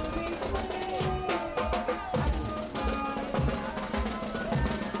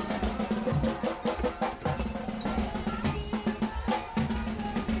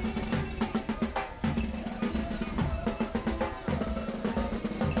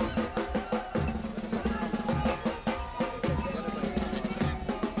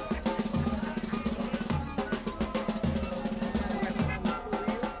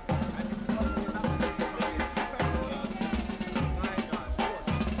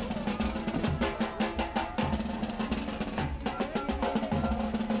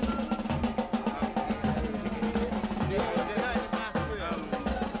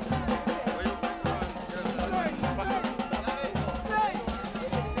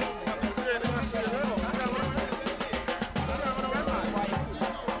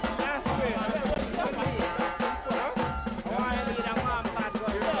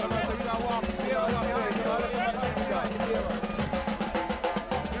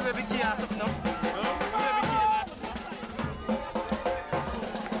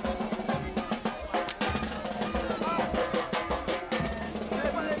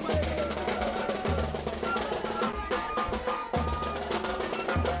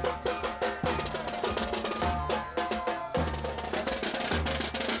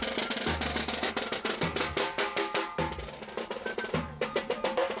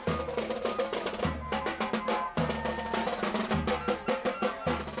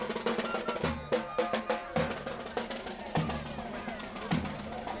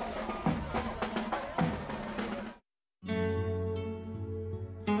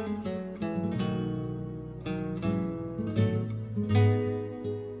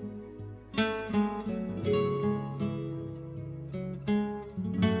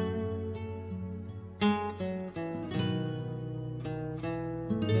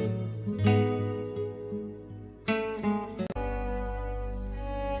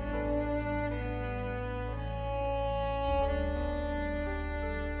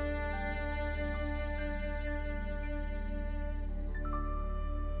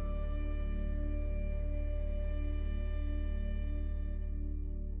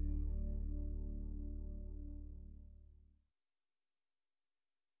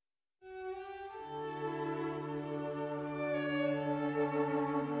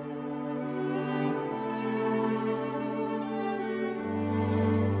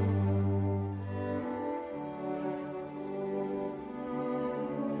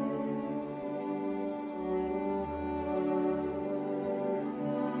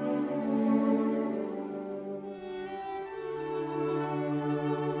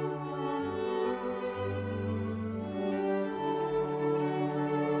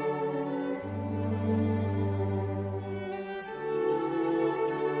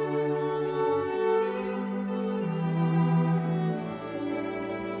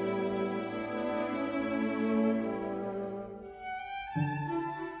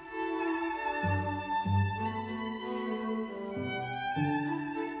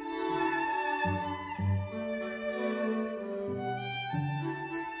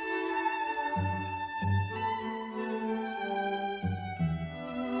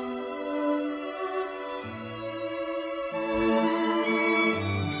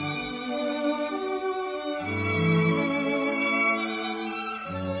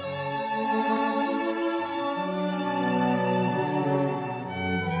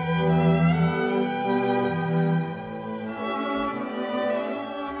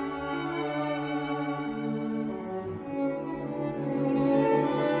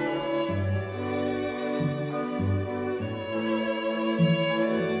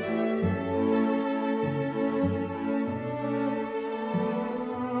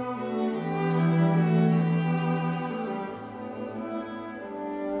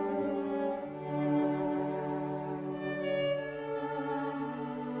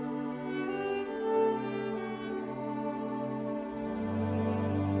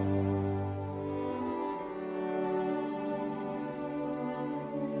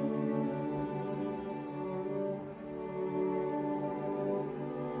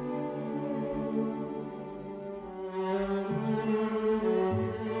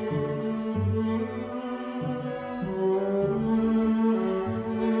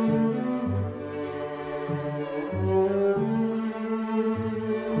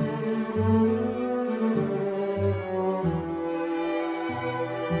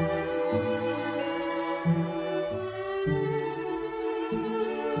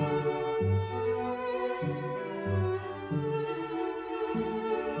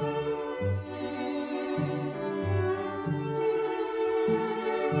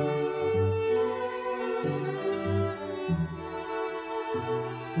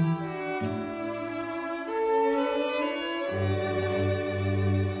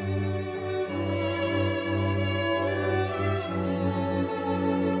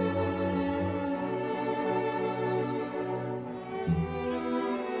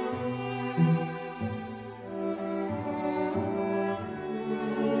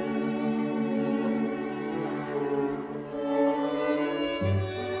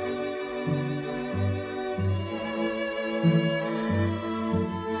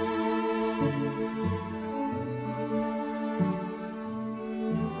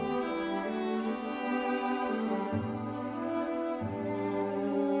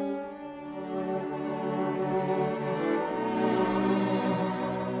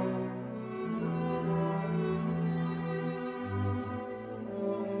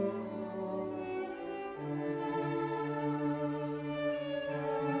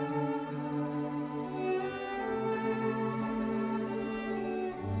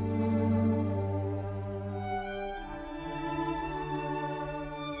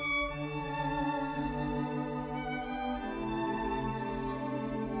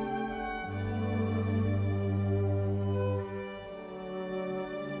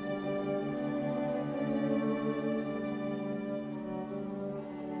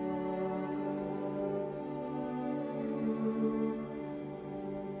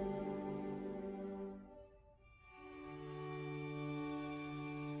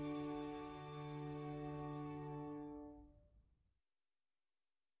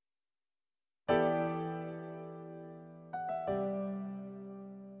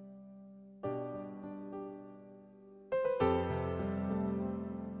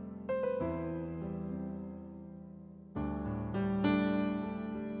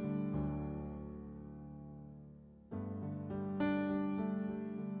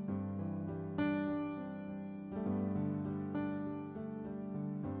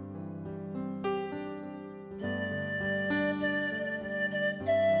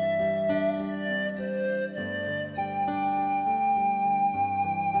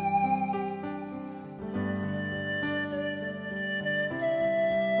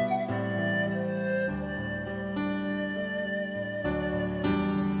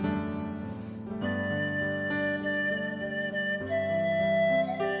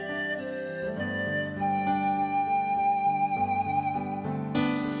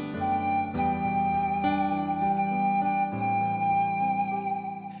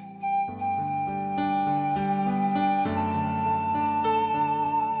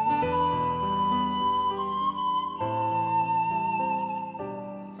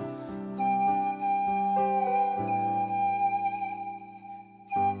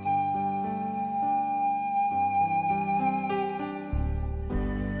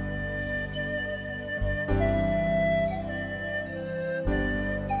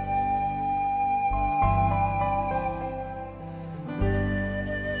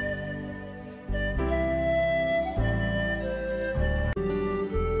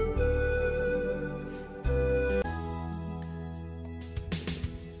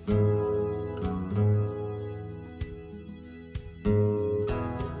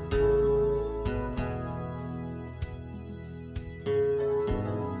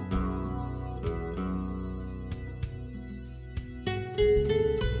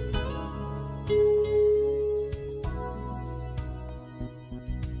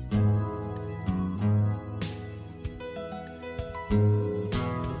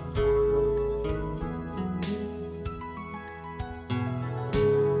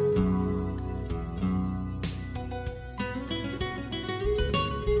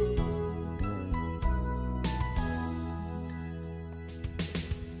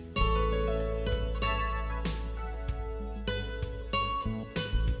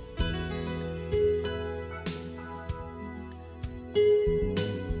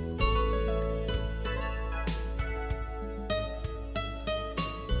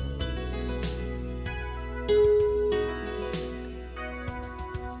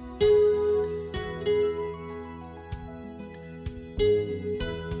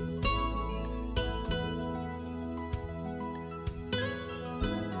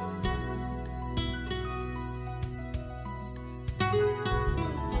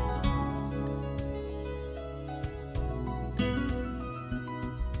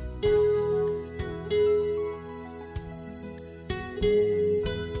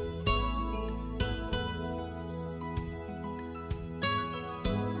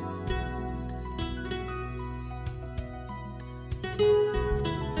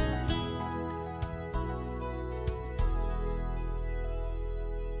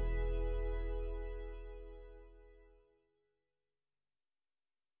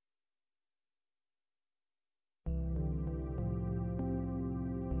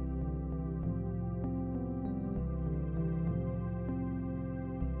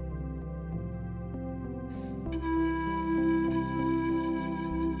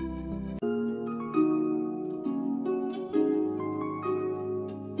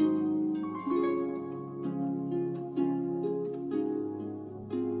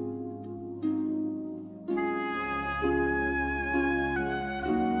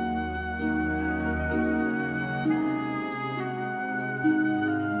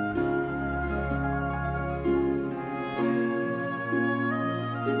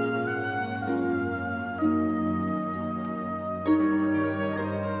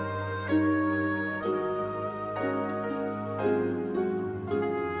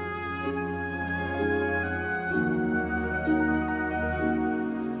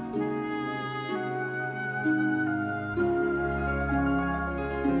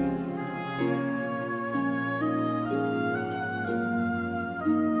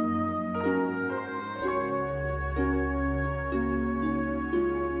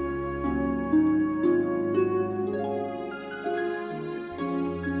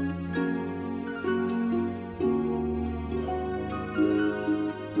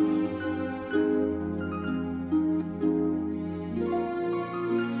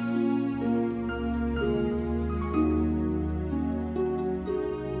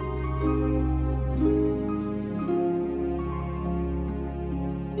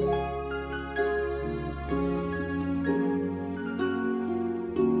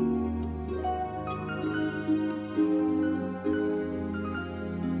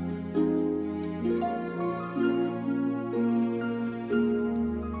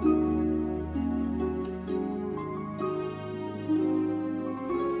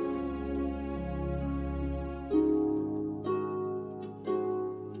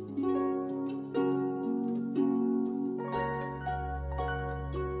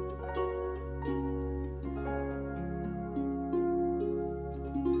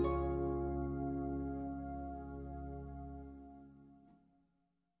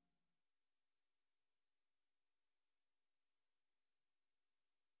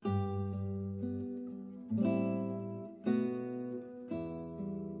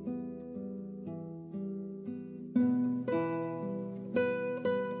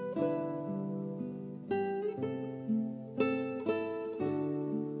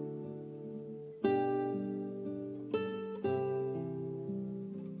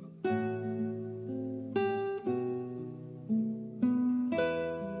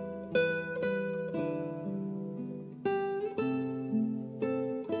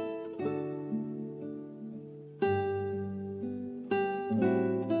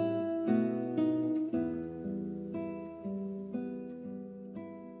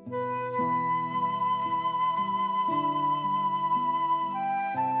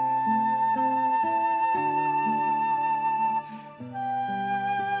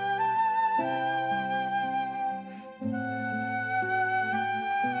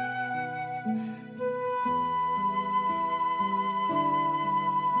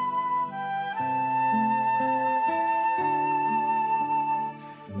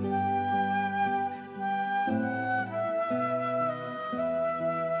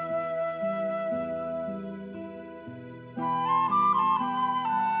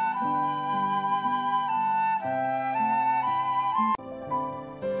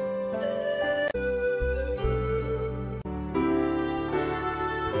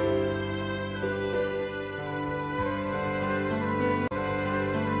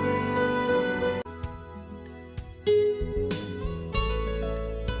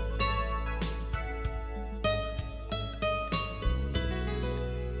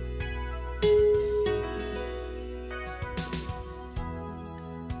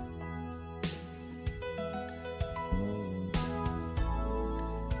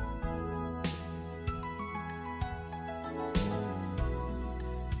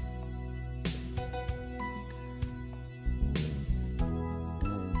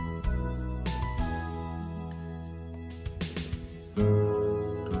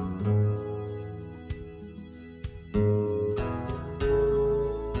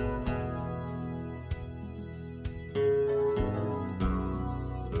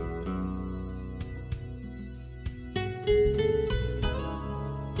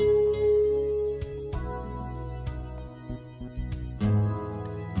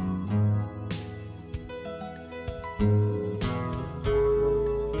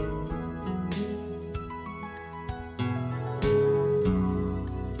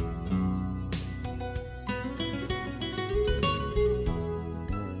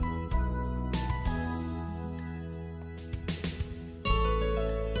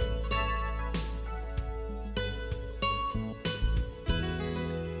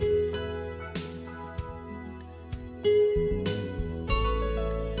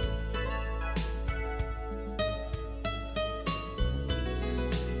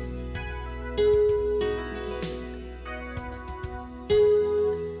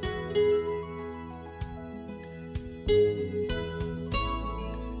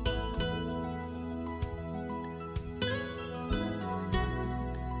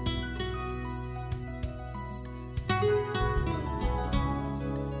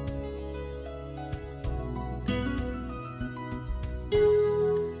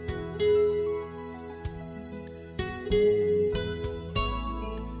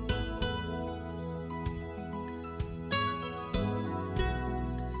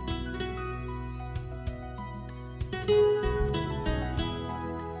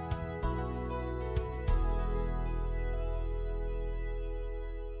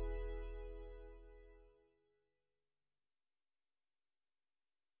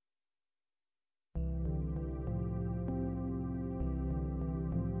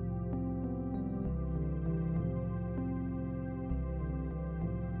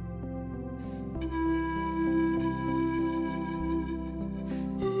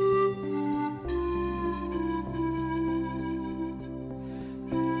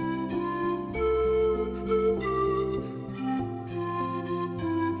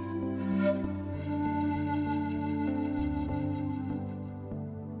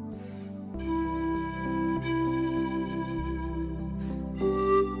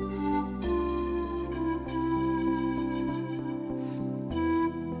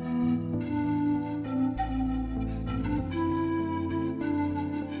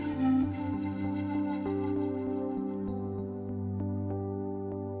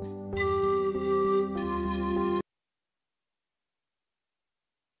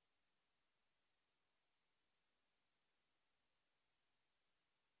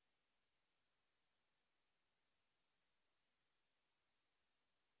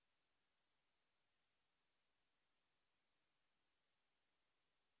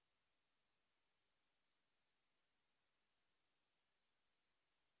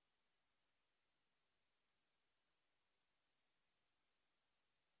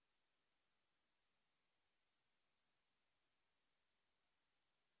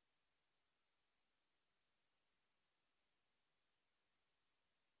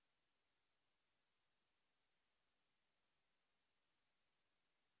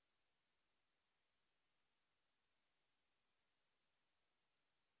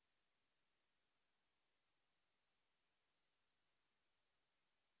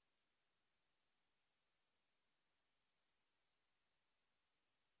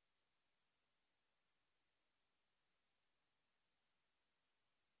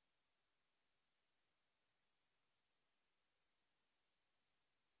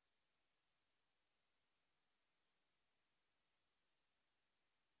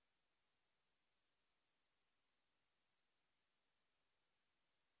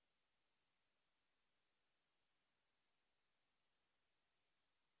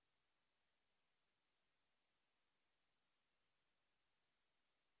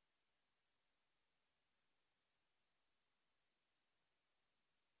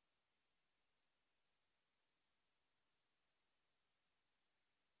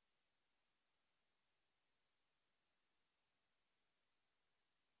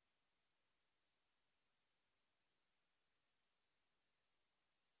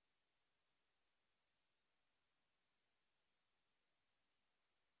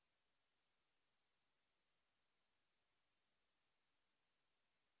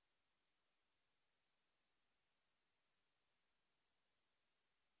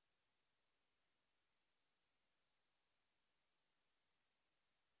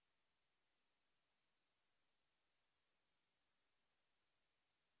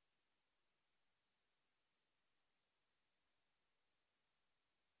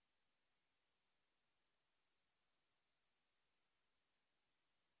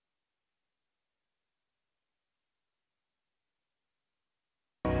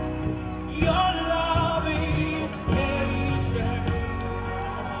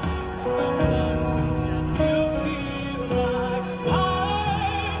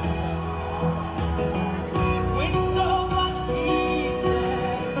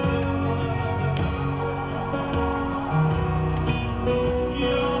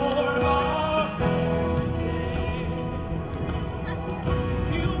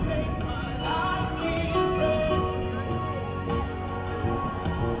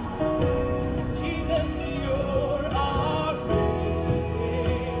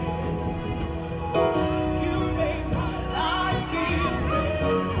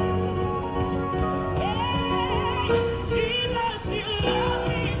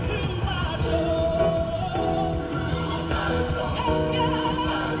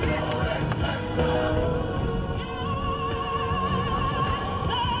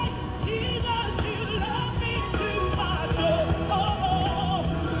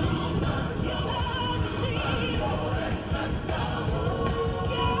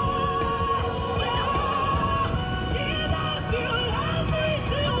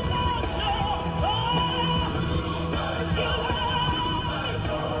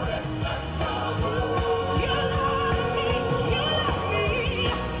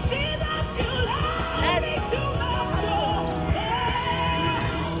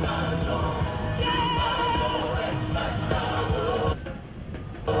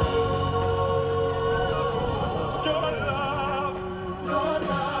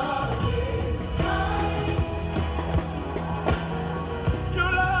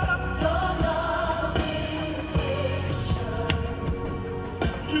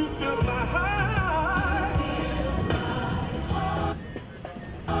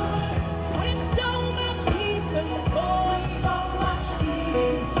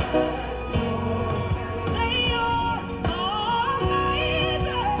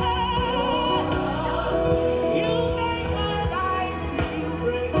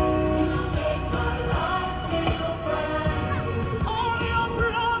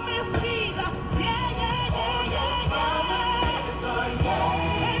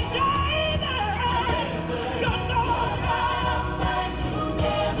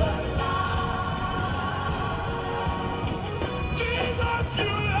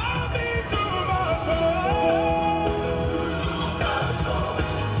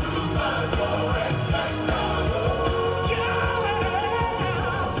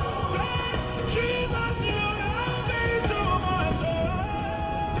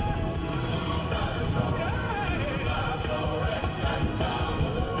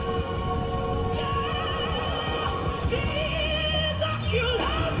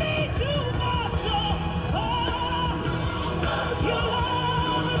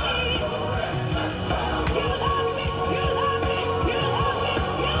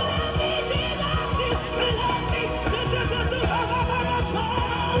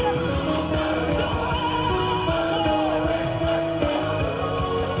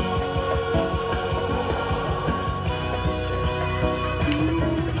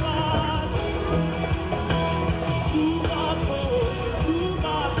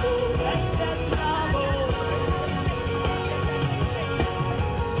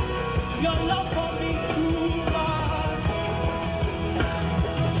 Your love for me too much.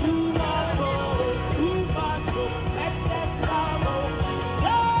 Too much, oh, too much, oh, excess love, oh.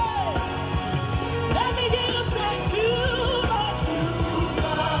 Hey, let me hear you say too much,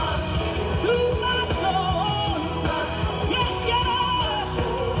 too much, oh, yeah,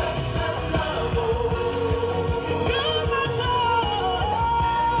 yeah, excess love, oh, too much, oh,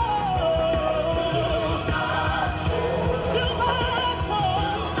 too much,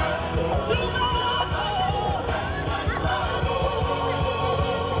 oh, too much,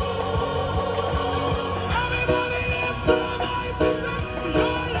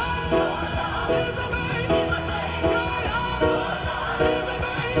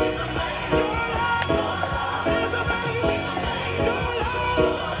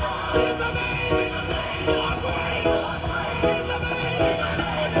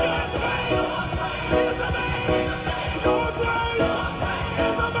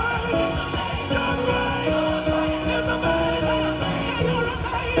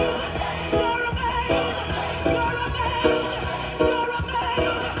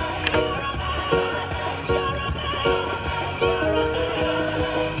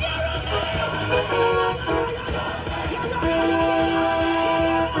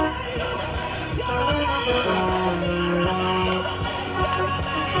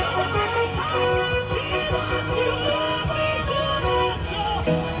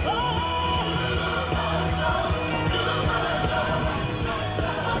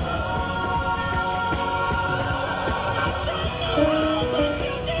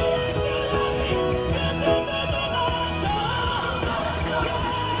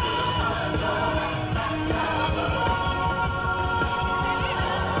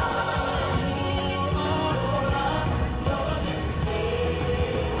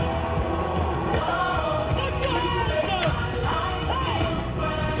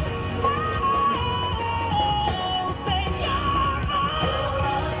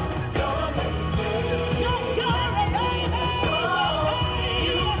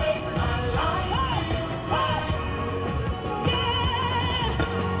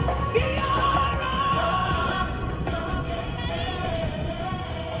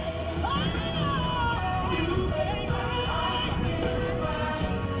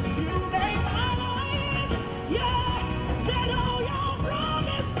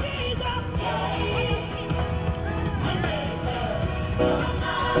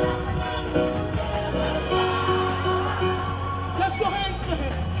 Lift your hands to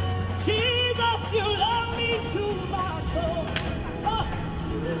him. Jesus, you love me too much. Oh, oh.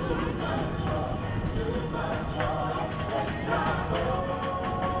 Too much, oh, too much, oh, excess love.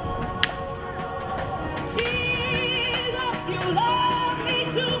 Jesus, you love me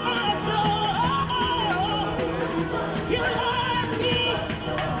too much. Oh, you love me.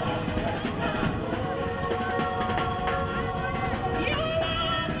 You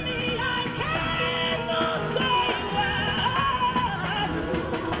love me. I cannot say that.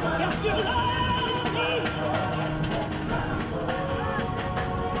 Yes, you love me.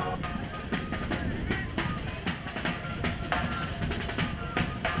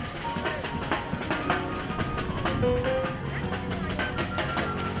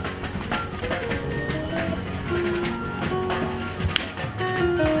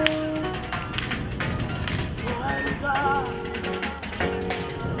 Mighty God,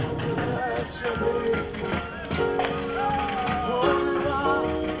 I bless your name. Holy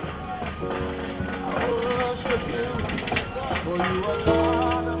God, I worship you, for you are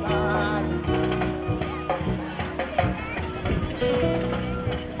God Almighty.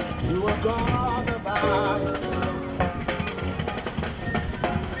 You are God Almighty.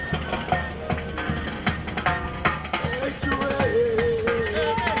 Victory,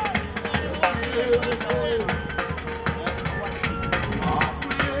 still the same. All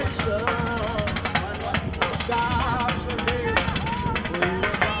creation, shout your name, for you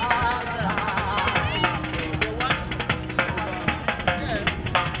are God Almighty.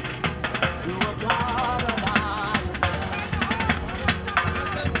 You are God Almighty.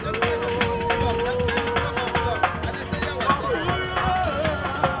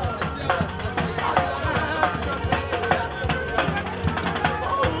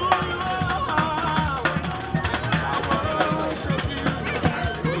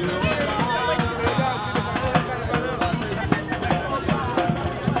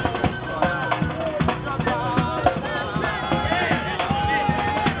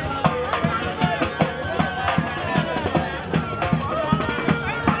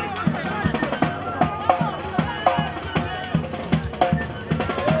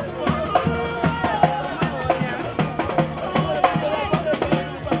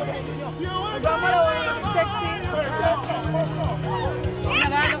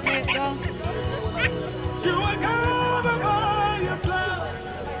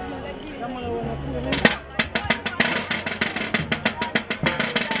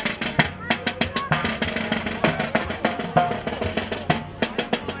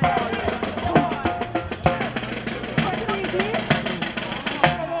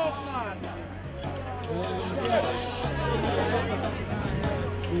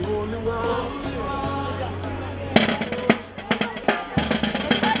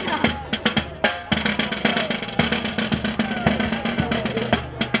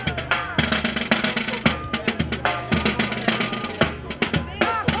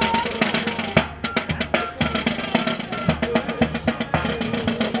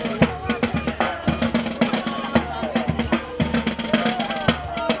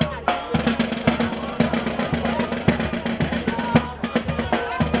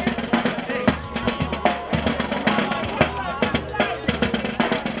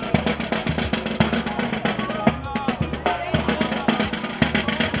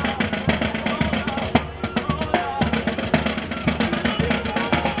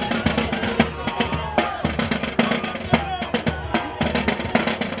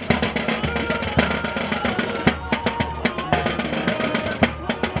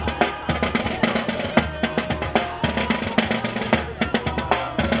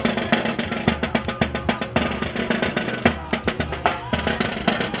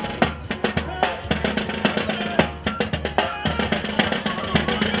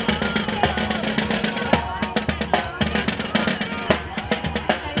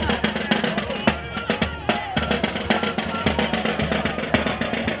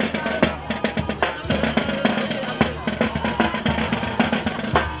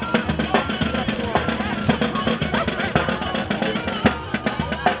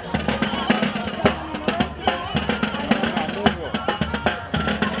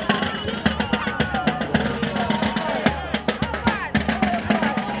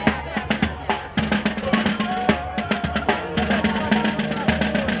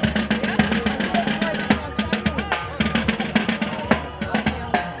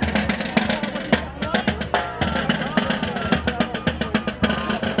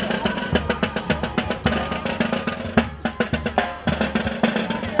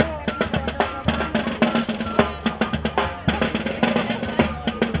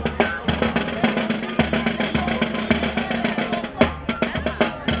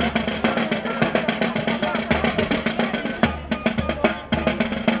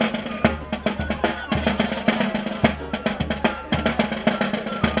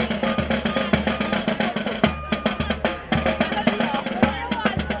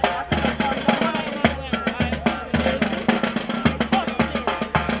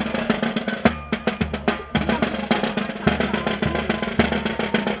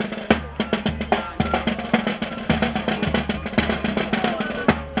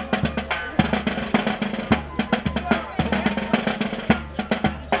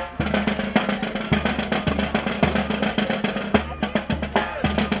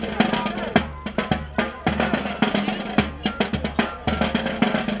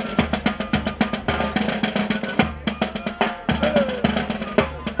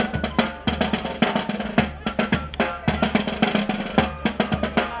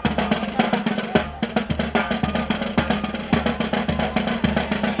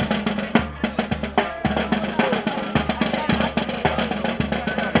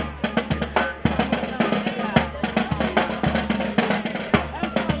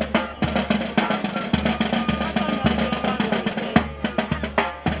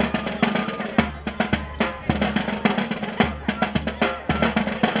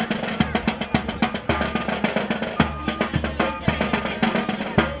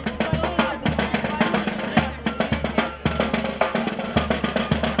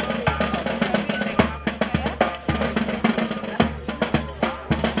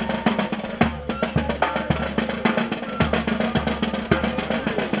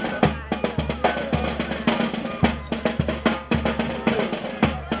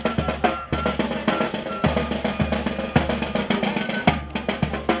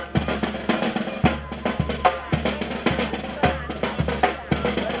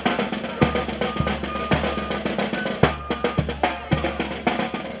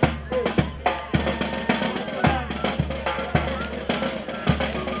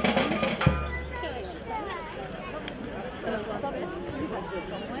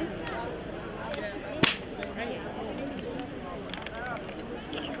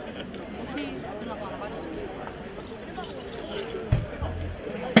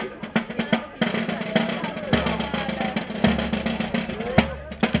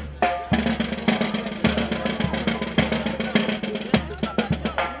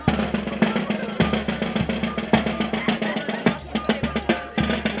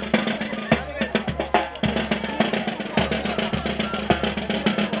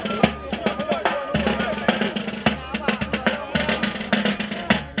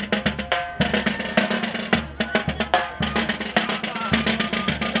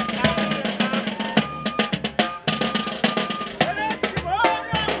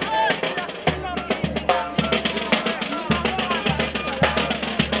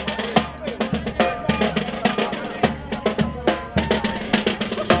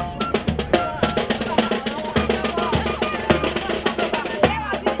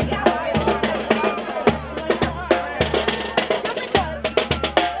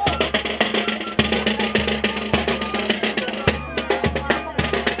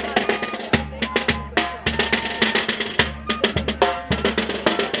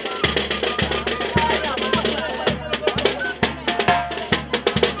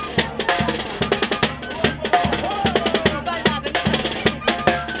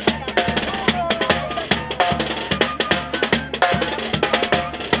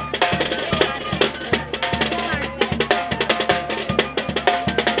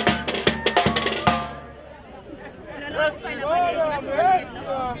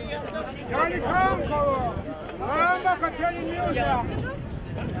 Take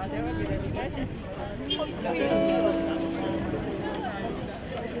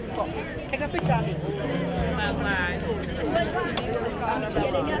a picture.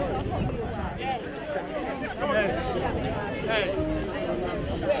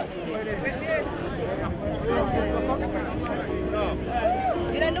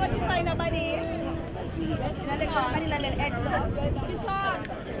 You don't notify nobody.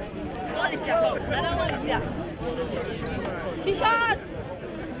 Kishon!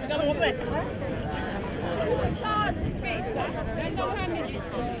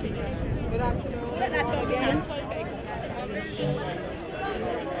 Good afternoon again.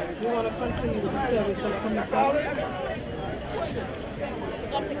 We want to continue with the service of committee.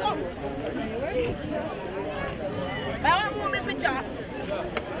 I want to picture.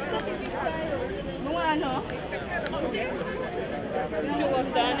 No one know. You was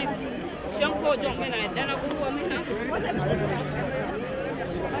done. Shampoo don't mean I don't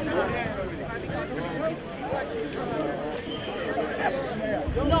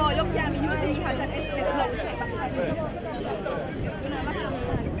no, you can't use it as an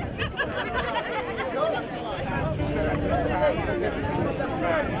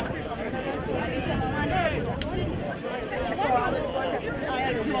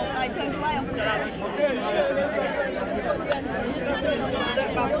I think why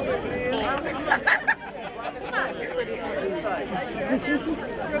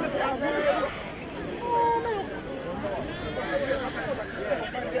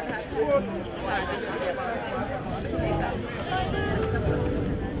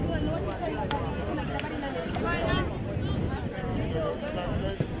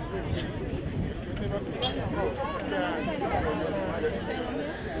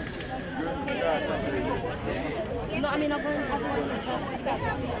no, I mean, I'm going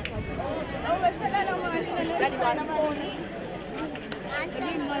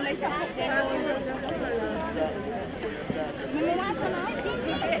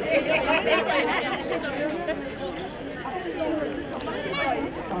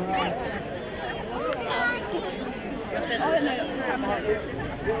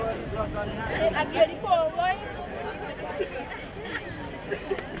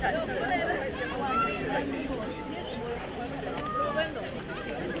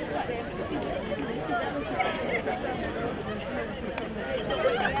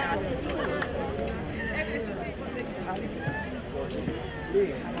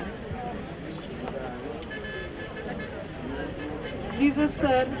Jesus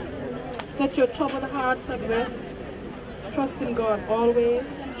said, set your troubled hearts at rest. Trust in God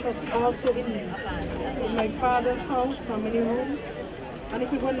always. Trust also in me. In my Father's house are many rooms, and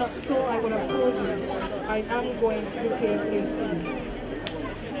if it were not so, I would have told you, I am going to prepare a place for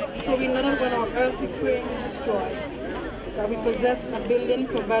you. So we know that when our earthly frame is destroyed, that we possess a building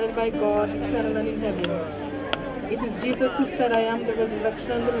provided by God, eternal and in heaven. It is Jesus who said, I am the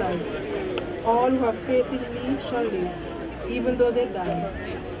resurrection and the life. All who have faith in me shall live, even though they die.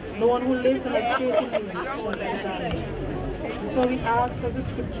 No one who lives and has faith in me shall never die. So we ask as a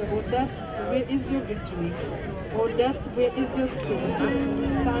scripture, O death, where is your victory? O death, where is your sting?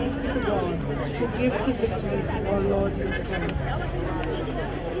 Thanks be to God, who gives the victory to our Lord Jesus Christ.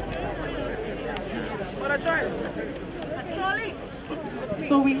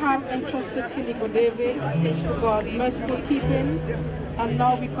 So we have entrusted Keniqua David to God's merciful keeping, and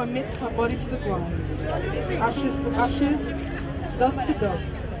now we commit her body to the ground. Ashes to ashes, dust to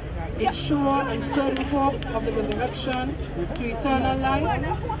dust, in sure and certain hope of the resurrection to eternal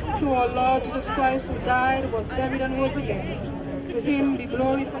life, through our Lord Jesus Christ, who died, was buried, and rose again. To him be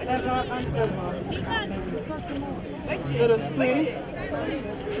glory forever and ever. Amen. Let us pray.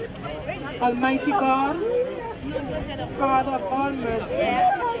 Almighty God, Father of all mercy,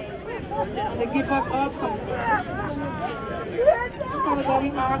 and the giver of all comfort, Father God, we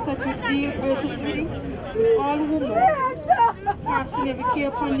ask that you deal graciously with all who mourn, casting every care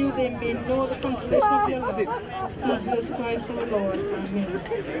upon you, they may know the consolation of your love. Through Jesus Christ our Lord. Amen.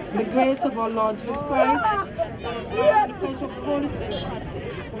 The grace of our Lord Jesus Christ, and the fellowship of the Holy Spirit,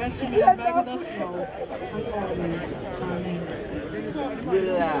 rest and abide with us now and always. Amen.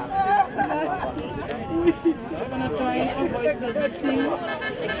 We're going to join our voices as we sing.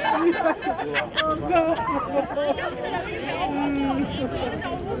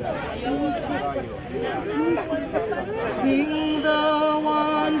 Sing the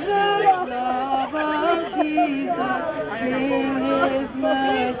wondrous love of Jesus, sing his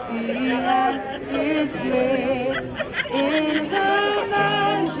mercy and his grace. In the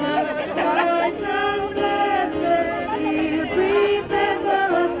mansions, bright and blessed, he'll prepare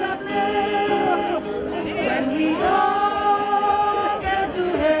for us a place.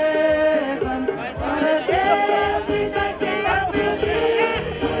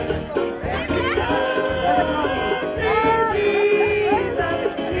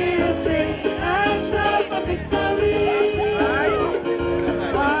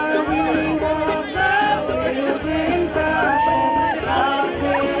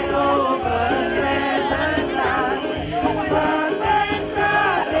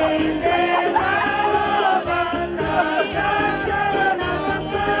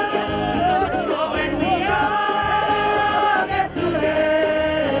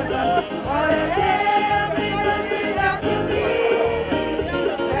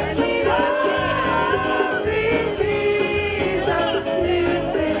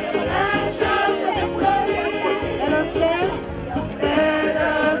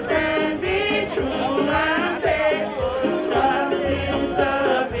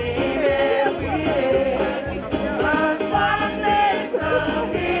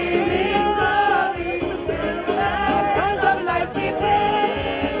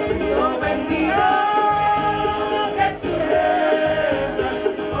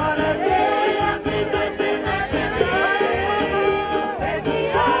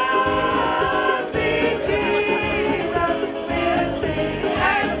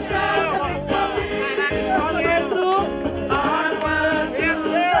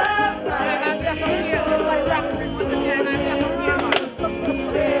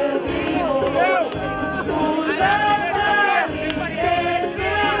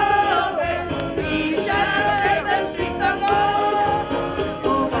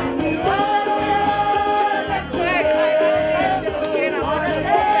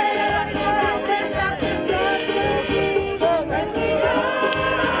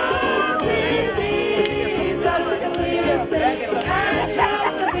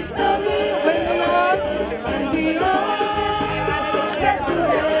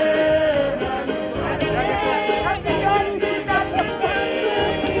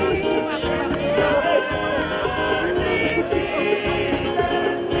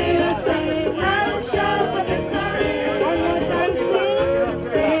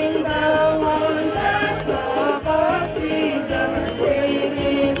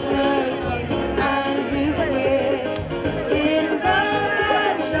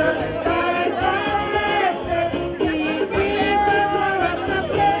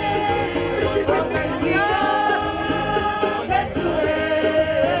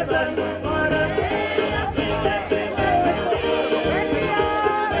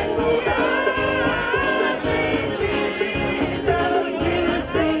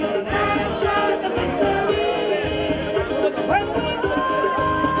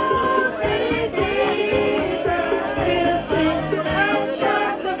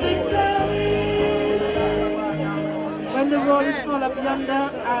 wall is called up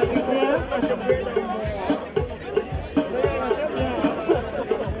yonder, I'll be there.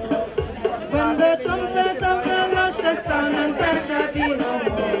 When the trumpet of the Lord shall sound, and there shall be no more.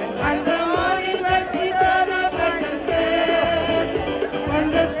 And the morning breaks eternal bright and fair. When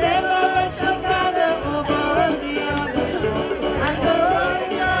the Savior shall gather over on the other shore, and the world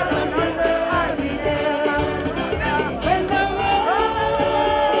is all under, I'll be there. When the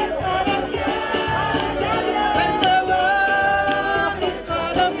world is caught up, when the world is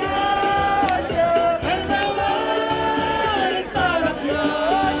caught up, when the world is caught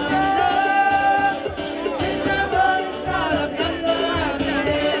up,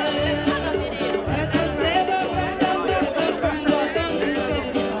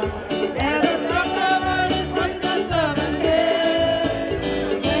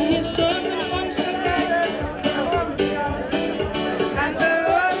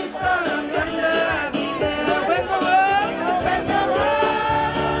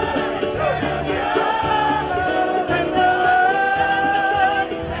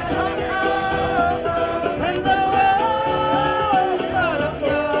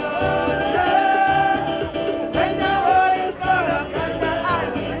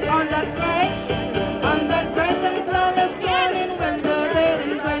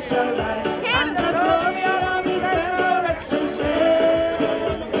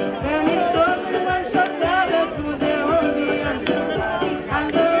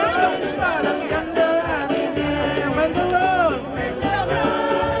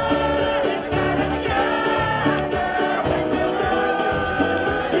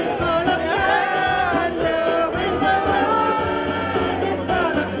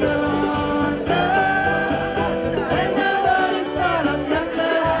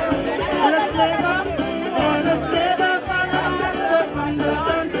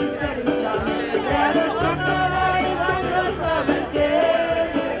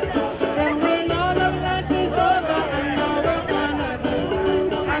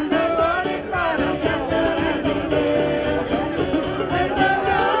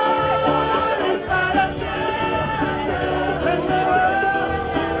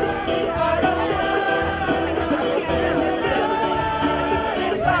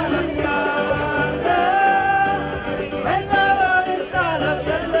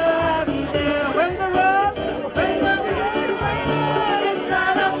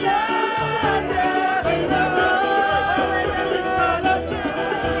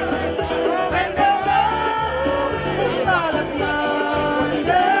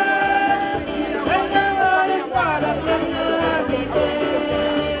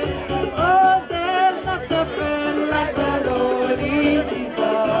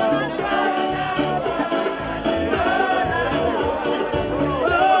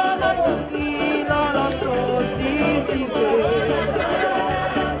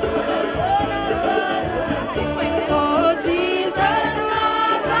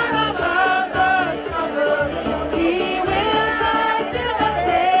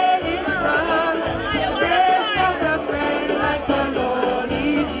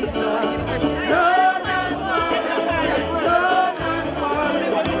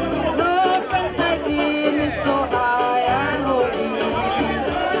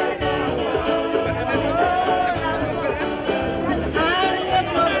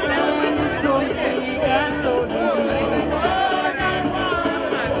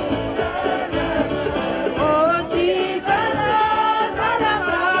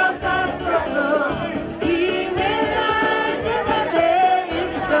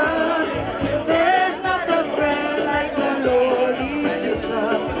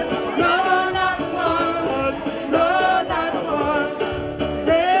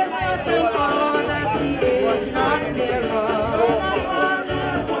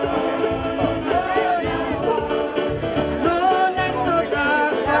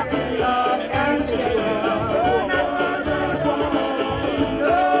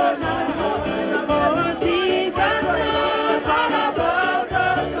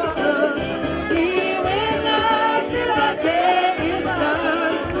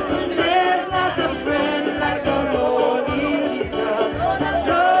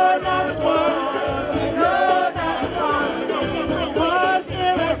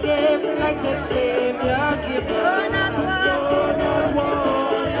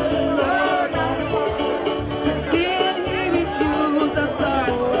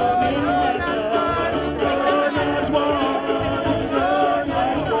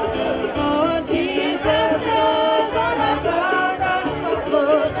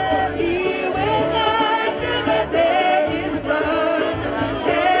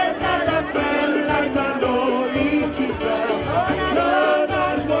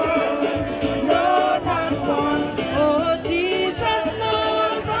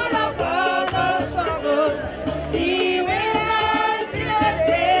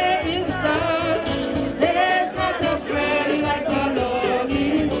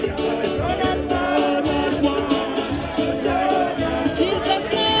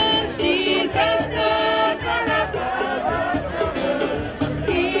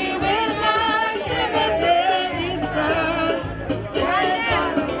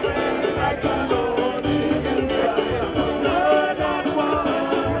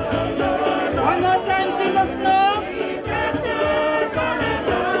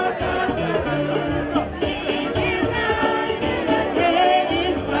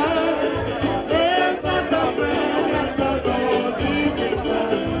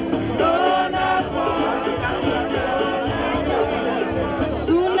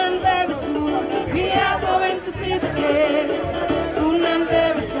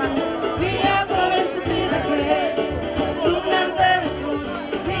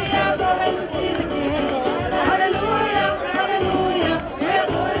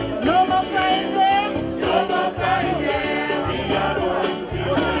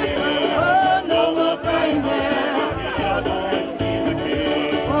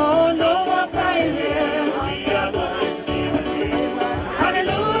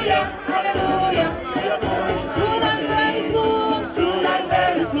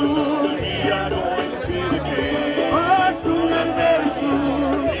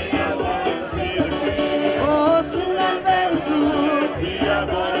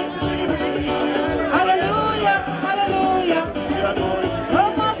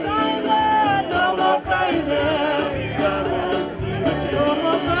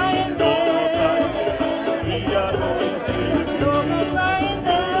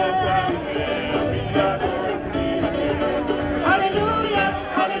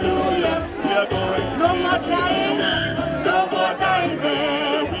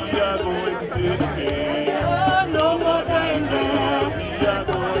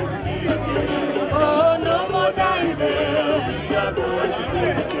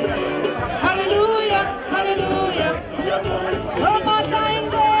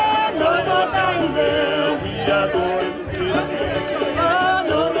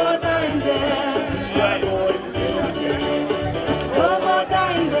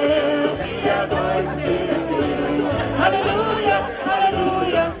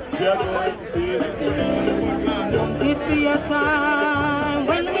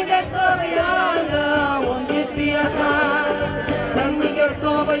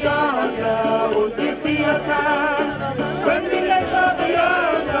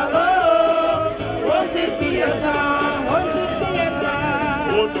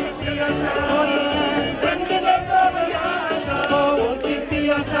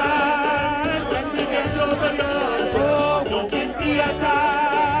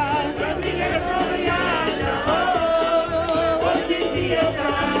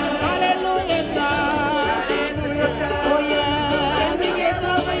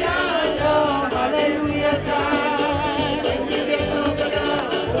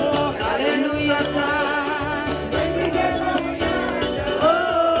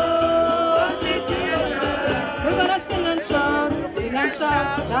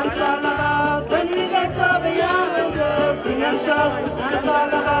 that's all about. When we get over yonder, sing and shout, that's all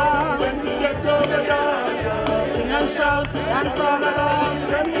about. When we get over yonder, sing and shout, that's all about.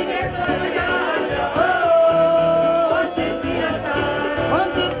 When we get over yonder, oh, won't it be a time?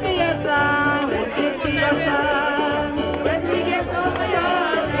 Won't it be a time? Won't it be a time? When we get over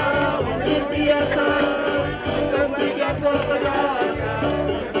yonder, won't it be a time? When we get over yonder,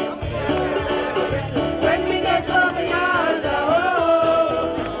 when we get over yonder,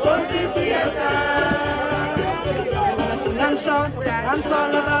 oh, won't it be a time? We're gonna sing and shout, dance all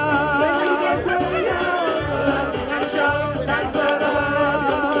about. When we get over yonder, we're gonna sing and shout, dance all about.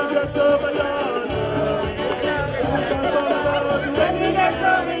 When we get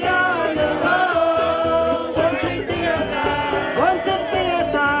over yonder, oh, won't it be a time? Won't it be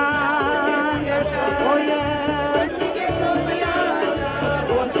a time? Oh yes. When we get over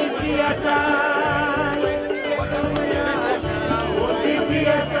yonder, won't it be a time? Won't it be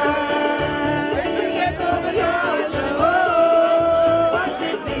a time? When we get over yonder, oh, won't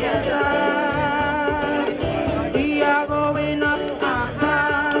it be a time? We are going up,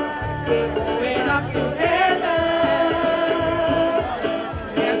 we're going up to heaven.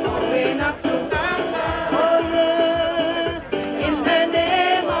 We're going up to heaven. Oh yes, in the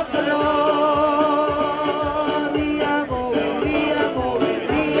name of the Lord. We are going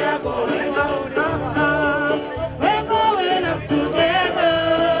up, we're going up together.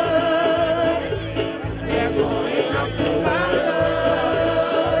 We're going up to heaven.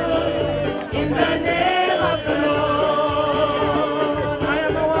 In the name of the Lord. I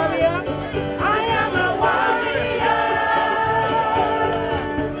am a warrior. I am a warrior.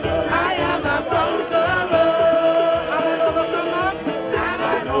 I am a conqueror. I'm an overcomer. I'm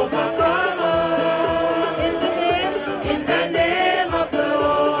an overcomer. In the name of the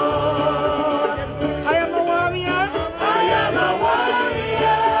Lord. I am a warrior. I am a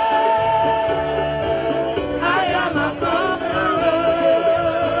warrior. I am a conqueror.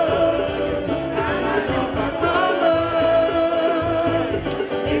 I'm an overcomer.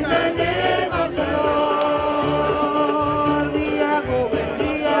 In the name of the Lord. We are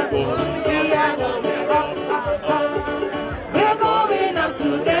going up. We're going up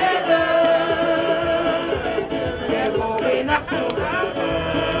together. We're going up together.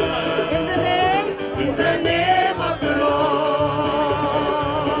 In the name of the Lord.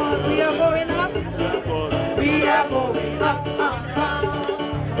 We are going up. We are going up.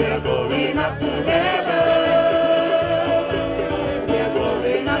 We're going up together. We're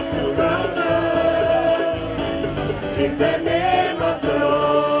going up together. In the name of the Lord.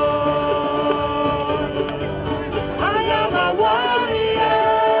 I am a warrior.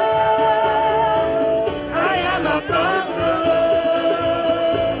 I am a conqueror.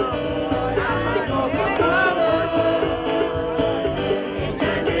 I'm an overcomer. In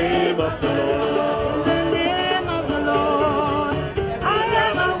the name of the Lord. In the name of the Lord. I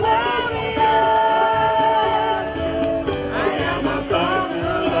am a warrior. I am a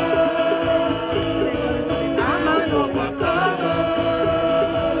conqueror. I'm an overcomer.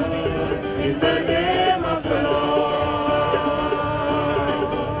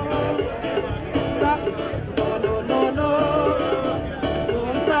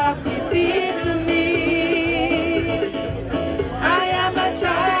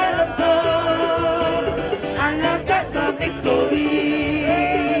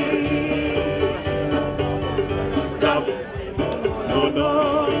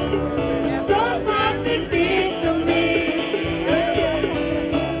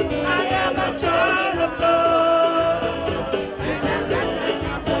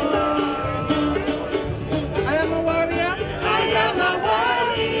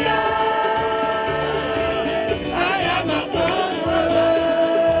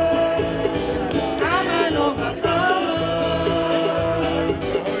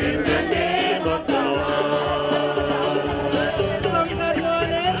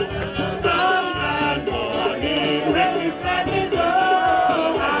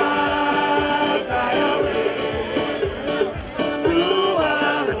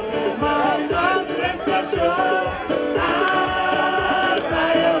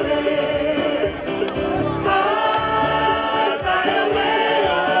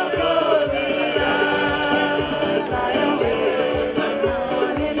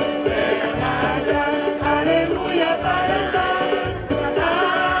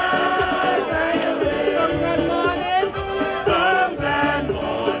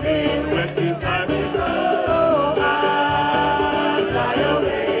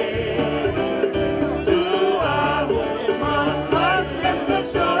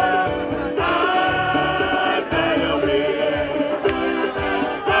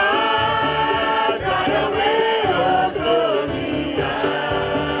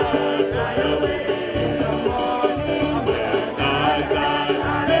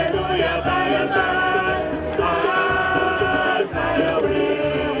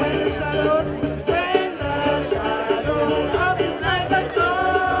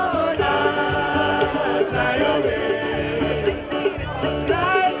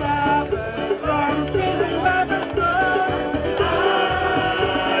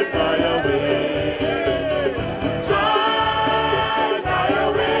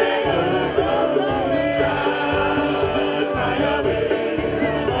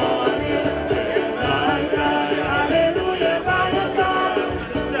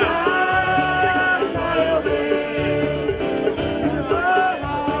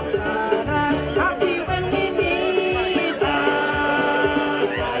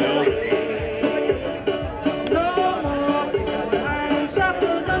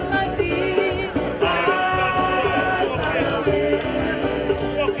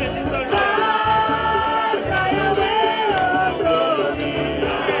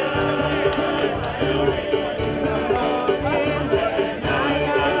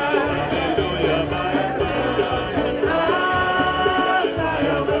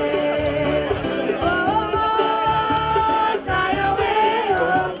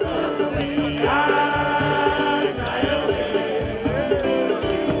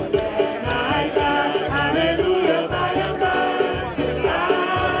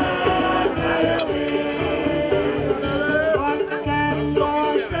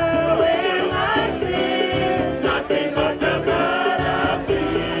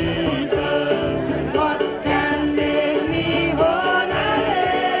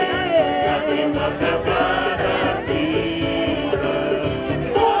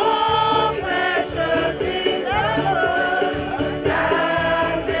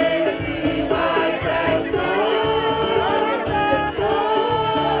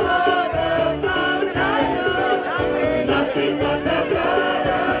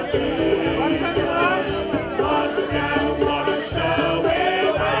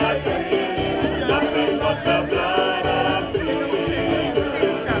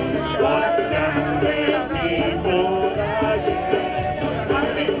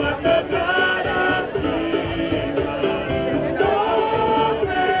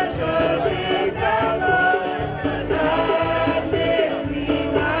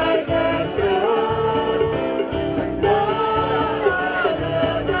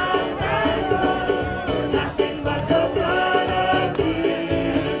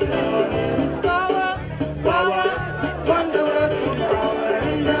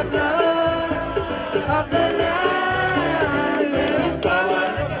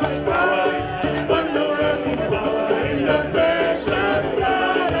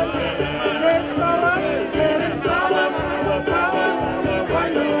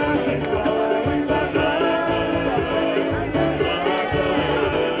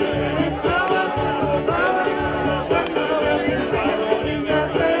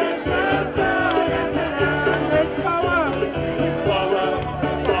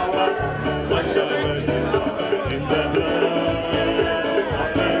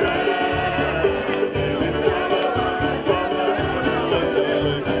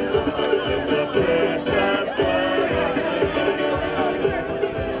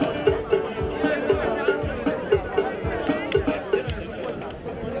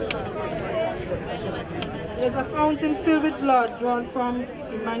 There's a fountain filled with blood drawn from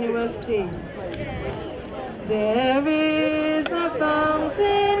Emmanuel's stains. There is a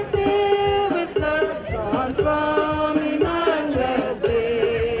fountain filled with blood drawn from Emmanuel's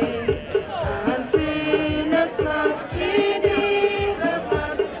veins, and sinners must redeem the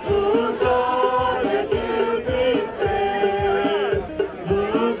blood whose all the guilty sin,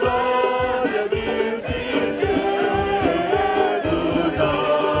 whose all the guilty sin, whose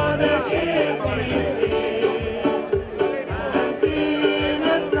all the guilty sin, and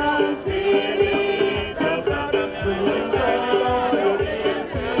sinners must redeem the blood whose all the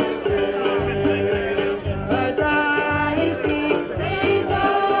guilty sin. The dying thief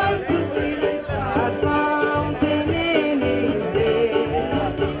rejoiced to see that fountain in his day,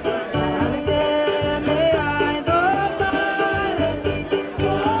 and there may I the Father see,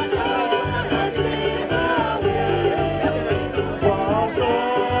 wash all my sins away, wash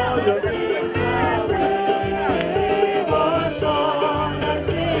all your sins away, wash all my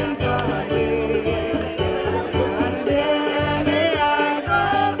sins away, and there may I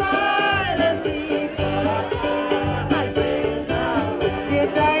the Father see, wash all my sins away. Dear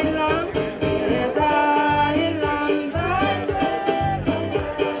thy lamb, thy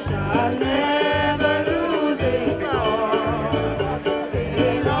shall never lose its power.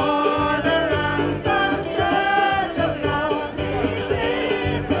 Till all the ransom church of God be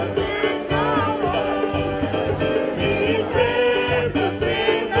saved to sing no more. Be saved to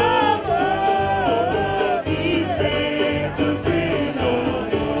sing no more. Be saved to sing no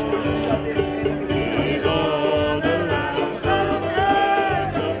more. Till all the ransom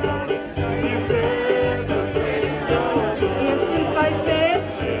church of God be saved to sing no more. Yes, it's by faith.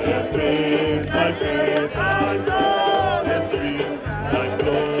 Yes, it's by faith. I saw the stream like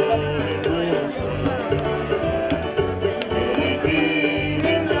flowing rivers.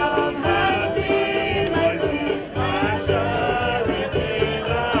 Redeeming love has been my theme. I shall be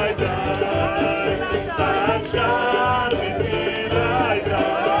till I die. I shall be till I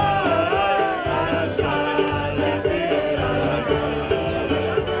die. I shall be till I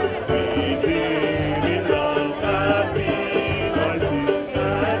die. Redeeming love has been my theme.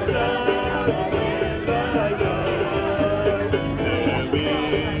 I shall be till I die. There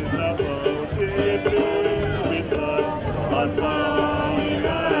is a fountain filled with blood on Mount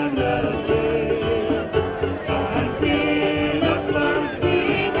Emmanuel's days, and sinners must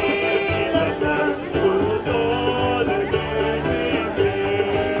redeem the blood whose all the guilty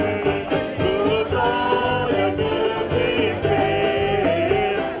sin, whose all the guilty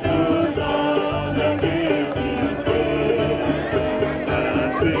sin, whose all the guilty sin,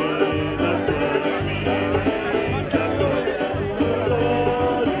 and sinners must redeem the blood whose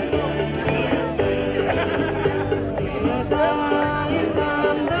all the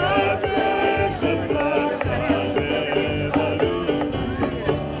precious blood shall never lose its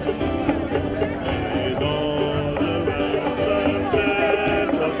power. In all the ransom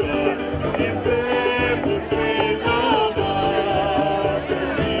church of God, be saved to sin no more.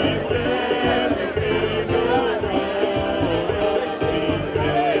 Be saved to sin no more. Be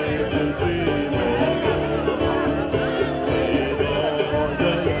saved to sin no more. In all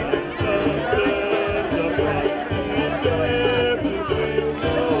the ransom church of God, be saved to sin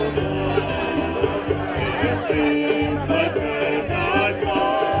no more. This is my faith, I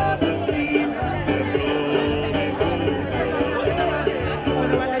saw the stream, the flowing roots of God.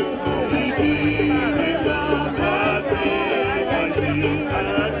 Redeeming love has been my theme.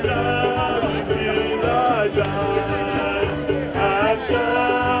 I shall be till I die. I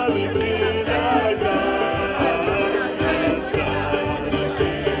shall be till I die. I shall be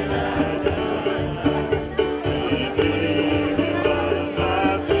till I die. Redeeming love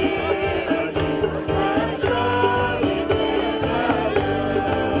has been my theme. I shall be till I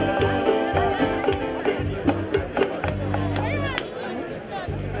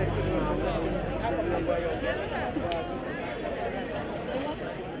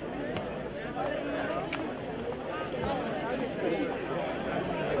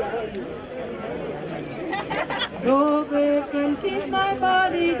No grave can keep my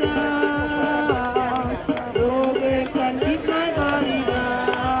body down. No grave can keep my body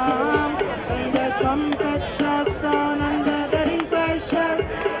down. When the trumpet shall sound and the dead in Christ shall.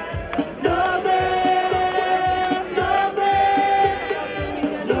 No grave, no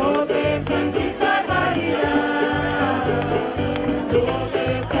grave, no grave can keep my body down. No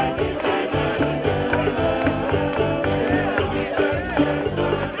grave can keep my body down.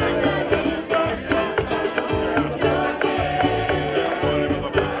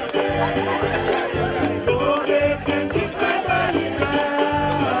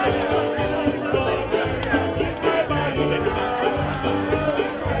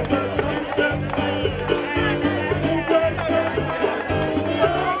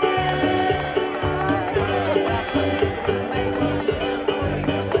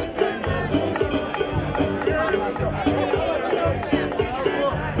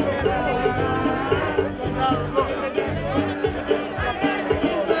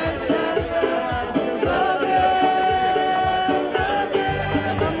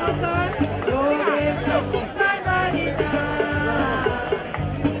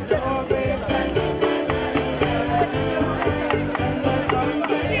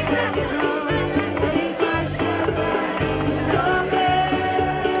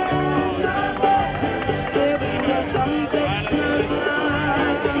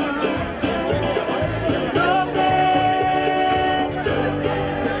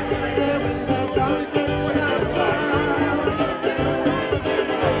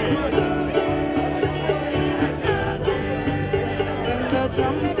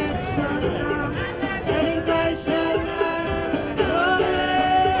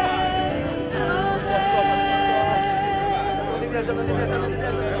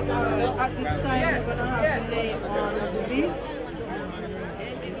 At this time, we're going to have the name on the wreath.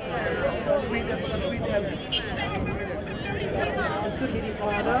 This will be the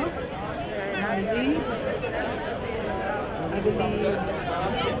order. I believe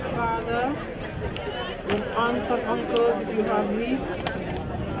father, then aunts and uncles if you have wreaths,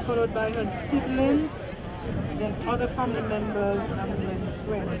 followed by her siblings, then other family members, and then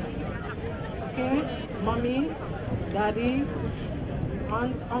friends. Okay? Mommy, daddy,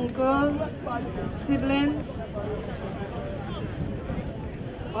 aunts, uncles, siblings,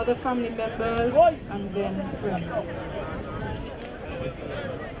 other family members, and then friends.